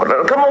mpenzi wako.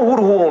 Kama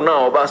uhuru huo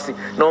unao, basi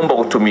naomba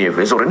utumie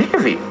vizuri. Ni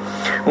hivi,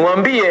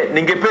 mwambie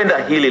ningependa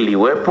hili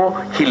liwepo,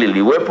 hili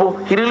liwepo,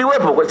 hili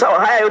liwepo. Kwa sababu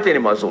haya yote ni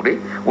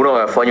mazuri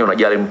unaoyafanya,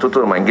 unajali mtoto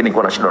na mwingine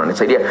kwa na shida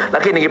unanisaidia,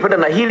 lakini ningependa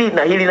na hili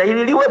na hili na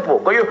hili liwepo.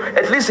 Kwa hiyo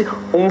at least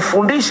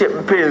umfundishe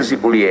mpenzi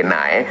uliye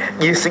naye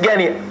jinsi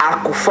gani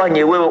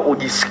akufanye wewe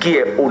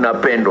ujisikie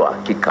unapendwa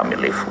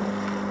kikamilifu.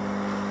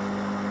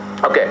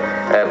 Okay,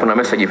 kuna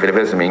message vile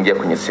vile zimeingia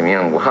kwenye simu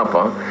yangu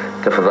hapa.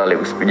 Tafadhali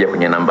usipigie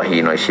kwenye namba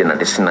hii na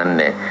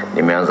 2094.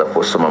 Nimeanza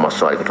kusoma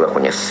maswali kutoka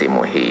kwenye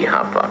simu hii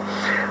hapa.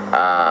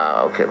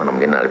 Okay, kuna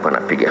mwingine alikuwa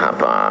anapiga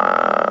hapa.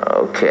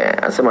 Okay,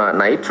 anasema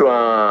naitwa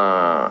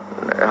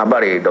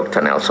habari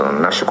Dr.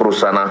 Nelson. Nashukuru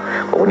sana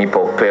kwa kunipa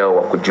upeo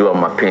wa kujua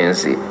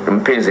mapenzi.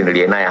 Mpenzi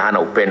niliye naye hana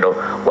upendo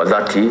wa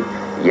dhati,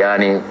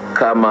 yani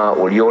kama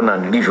uliona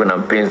nilivyo na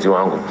mpenzi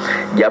wangu,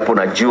 japo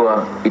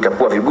najua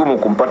itakuwa vigumu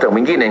kumpata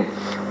mwingine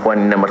kwa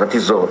nina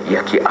matatizo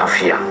ya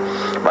kiafya.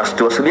 Basi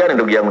tuwasiliane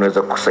ndugu yangu,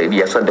 naweza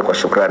kukusaidia. Asante kwa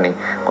shukrani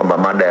kwamba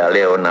mada ya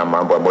leo na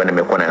mambo ambayo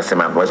nimekuwa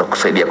nayasema naweza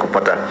kusaidia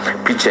kupata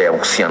picha ya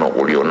uhusiano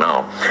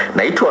ulionao.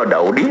 Naitwa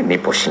Daudi,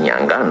 nipo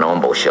Shinyanga,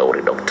 naomba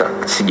ushauri dokta.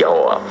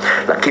 Sijaoa,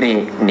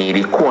 lakini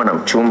nilikuwa na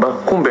mchumba,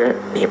 kumbe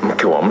ni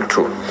mke wa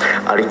mtu.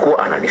 Alikuwa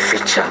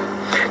ananificha.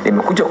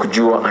 Nimekuja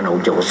kujua ana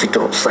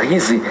ujauzito.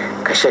 Sahizi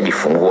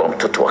kashajifungua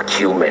mtoto wa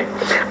kiume.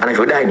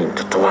 Anavyodai ni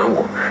mtoto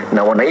wangu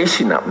na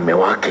wanaishi na mume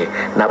wake,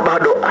 na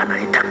bado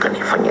ananitaka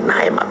nifanye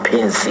naye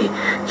mapenzi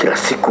kila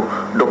siku.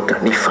 Dokta,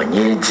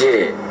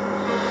 nifanyeje?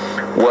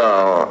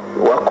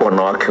 Wako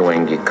wanawake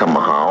wengi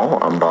kama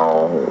hao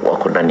ambao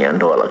wako ndani ya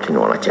ndoa lakini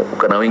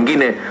wanachepuka, na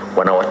wengine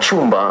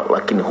wanawachumba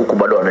lakini huku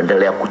bado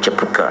wanaendelea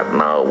kuchepuka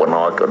na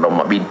wanawake na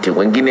mabinti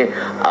wengine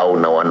au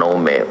na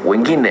wanaume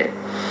wengine.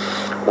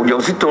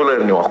 Ujauzito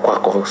ule ni wa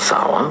kwako,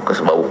 sawa, kwa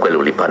sababu kweli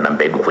ulipanda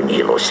mbegu kwenye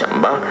hilo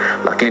shamba,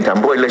 lakini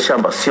tambua ile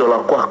shamba sio la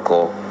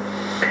kwako.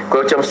 Kwa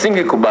hiyo cha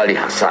msingi kubali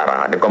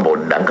hasara. Ni kwamba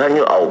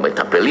udanganywa au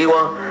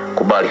umetapeliwa,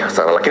 kubali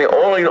hasara. Lakini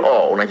all in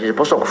all,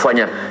 unachopaswa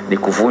kufanya ni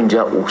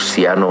kuvunja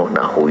uhusiano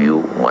na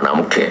huyu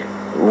mwanamke.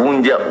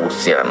 Vunja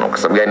uhusiano. Kwa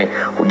sababu gani?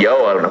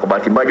 Hujaoa, na kwa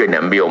bahati mbaya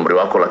niambia umri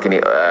wako,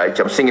 lakini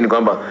cha msingi ni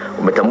kwamba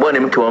umetambua ni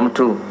mke wa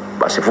mtu,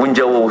 basi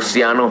vunja huo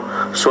uhusiano.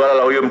 Swala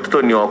la huyo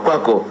mtoto ni wa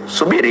kwako,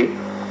 subiri.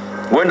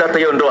 Huenda hata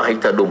hiyo ndoa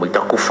haitadumu,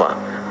 itakufa.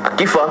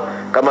 Akifa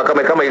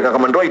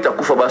kama ndoa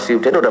itakufa, basi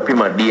utaenda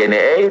utapima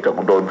DNA,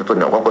 utagundua mtoto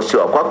ni wako sio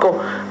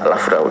wako,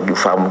 alafu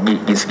ufahamu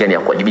jinsi gani ya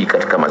kuwajibika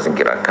katika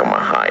mazingira kama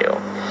hayo.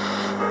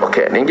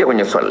 Okay, niingia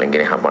kwenye swali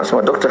lingine hapa.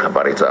 Nasema Dr.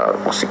 habari za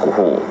usiku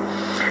huu.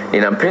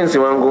 Nina mpenzi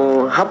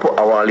wangu, hapo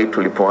awali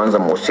tulipoanza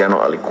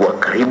mahusiano alikuwa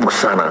karibu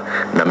sana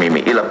na mimi,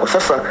 ila kwa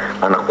sasa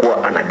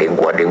anakuwa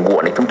anadengua.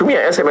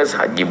 Nikimtumia SMS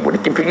hajibu,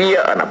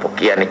 nikimpigia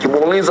anapokea,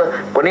 nikimuuliza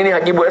kwa nini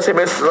hajibu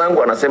SMS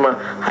zangu anasema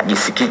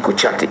hajisikii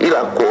kuchati,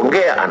 ila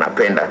kuongea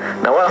anapenda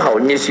na wala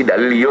haonyeshi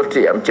dalili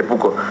yote ya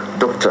mchepuko.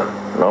 Dr.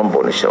 naomba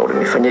unishauri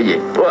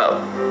nifanyeje?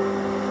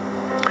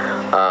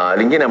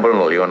 Lingine ambalo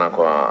naliona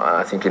kwa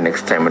I think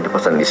next time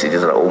nitapasa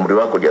nisijeza umri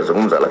wako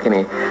hujazungumza,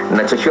 lakini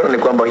ninachokiona ni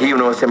kwamba hii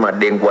unayosema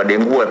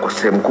dengua kwa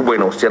sehemu kubwa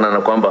inahusiana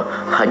na kwamba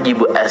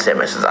hajibu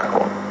SMS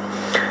zako.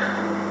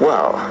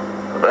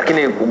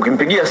 Lakini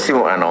ukimpigia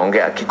simu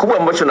anaongea. Kikubwa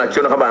ambacho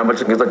nakiona kama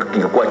ambacho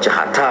kingekuwa cha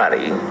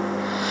hatari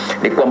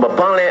ni kwamba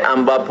pale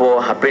ambapo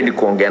hapendi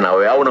kuongea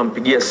nawe au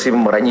unampigia simu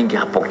mara nyingi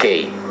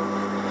hapokei.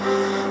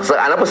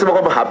 Sasa anaposema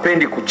kwamba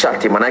hapendi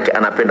kuchati, maana yake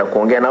anapenda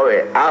kuongea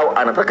nawe au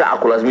anataka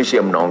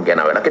akulazimishe mnaongea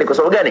nawe. Lakini kwa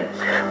sababu gani?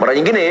 Mara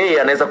nyingine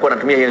yeye anaweza kuwa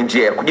anatumia hiyo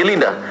njia ya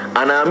kujilinda.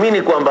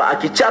 Anaamini kwamba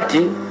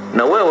akichati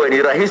na wewe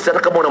ni rahisi hata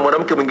kama una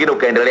mwanamke mwingine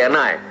ukaendelea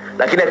naye,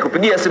 lakini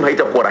akikupigia simu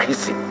haitakuwa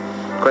rahisi.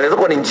 Kwa inaweza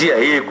kuwa ni njia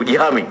hii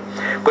kujihami.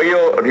 Kwa hiyo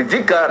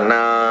ridhika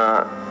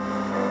na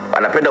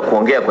anapenda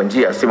kuongea kwa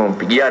njia ya simu,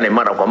 mpigiane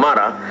mara kwa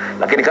mara,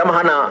 lakini kama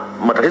hana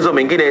matatizo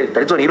mengine,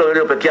 tatizo ni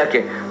hilo peke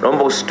yake,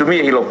 naomba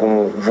usitumie hilo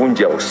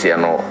kuvunja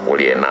uhusiano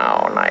uliye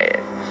nao naye.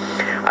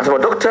 Anasema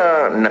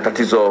Dokta, nina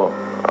tatizo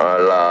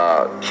la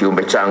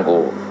kiumbe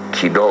changu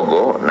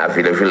kidogo na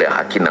vile vile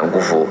hakina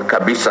nguvu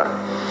kabisa.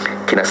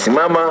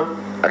 Kinasimama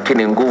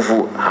lakini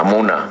nguvu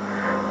hamuna.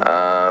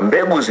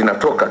 mbegu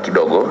zinatoka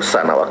kidogo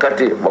sana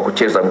wakati wa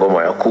kucheza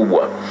ngoma ya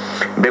kubwa.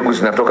 Mbegu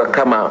zinatoka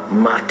kama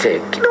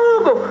mate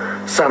kidogo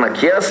sana,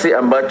 kiasi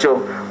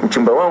ambacho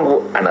mchumba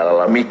wangu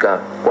analalamika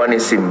kwani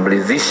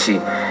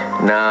simridhishi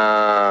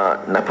na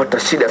napata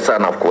shida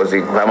sana, of course,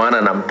 kwa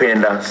maana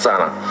nampenda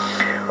sana.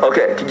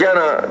 Okay,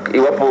 kijana,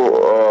 iwapo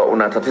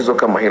una tatizo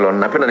kama hilo,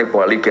 napenda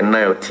nikualike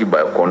nayo tiba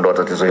ya kuondoa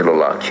tatizo hilo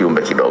la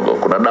kiumbe kidogo.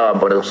 Kuna dawa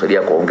ambayo inaweza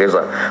kusaidia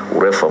kuongeza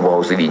urefu ambao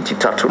hauzidi inchi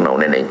 3 na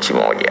unene inchi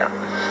 1.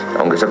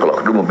 Ongezeko la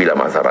kudumu bila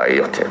madhara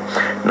yote.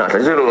 Na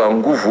tatizo hilo la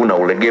nguvu na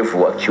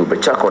ulegevu wa kiumbe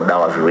chako,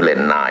 dawa vile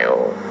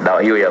nayo.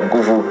 Dawa hiyo ya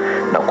nguvu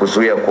na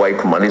kuzuia kuwahi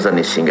kumaliza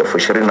ni shilingi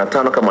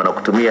 25,000, kama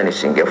nakutumia ni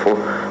shilingi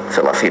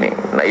 30,000.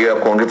 Na hiyo ya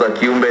kuongeza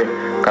kiumbe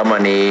kama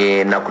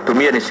ni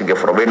nakutumia ni shilingi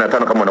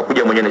 45,000, kama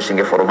unakuja mwenyewe ni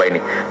shilingi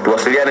 40,000.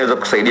 Tuwasiliane niweze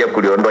kusaidia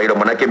kuliondoa hilo,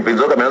 manake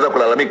mpenzi wako ameanza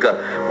kulalamika,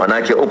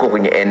 manake uko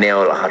kwenye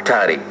eneo la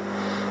hatari.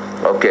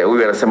 Okay,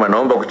 huyu anasema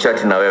naomba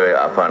kuchati na wewe.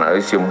 Hapana,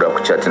 hii sio muda wa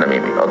kuchati na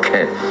mimi.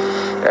 Okay.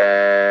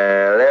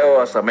 Leo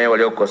wasamehe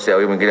waliokosea.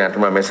 Huyu mwingine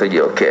anatuma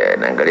message. Okay,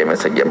 naangalia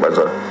message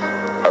ambazo.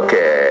 Okay,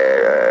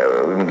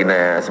 huyu mwingine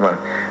anasema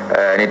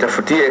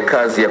nitafutie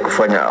kazi ya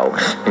kufanya au.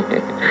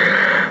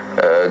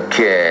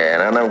 Okay,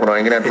 naona kuna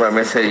wengine anatuma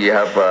message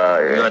hapa.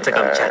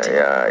 Nataka mchati.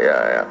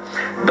 Ya.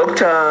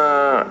 Dr.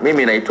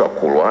 Mimi naitwa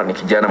Kulwa, ni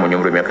kijana mwenye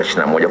umri wa miaka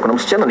 21. Kuna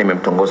msichana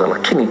nimemtongoza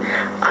lakini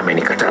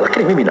amenikataa,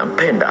 lakini mimi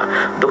nampenda.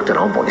 Dr.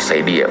 naomba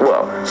unisaidie.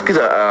 Wow,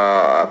 sikiza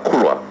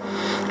Kulwa.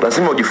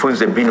 Lazima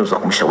ujifunze mbinu za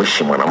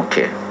kumshawishi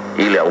mwanamke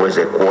ili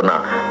aweze kuona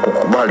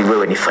kukubali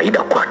wewe ni faida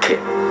kwake.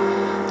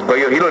 Kwa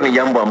hiyo hilo ni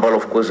jambo ambalo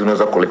of course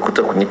unaweza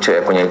kulikuta kwenye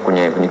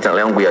channel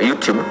yangu ya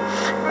YouTube,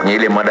 kwenye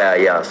ile mada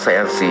ya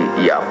sayansi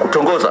ya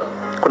kutongoza.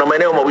 Kuna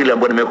maeneo mawili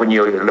ambayo nimeweka kwenye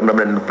hiyo,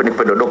 labda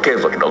nikupenda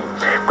dokezo kidogo.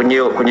 Kwenye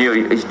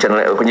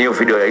hiyo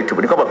video ya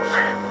YouTube ni kwamba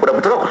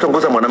unapotaka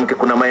kutongoza mwanamke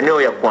kuna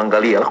maeneo ya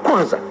kuangalia. La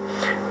kwanza,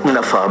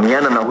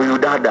 mnafahamiana na huyu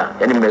dada,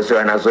 yani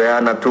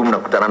mmezoeana tu,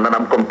 mnakutana na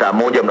mko mtaa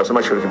mmoja,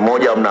 mnasoma shule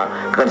moja,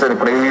 kanisani.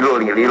 Kuna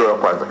hilo la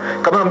kwanza.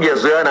 Kama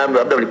mjazoeana,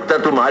 labda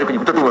mlikutana tu mahali,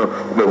 kujikuta tu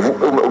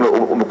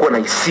umekuwa na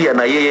hisia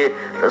na yeye,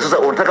 sasa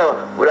unataka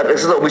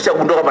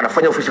umeshagundua kama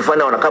anafanya ofisi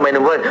fulani au kama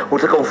eneo fulani,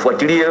 unataka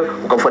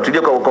ukamfuatilie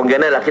ukaongea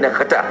naye, lakini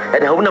akakataa.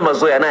 Yani hauna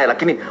mazoea naye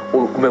lakini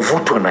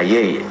umevutwa na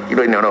yeye.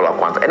 Hilo ni eneo la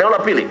kwanza. Eneo la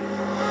pili,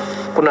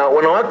 kuna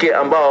wanawake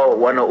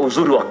ambao wana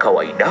uzuri wa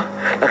kawaida,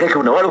 lakini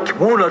kuna wale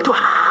ukimuona tu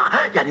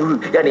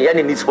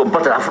yani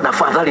nisipompata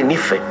afadhali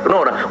nife.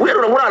 Unaona? Huyo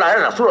unamwona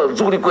ana sura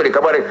nzuri kweli,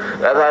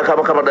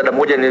 kama dada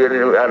mmoja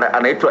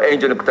anaitwa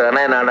Angel, nikutana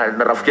naye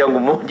na rafiki yangu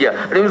mmoja.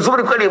 Ni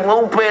mzuri kweli,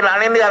 mweupe na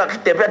nini,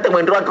 akitembea hata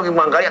mwendo wake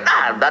ukimwangalia,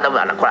 dada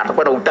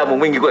atakuwa na utamu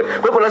mwingi kweli.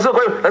 Kwa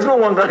hiyo lazima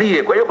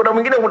uangalie. Kwa hiyo kuna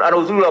mwingine ana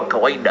uzuri wa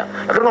kawaida,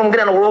 lakini kuna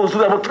mwingine ana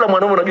uzuri ambao kila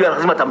mwanaume unajua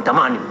lazima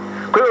tamtamani.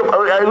 Kwa hiyo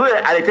yule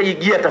anahitaji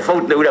gia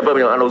tofauti na yule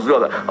ambaye ana uzuri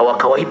wa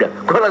kawaida.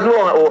 Kwa hiyo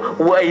lazima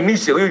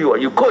uainishe huyu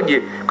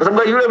yukoje, kwa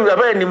sababu yule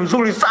ambaye ni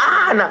mzuri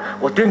sana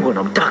watu wengi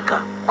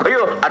wanamtaka. Kwa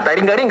hiyo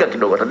ataringaringa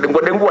kidogo,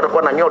 atadengua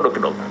atakuwa na nyodo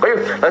kidogo. Kwa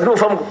hiyo lazima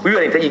ufahamu huyu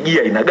anahitaji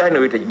gia ina gani,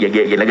 huyu anahitaji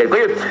gia ina gani. Kwa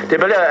hiyo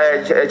tembelea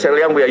channel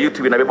yangu ya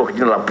YouTube inabeba kwa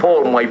jina la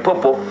Paul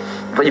Mwaipopo.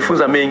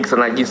 Utajifunza mengi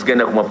sana jinsi gani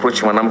ya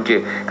kumapproach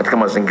mwanamke katika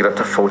mazingira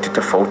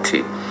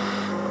tofauti.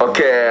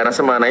 Okay,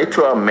 anasema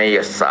anaitwa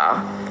Mayesa,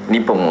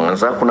 nipo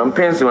Mwanza. Kuna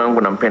mpenzi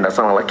wangu nampenda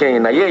sana, lakini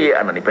na yeye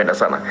ananipenda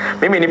sana.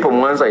 Mimi nipo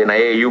Mwanza na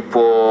yeye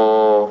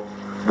yupo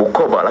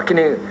Bukoba,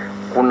 lakini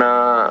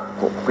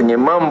kwenye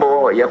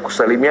mambo ya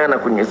kusalimiana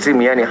kwenye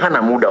simu, yani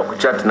hana muda wa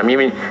kuchat na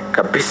mimi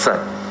kabisa.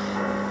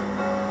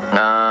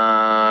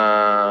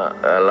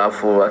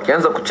 Alafu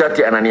akianza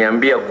kuchati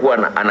ananiambia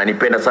kuwa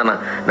ananipenda sana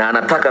na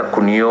anataka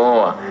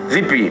kunioa.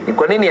 Vipi? Ni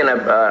kwa nini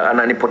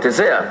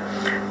ananipotezea?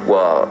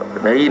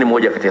 Na hii ni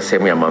moja kati ya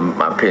sehemu ya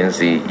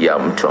mapenzi ya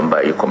mtu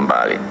ambaye yuko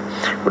mbali.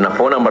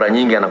 Unapoona mara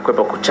nyingi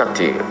anakwepa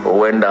kuchati,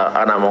 huenda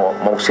ana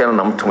mahusiano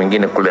na mtu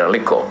mwingine kule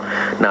aliko,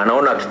 na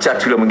anaona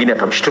akichati yule mwingine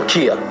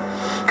atamshtukia.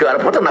 Kwa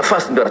anapata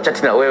nafasi ndio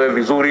anachati na wewe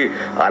vizuri,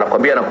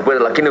 anakuambia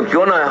anakupenda, lakini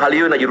ukiona hali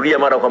hiyo inajirudia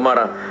mara kwa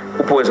mara,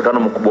 upo uwezekano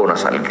mkubwa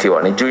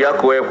unasalitiwa. Ni juu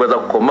yako wewe kuweza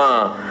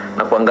kukomaa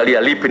na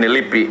kuangalia lipi ni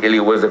lipi ili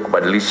uweze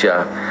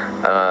kubadilisha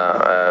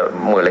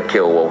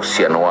mwelekeo wa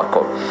uhusiano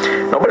wako.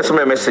 Naomba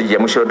nisome message ya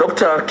mwisho.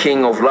 Dr.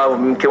 King of Love,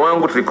 mke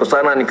wangu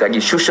tulikosana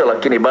nikajishusha,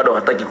 lakini bado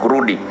hataki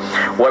kurudi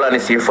wala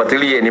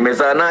nisifuatilie.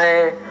 Nimezaa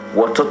naye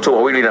watoto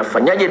 2.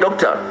 Nafanyaje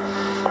Dr.?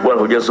 Wala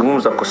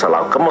hujazungumza kosa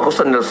lako. Kama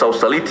kosa ni la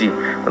usaliti,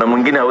 na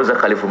mwingine hawezi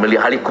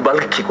kalivumilia,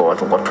 halikubaliki kwa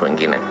watu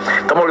wengine.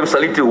 Kama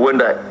ulimsaliti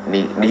huenda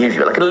ni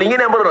hivyo. Lakini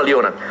lingine ambalo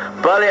naliona,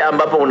 pale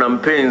ambapo una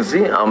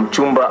mpenzi au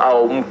mchumba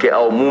au mke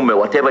au mume,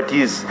 whatever it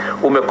is,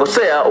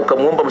 umekosea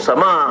ukamuomba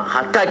msamaha,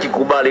 hataki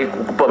kubali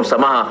kukupa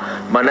msamaha,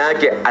 maana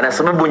yake ana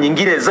sababu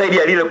nyingine zaidi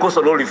ya lile kosa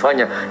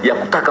ulilofanya ya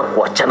kutaka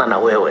kuachana na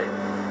wewe.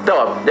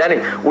 Sawa? Yani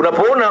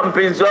unapoona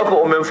mpenzi wako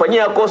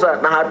umemfanyia kosa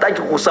na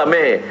hataki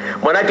kukusamehe,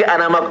 manake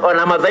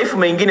ana madhaifu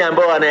mengine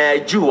ambayo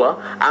anayajua,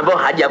 ambayo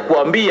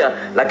hajakuambia,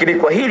 lakini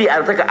kwa hili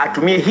anataka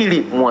atumie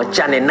hili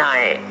muachane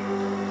naye.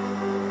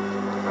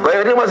 Kwa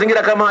hiyo katika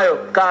mazingira kama hayo,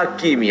 kaa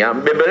kimya,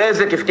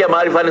 mbembeleze. Kifikia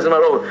mahali fulani sema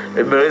roho,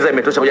 mbembeleza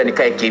imetosha, ngoja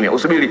nikae kimya.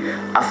 Usubiri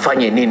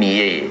afanye nini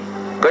yeye.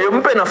 Kwa hiyo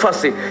mpe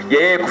nafasi ya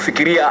yeye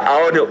kufikiria,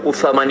 aone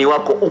uthamani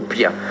wako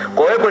upya.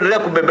 Kwa hiyo kuendelea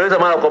kumbembeleza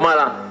mara kwa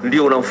mara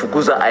ndio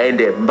unamfukuza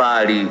aende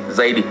mbali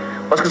zaidi.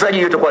 Wasikilizaji,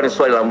 hiyo itakuwa ni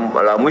swali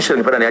la mwisho.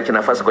 Ningependa niache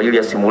nafasi kwa ajili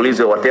ya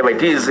simulizi whatever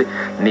it is.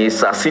 Ni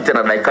saa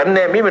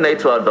 6:04. Mimi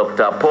naitwa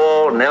Dr.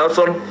 Paul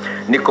Nelson.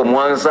 Niko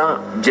Mwanza,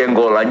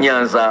 jengo la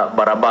Nyanza,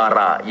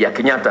 barabara ya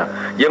Kenyatta.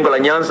 Jengo la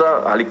Nyanza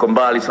haliko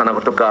mbali sana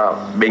kutoka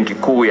Benki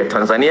Kuu ya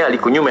Tanzania,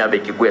 liko nyuma ya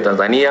Benki Kuu ya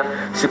Tanzania.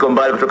 Siko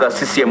mbali kutoka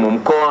CCM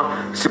mkoa,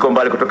 siko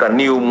mbali kutoka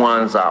New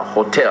Mwanza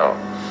Hotel.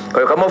 Kwa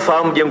hiyo kama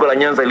ufahamu jengo la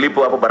Nyanza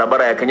lilipo hapo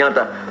barabara ya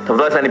Kenyatta,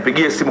 tafadhali sana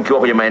nipigie simu kiwa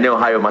kwenye maeneo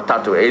hayo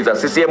matatu, aidha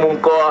CCM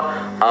mkoa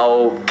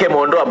au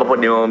Kemondo ambapo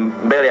ni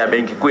mbele ya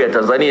Benki Kuu ya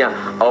Tanzania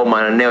au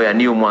maeneo ya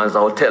New Mwanza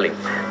Hotel.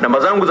 Namba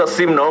zangu za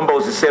simu naomba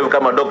usisave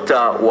kama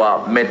Dr.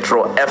 wa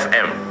Metro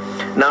FM.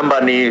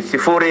 Namba ni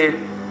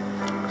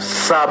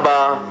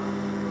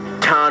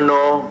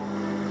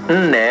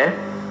 0754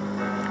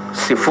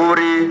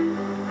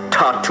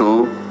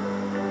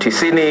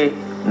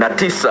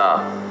 0399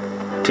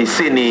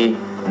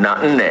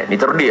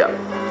 Nitarudia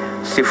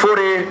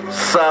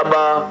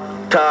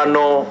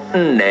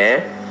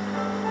 0754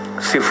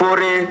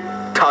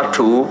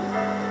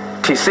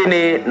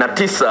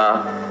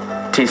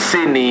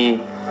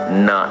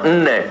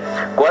 0399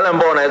 Kwa wale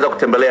ambao wanaweza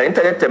kutembelea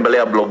internet,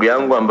 tembelea blog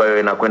yangu ambayo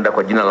inakwenda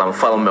kwa jina la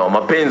Mfalme wa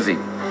Mapenzi.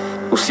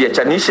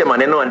 Usiachanishe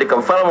maneno, andika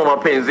mfalme wa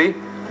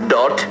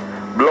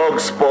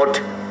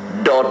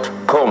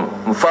mapenzi.blogspot.com,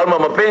 mfalme wa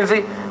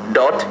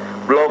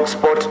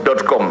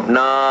mapenzi.blogspot.com.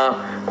 Na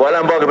kwa wale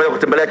ambao wangependa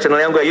kutembelea channel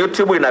yangu ya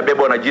YouTube,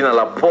 inabebwa na jina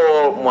la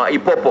Paul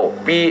Mwaipopo,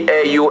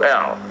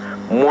 PAUL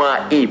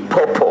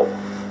Mwaipopo.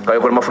 Kwa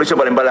hiyo kuna mafundisho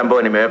mbalimbali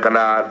ambayo nimeweka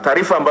na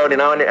taarifa ambayo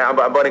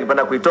ambayo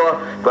ningependa kuitoa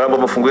kwa ambao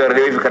mfungulia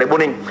radio hivi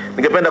karibuni.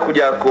 Ningependa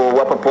kuja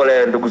kuwapa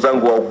pole ndugu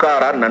zangu wa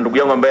Ukara na ndugu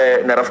yangu ambaye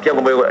na rafiki yangu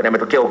ambaye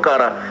ametokea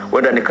Ukara,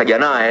 huenda nikaja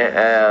naye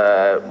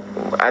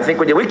I think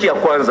kwenye wiki ya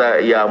kwanza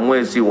ya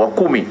mwezi wa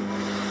 10.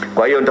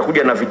 Kwa hiyo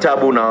nitakuja na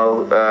vitabu na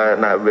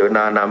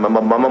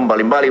mambo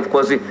mbalimbali of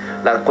course.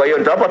 Kwa hiyo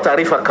nitawapa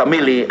taarifa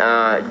kamili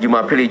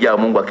Jumapili ijayo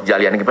Mungu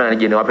akijalia. Ningependa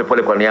nije niwape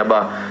pole kwa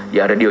niaba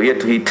ya radio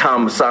yetu hii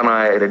tamu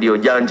sana, radio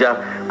Janja.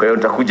 Kwa hiyo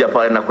nitakuja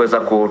pale na kuweza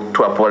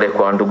kutoa pole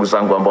kwa ndugu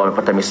zangu ambao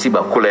wamepata misiba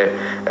kule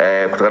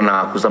kutokana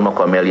na kuzama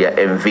kwa meli ya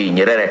MV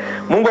Nyerere.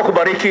 Mungu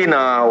akubariki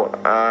na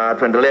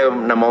tuendelee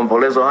na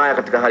maombolezo haya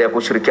katika hali ya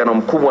kushirikiana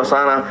mkubwa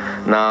sana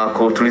na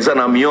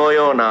kutulizana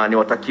mioyo, na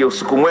niwatakie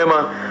usiku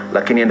mwema,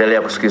 lakini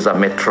endelea kusikiza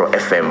Metro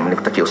FM.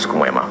 Nikutakia usiku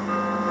mwema.